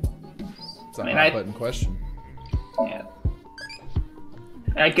 It's a I mean, hot button question. Yeah.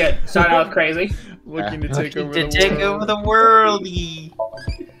 Alright, good. Starting out with crazy. Looking to take over to the take world. over the world.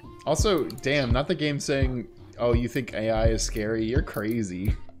 Also, damn, not the game saying, oh, you think AI is scary? You're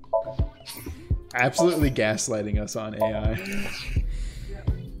crazy. Absolutely gaslighting us on AI.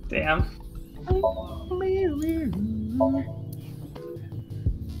 Damn.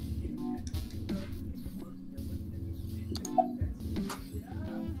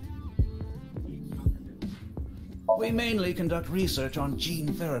 We mainly conduct research on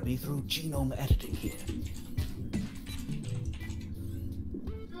gene therapy through genome editing here.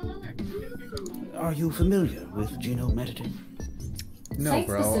 Are you familiar with genome editing? No,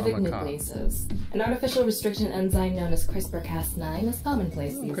 bro, Site-specific I'm a cop. nucleases. An artificial restriction enzyme known as CRISPR-Cas9 is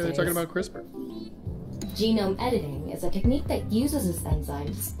commonplace these Okay, they're days. talking about CRISPR. Genome editing is a technique that uses this enzyme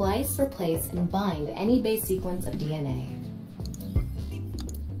to splice, replace, and bind any base sequence of DNA.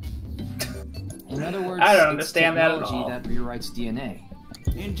 In other words, I don't understand that at technology all. that rewrites DNA.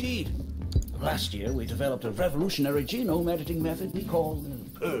 Indeed. Last year, we developed a revolutionary genome editing method we call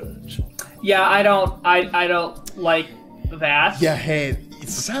Purge. Yeah, I don't like that. Yeah, hey, it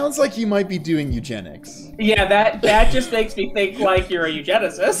sounds like you might be doing eugenics. Yeah, that just makes me think like you're a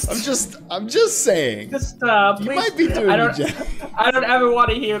eugenicist. I'm just saying. Just You please, might be doing eugenics. I don't ever want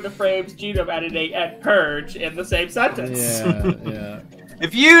to hear the phrase genome editing and purge in the same sentence. Yeah.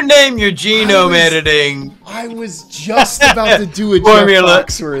 If you name your genome editing, I was just about to do a formula. Jeff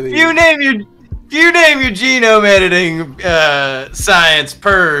Foxworthy. If you name your genome editing science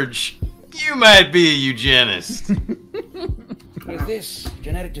purge, you might be a eugenist. With this,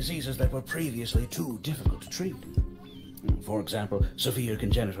 genetic diseases that were previously too difficult to treat, for example, severe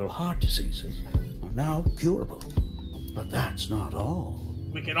congenital heart diseases, are now curable. But that's not all.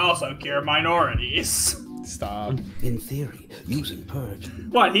 We can also cure minorities. Stop. In theory, using Purge.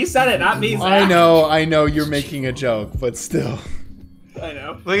 What? He said it, not me. I know you're making a joke, but still. I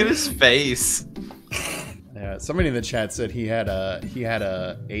know. Look at his face. Yeah, somebody in the chat said he had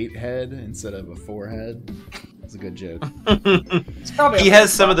a 8 head instead of a 4 head. That's a good joke. He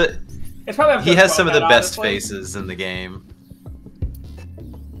has some of the best honestly. faces in the game.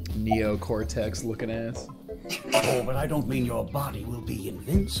 Neocortex looking ass. Oh, but I don't mean your body will be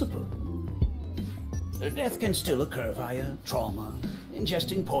invincible. Death can still occur via trauma,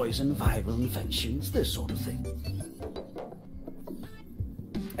 ingesting poison, viral infections, this sort of thing.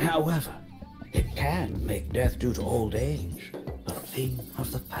 However, it can make death due to old age a thing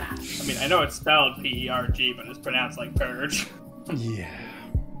of the past. I mean, I know it's spelled P-E-R-G, but it's pronounced like purge. Yeah.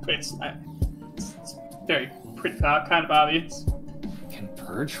 It's very kind of obvious. Can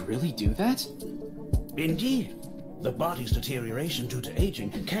Purge really do that? Indeed. The body's deterioration due to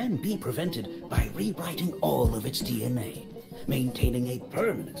aging can be prevented by rewriting all of its DNA, maintaining a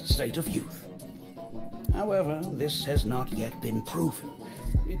permanent state of youth. However, this has not yet been proven.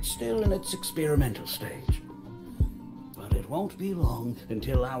 It's still in its experimental stage. But it won't be long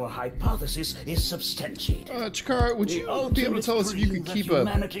until our hypothesis is substantiated. Chikara, would you be able to tell us if you could keep a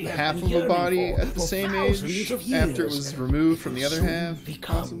half of a body at the same age after it was removed from the other half,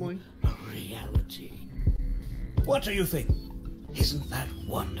 possibly? Reality. What do you think? Isn't that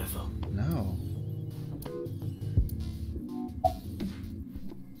wonderful? No.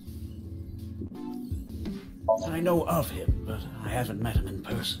 I know of him, but I haven't met him in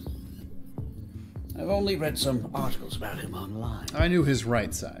person. I've only read some articles about him online. I knew his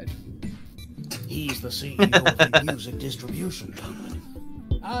right side. He's the CEO of a music distribution company.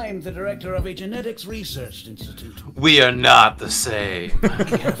 I'm the director of a genetics research institute. We are not the same. We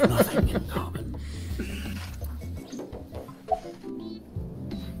have nothing in common.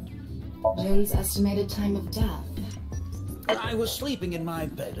 Jun's estimated time of death. I was sleeping in my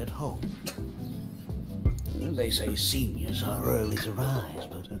bed at home. They say seniors are early to rise,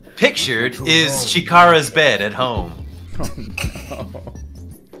 but... Pictured is Chikara's bed at home. Oh, no.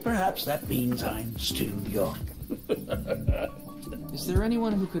 Perhaps that means I'm still young. Is there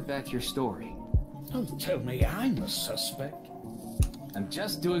anyone who could back your story? Don't tell me I'm a suspect. I'm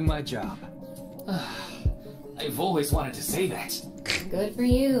just doing my job. I've always wanted to say that. Good for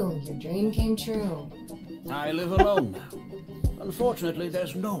you. Your dream came true. I live alone now. Unfortunately,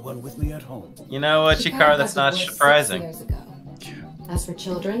 there's no one with me at home. You know what, Chikara, that's not surprising. 6 years ago. As for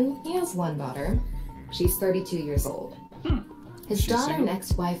children, he has one daughter. She's 32 years old. His daughter and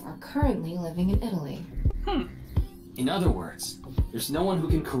ex-wife are currently living in Italy. In other words, there's no one who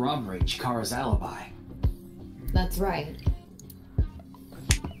can corroborate Chikara's alibi. That's right.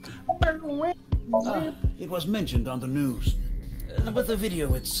 It was mentioned on the news, but the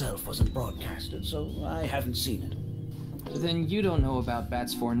video itself wasn't broadcasted, so I haven't seen it. Then you don't know about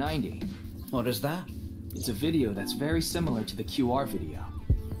Bats 490. What is that? It's a video that's very similar to the QR video.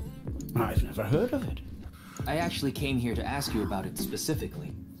 I've never heard of it. I actually came here to ask you about it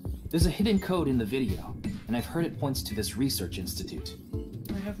specifically. There's a hidden code in the video, and I've heard it points to this research institute.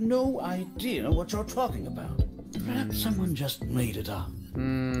 I have no idea what you're talking about. Perhaps someone just made it up.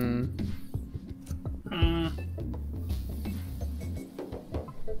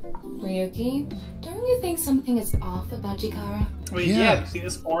 Ryuki, don't you think something is off about Chikara? I mean, yeah, you see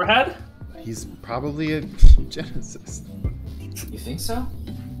his forehead? He's probably a eugenicist. You think so?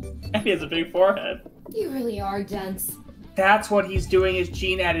 And he has a big forehead. You really are dense. That's what he's doing his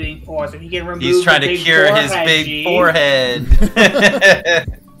gene editing for, so he can remove He's trying the to big cure his forehead big gene. forehead.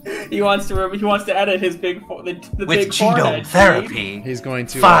 He wants to edit his big the With big genome forehead. therapy, He's going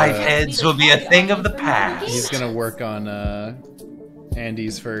to 5 heads will be a thing of the past. He's gonna work on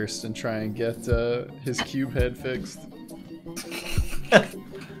Andy's first and try and get his cube head fixed.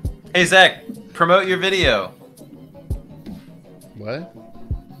 Hey Zach, promote your video. What?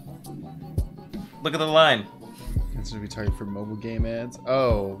 Look at the line. It's gonna be targeted for mobile game ads.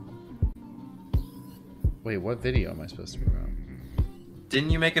 Oh. Wait, what video am I supposed to promote?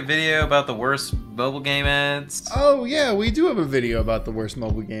 Didn't you make a video about the worst mobile game ads? Oh yeah, we do have a video about the worst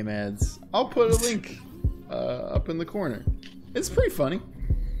mobile game ads. I'll put a link up in the corner. It's pretty funny.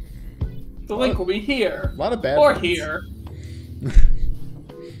 The link will be here. A lot of bad or ones. here.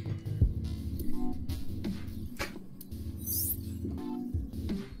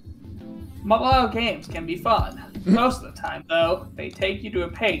 Mobile games can be fun. Most of the time, though, they take you to a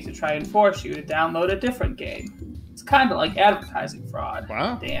page to try and force you to download a different game. It's kind of like advertising fraud.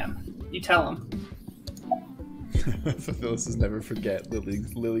 Wow. Damn. You tell them. Phyllis's never forget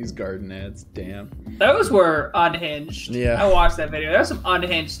Lily's garden ads. Damn. Those were unhinged. Yeah. I watched that video. There's some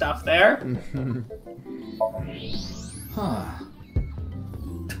unhinged stuff there. Huh.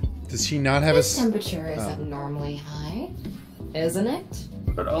 Does she not have His a temperature is abnormally high, isn't it?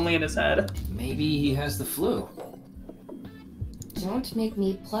 But only in his head. Maybe he has the flu. Don't make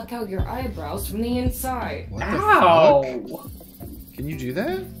me pluck out your eyebrows from the inside. What the Ow! fuck? Can you do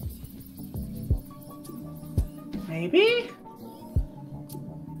that? Maybe?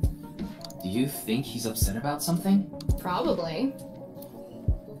 Do you think he's upset about something? Probably.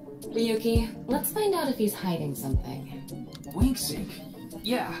 Ryuki, let's find out if he's hiding something. Wink sync.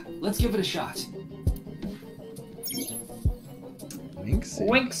 Yeah, let's give it a shot.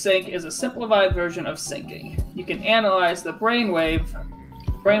 Wink sync is a simplified version of syncing. You can analyze the brainwaves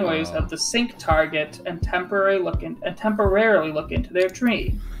of the sync target and temporarily look into their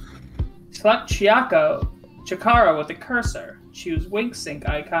dream. Select Chikara with the cursor. Choose Wink sync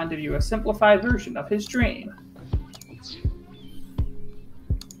icon to view a simplified version of his dream.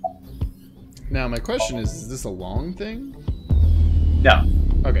 Now my question is this a long thing? No.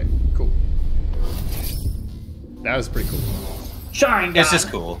 Okay, cool. That was pretty cool. Sharingan. It's just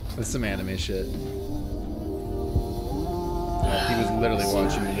cool. That's some anime shit. He was literally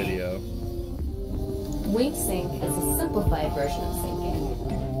watching the video. Wink sync is a simplified version of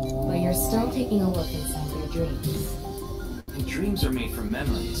syncing, but you're still taking a look inside your dreams. And dreams are made from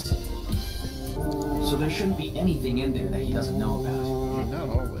memories. So there shouldn't be anything in there that he doesn't know about. Not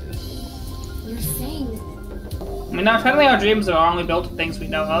always. You're saying... I mean, now technically our dreams are only built of things we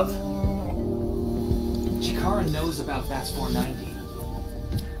know of. Chikara knows about Bats 490.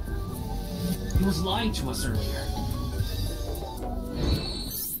 He was lying to us earlier.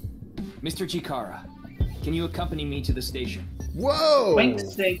 Mr. Chikara, can you accompany me to the station? Whoa! Wink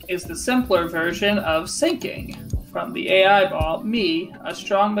sync is the simpler version of syncing. From the AI ball, a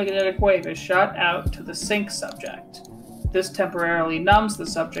strong magnetic wave is shot out to the sync subject. This temporarily numbs the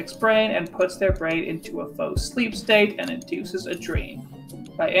subject's brain and puts their brain into a faux sleep state and induces a dream.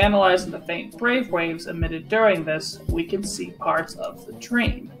 By analyzing the faint brainwaves emitted during this, we can see parts of the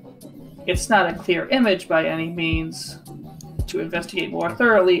dream. It's not a clear image by any means. To investigate more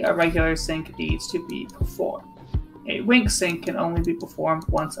thoroughly, a regular sync needs to be performed. A wink sync can only be performed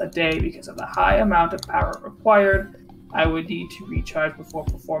once a day because of the high amount of power required. I would need to recharge before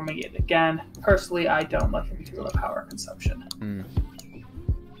performing it again. Personally, I don't like it because of the power consumption.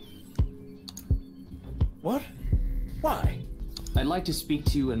 What? Why? I'd like to speak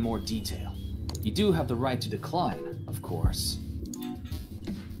to you in more detail. You do have the right to decline, of course.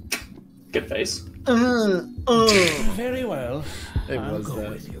 Good face. Very well. I'll go that.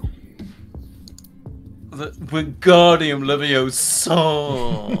 with you. The Wingardium Leviosa.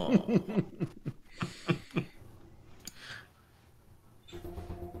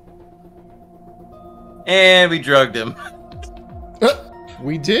 And we drugged him.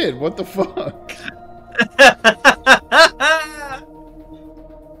 We did. What the fuck?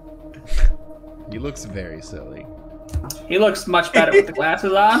 He looks very silly. He looks much better with the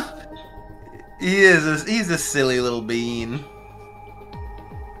glasses on. He's a silly little bean.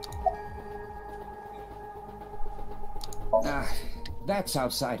 That's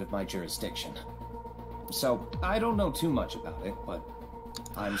outside of my jurisdiction. So, I don't know too much about it, but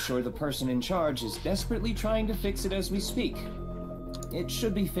I'm sure the person in charge is desperately trying to fix it as we speak. It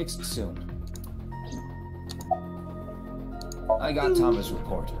should be fixed soon. I got Tama's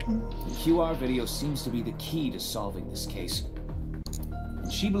report. The QR video seems to be the key to solving this case.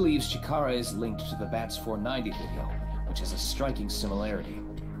 And she believes Chikara is linked to the Bats 490 video, which is a striking similarity.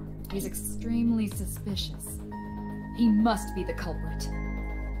 He's extremely suspicious. He must be the culprit.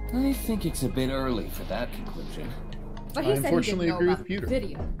 I think it's a bit early for that conclusion. But he said he didn't know about the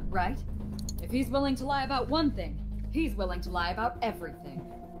video, right? If he's willing to lie about one thing, he's willing to lie about everything.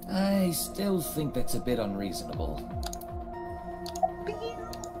 I still think that's a bit unreasonable.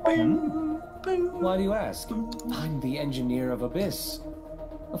 Why do you ask? I'm the engineer of Abyss.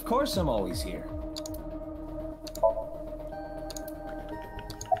 Of course I'm always here.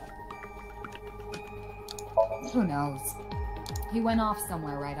 Who knows? He went off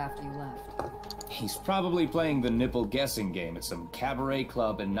somewhere right after you left. He's probably playing the nipple guessing game at some cabaret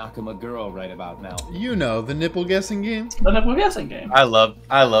club in Nakamaguro right about now. You know, the nipple guessing game? The nipple guessing game. I love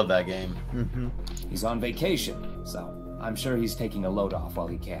that game. He's on vacation, so I'm sure he's taking a load off while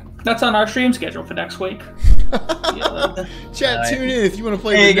he can. That's on our stream schedule for next week. Chat, tune in if you want to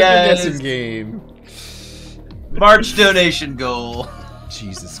play the nipple guessing game. March donation goal.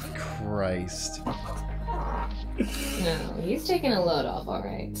 Jesus Christ. No, he's taking a load off,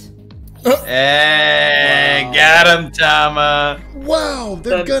 alright. Hey, got him, Tama. Wow,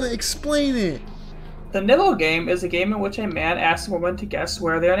 they're gonna explain it. The nipple game is a game in which a man asks a woman to guess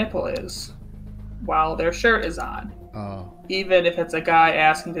where their nipple is while their shirt is on. Oh. Even if it's a guy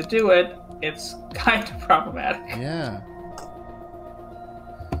asking to do it, it's kind of problematic. Yeah.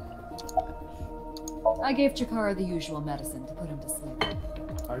 I gave Chikara the usual medicine to put him to sleep.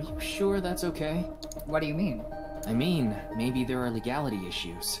 Are you sure that's okay? What do you mean? I mean, maybe there are legality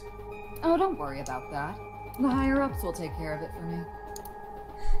issues. Oh, don't worry about that. The higher-ups will take care of it for me.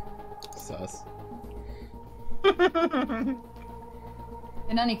 Sus.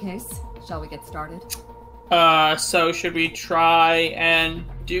 In any case, shall we get started? So should we try and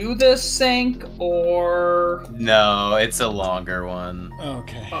do this sync, or... No, it's a longer one.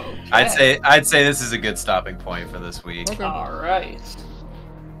 Okay. I'd say this is a good stopping point for this week. Okay. All right.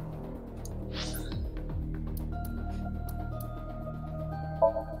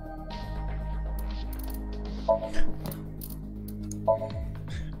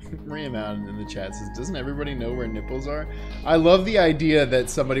 Maria Mountain in the chat says, doesn't everybody know where nipples are? I love the idea that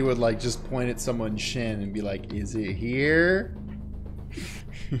somebody would like just point at someone's shin and be like, is it here?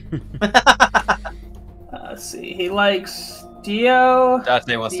 Let's see. He likes Date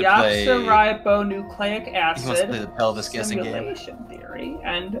wants to play deoxyribonucleic acid, He wants to play the pelvis guessing game. simulation theory,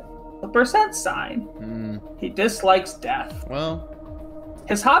 and the percent sign. He dislikes death. Well,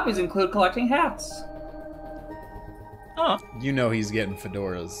 his hobbies include collecting hats. You know he's getting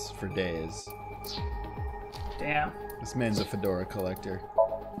fedoras for days. Damn. This man's a fedora collector.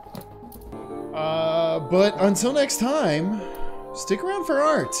 But until next time, stick around for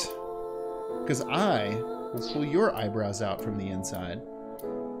art. Because I will pull your eyebrows out from the inside.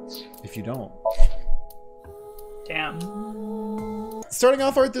 If you don't. Damn. Starting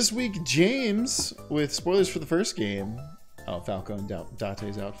off art this week, James, with spoilers for the first game. Oh, Falco and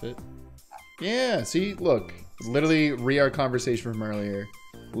Date's outfit. Yeah, see, look. Literally re-art conversation from earlier.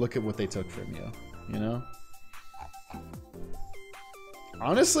 Look at what they took from you, you know?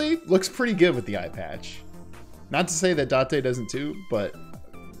 Honestly, looks pretty good with the eye patch. Not to say that Date doesn't too, but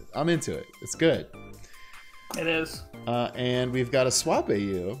I'm into it. It's good. It is. And we've got a swap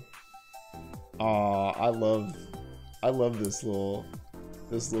AU. Aw, I love this little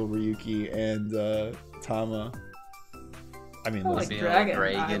Ryuki and Tama. I mean, like dragon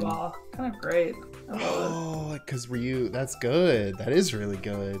eyeball. Kind of great. Oh, because Ryu, that's good. That is really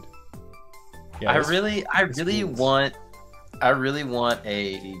good. Yeah, I really want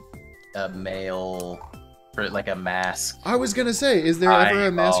a male, for like a mask. I was gonna say, is there ever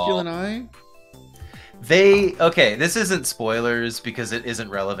a masculine eye? Okay, this isn't spoilers because it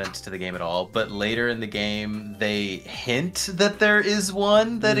isn't relevant to the game at all, but later in the game they hint that there is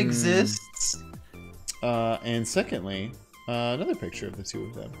one that exists. And secondly, another picture of the two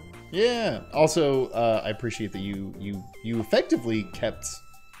of them. Yeah. Also, I appreciate that you effectively kept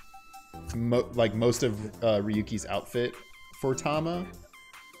most of Ryuki's outfit for Tama,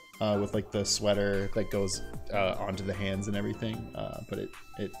 with like the sweater that goes onto the hands and everything. But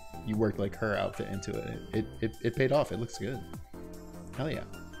you worked like her outfit into it. It paid off. It looks good. Hell yeah.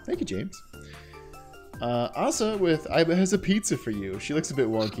 Thank you, James. Asa with Iba has a pizza for you. She looks a bit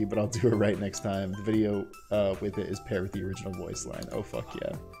wonky, but I'll do her right next time. The video with it is paired with the original voice line. Oh fuck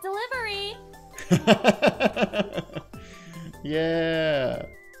yeah. Delivery. Yeah.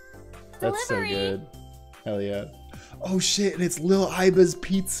 That's Delivery. so good. Hell yeah. Oh shit, and it's Lil Iba's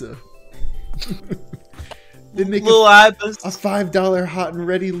pizza. They make Lil Iba's. a $5 hot and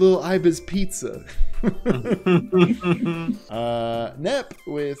ready Lil Iba's pizza. Nep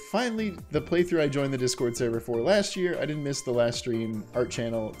with finally the playthrough I joined the Discord server for last year. I didn't miss the last stream art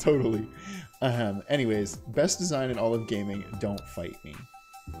channel totally. Anyways, best design in all of gaming. Don't fight me.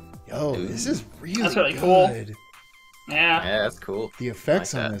 Yo, this is really That's really good. cool. Yeah. Yeah, that's cool. The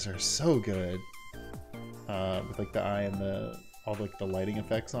effects I like on that. this are so good. With like the eye and all like the lighting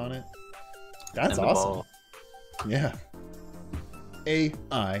effects on it. That's And the awesome. ball. Yeah.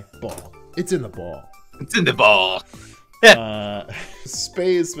 AI ball. It's in the ball. It's in the ball.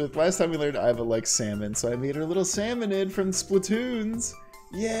 Space with last time we learned Iva likes salmon, so I made her a little salmonid from Splatoons.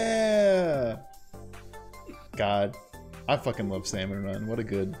 Yeah. God, I fucking love Salmon Run. What a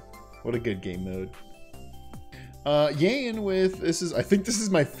good game mode. Yain with I think this is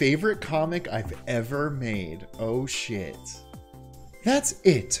my favorite comic I've ever made. Oh shit. That's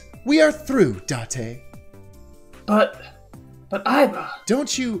it. We are through, Date. But Iba.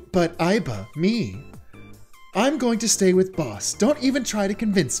 Don't you but Iba me. I'm going to stay with Boss. Don't even try to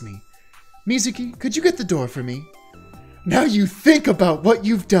convince me. Mizuki, could you get the door for me? Now you think about what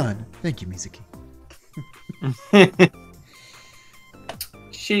you've done. Thank you, Mizuki.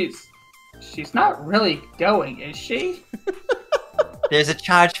 She's not really going, is she? There's a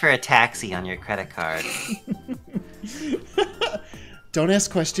charge for a taxi on your credit card. Don't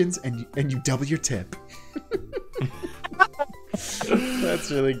ask questions and you double your tip. That's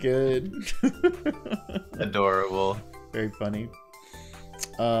really good. Adorable. Very funny.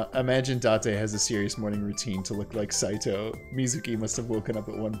 Imagine Date has a serious morning routine to look like Saito. Mizuki must have woken up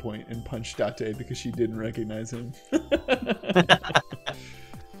at one point and punched Date because she didn't recognize him.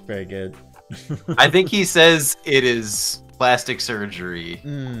 Very good. I think he says it is plastic surgery.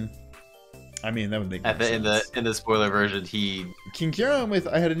 I mean, that would make sense. In the spoiler version, he... Kinkyuran with,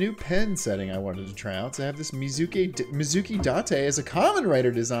 I had a new pen setting I wanted to try out, so I have this Mizuki Date as a Kamen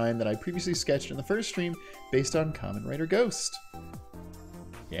Rider design that I previously sketched in the first stream based on Kamen Rider Ghost.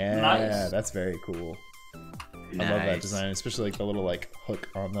 Yeah, Nice. That's very cool. I love that design, especially like the little like hook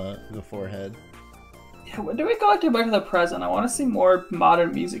on the forehead. Yeah, when do we go back to the present? I want to see more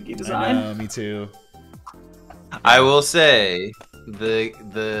modern Mizuki design. I know, me too. I will say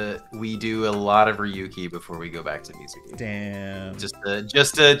we do a lot of Ryuki before we go back to Mizuki. Damn.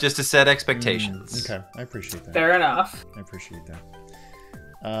 Just to set expectations. Okay, I appreciate that. Fair enough. I appreciate that.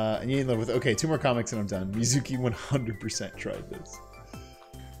 And you with okay, 2 more comics and I'm done. Mizuki 100% tried this.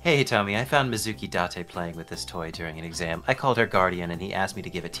 Hey Tommy, I found Mizuki Date playing with this toy during an exam. I called her guardian and he asked me to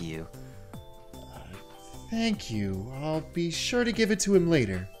give it to you. Thank you. I'll be sure to give it to him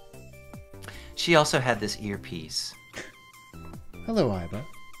later. She also had this earpiece. Hello, Iba.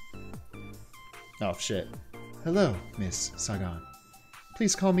 Oh, shit. Hello, Miss Sagan.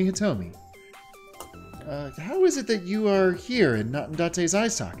 Please call me Hitomi. How is it that you are here and not in Date's eye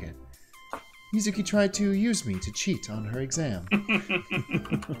socket? Mizuki tried to use me to cheat on her exam.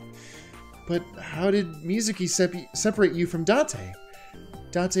 But how did Mizuki separate you from Date?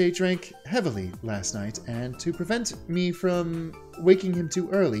 Date drank heavily last night, and to prevent me from waking him too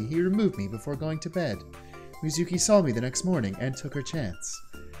early, he removed me before going to bed. Mizuki saw me the next morning and took her chance.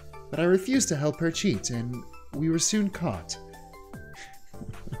 But I refused to help her cheat, and we were soon caught.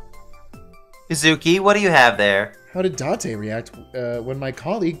 Mizuki, what do you have there? How did Date react when my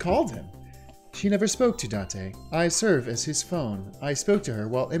colleague called him? She never spoke to Date. I serve as his phone. I spoke to her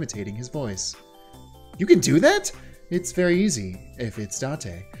while imitating his voice. You can do that? It's very easy, if it's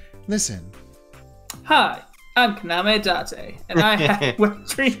Date. Listen. Hi, I'm Kaname Date, and I have a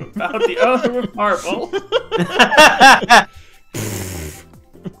dream about the owner of Marvel.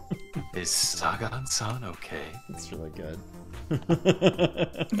 Is Sagan-san okay? That's really good.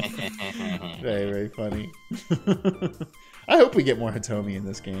 Very, very funny. I hope we get more Hitomi in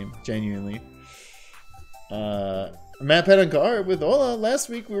this game, genuinely. Matt Pedankar with Ola. Last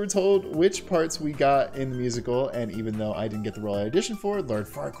week we were told which parts we got in the musical, and even though I didn't get the role I auditioned for, Lord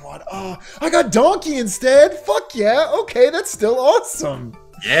Farquaad, I got Donkey instead! Fuck yeah! Okay, that's still awesome!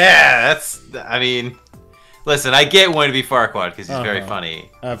 Yeah, I mean, listen, I get wanting to be Farquaad because he's very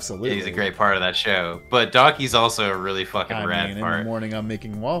funny. Absolutely. He's a great part of that show. But Donkey's also a really fucking rad part. In the morning I'm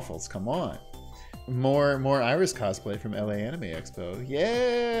making waffles, come on. More Iris cosplay from LA Anime Expo.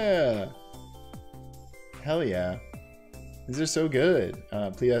 Yeah! Hell yeah. These are so good.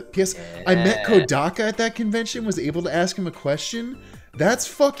 P.S. I met Kodaka at that convention, was able to ask him a question. That's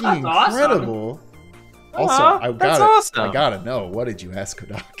fucking incredible. Also, I gotta know, what did you ask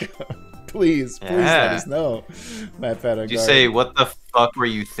Kodaka? please let us know. Matt Fat. Did you say, what the fuck were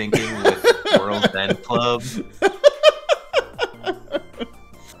you thinking with World End Club?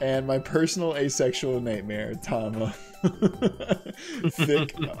 And my personal asexual nightmare, Tama.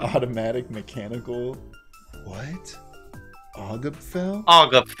 Thick, automatic, mechanical. What? Augapfel?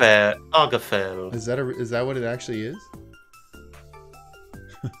 Augapfel. Is that what it actually is?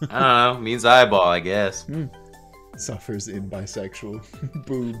 I don't know. Means eyeball, I guess. suffers in bisexual.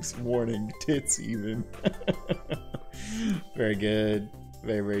 Boobs, warning, tits even. Very good.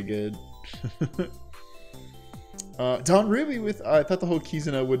 Very, very good. Don Ruby with, I thought the whole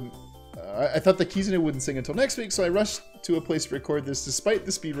Kizuna wouldn't, I thought the Kizuna wouldn't sing until next week, so I rushed to a place to record this despite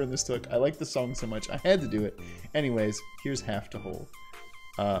the speedrun this took. I like the song so much, I had to do it. Anyways, here's half to whole.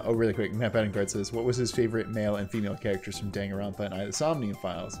 Oh, really quick, Matt Battingard says, what was his favorite male and female characters from Danganronpa and the Somnium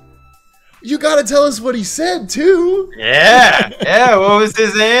Files? You gotta tell us what he said, too! Yeah! Yeah, what was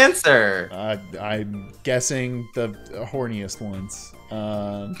his answer? I'm guessing the horniest ones.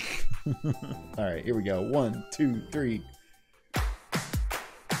 Alright, here we go. 1, 2, 3.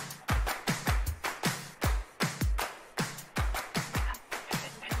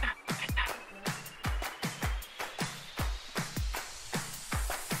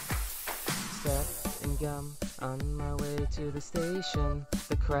 On my way to the station,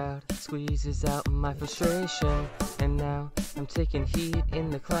 the crowd squeezes out my frustration, and now I'm taking heat in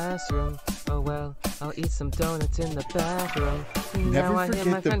the classroom. Oh well, I'll eat some donuts in the bathroom. Never now I hear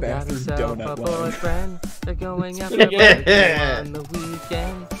my forget the friend got bathroom herself donut a line. boyfriend. They're going out for barbecue on the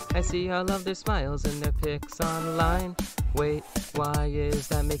weekend. I see all of their smiles and their pics online. Wait, why is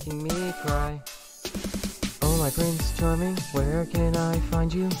that making me cry? Oh my Prince Charming, where can I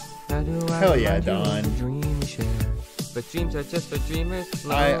find you? How do I Hell yeah, remind you of Don. the dream we share? But dreams are just for dreamers.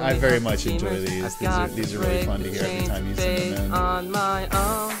 I very lonely much enjoy dreamers. these. These are really fun to hear every time you sing them in. On my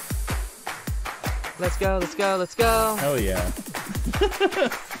own. Let's go, let's go, let's go. Hell yeah.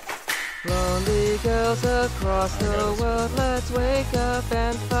 Lonely girls across the world, let's wake up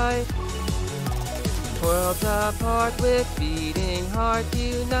and fight. Worlds apart with beating heart,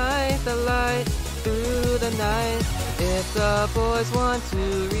 unite the light through the night. If the boys want to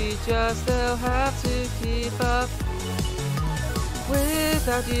reach us, they'll have to keep up.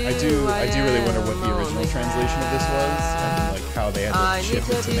 Without you, I do really wonder what the original translation of this was, and like how they had to shift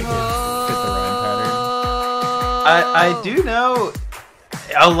it to make it fit the rhyme pattern. I do know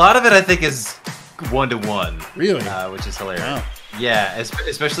a lot of it. I think is 1-to-1. Really, which is hilarious. Wow. Yeah,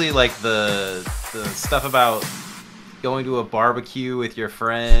 especially like the stuff about going to a barbecue with your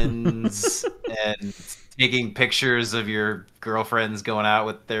friends and taking pictures of your girlfriends going out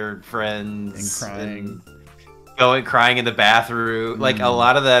with their friends and crying in the bathroom. Like a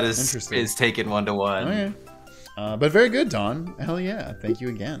lot of that is taken 1-to-1. Okay. But very good, Don. Hell yeah. Thank you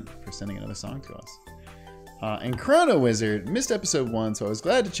again for sending another song to us. And Chrono Wizard missed episode 1, so I was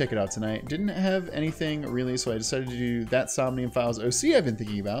glad to check it out tonight. Didn't have anything really, so I decided to do that Somnium Files OC I've been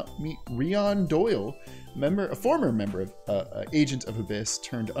thinking about. Meet Rion Doyle, a former member of Agent of Abyss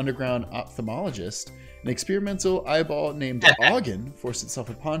turned underground ophthalmologist. An experimental eyeball named Ogden forced itself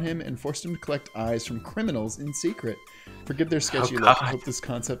upon him and forced him to collect eyes from criminals in secret. Forgive their sketchy look. I hope this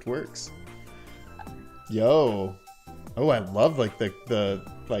concept works. Yo. Oh, I love like the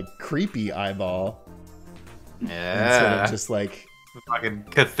like creepy eyeball. Yeah. Instead of just like the fucking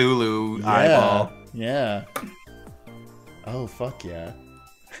Cthulhu eyeball. Yeah. Oh, fuck yeah.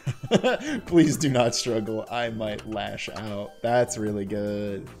 Please do not struggle. I might lash out. That's really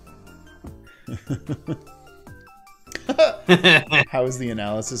good. How is the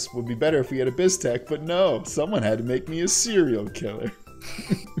analysis? Would be better if we had a BizTech, but no. Someone had to make me a serial killer.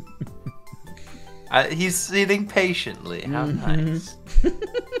 He's sitting patiently. How nice.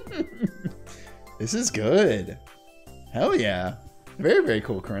 This is good. Hell yeah. Very, very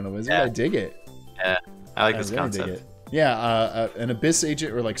cool, Colonel Wizard. Yeah. I dig it. Yeah, I like this concept. Dig it. Yeah, an Abyss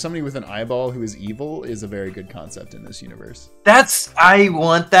agent or like somebody with an eyeball who is evil is a very good concept in this universe. I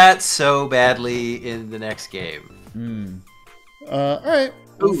want that so badly in the next game. All right,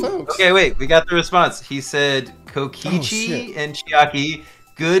 well, folks. Okay, wait, we got the response. He said Kokichi and Chiaki,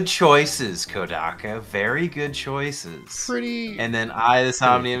 good choices, Kodaka. Very good choices. Pretty. And then the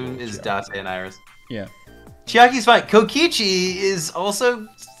Somnium is Date and Iris. Yeah. Chiaki's fine. Kokichi is also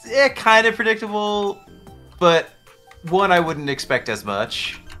kind of predictable, but one I wouldn't expect as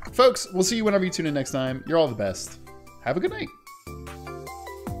much. Folks, we'll see you whenever you tune in next time. You're all the best. Have a good night.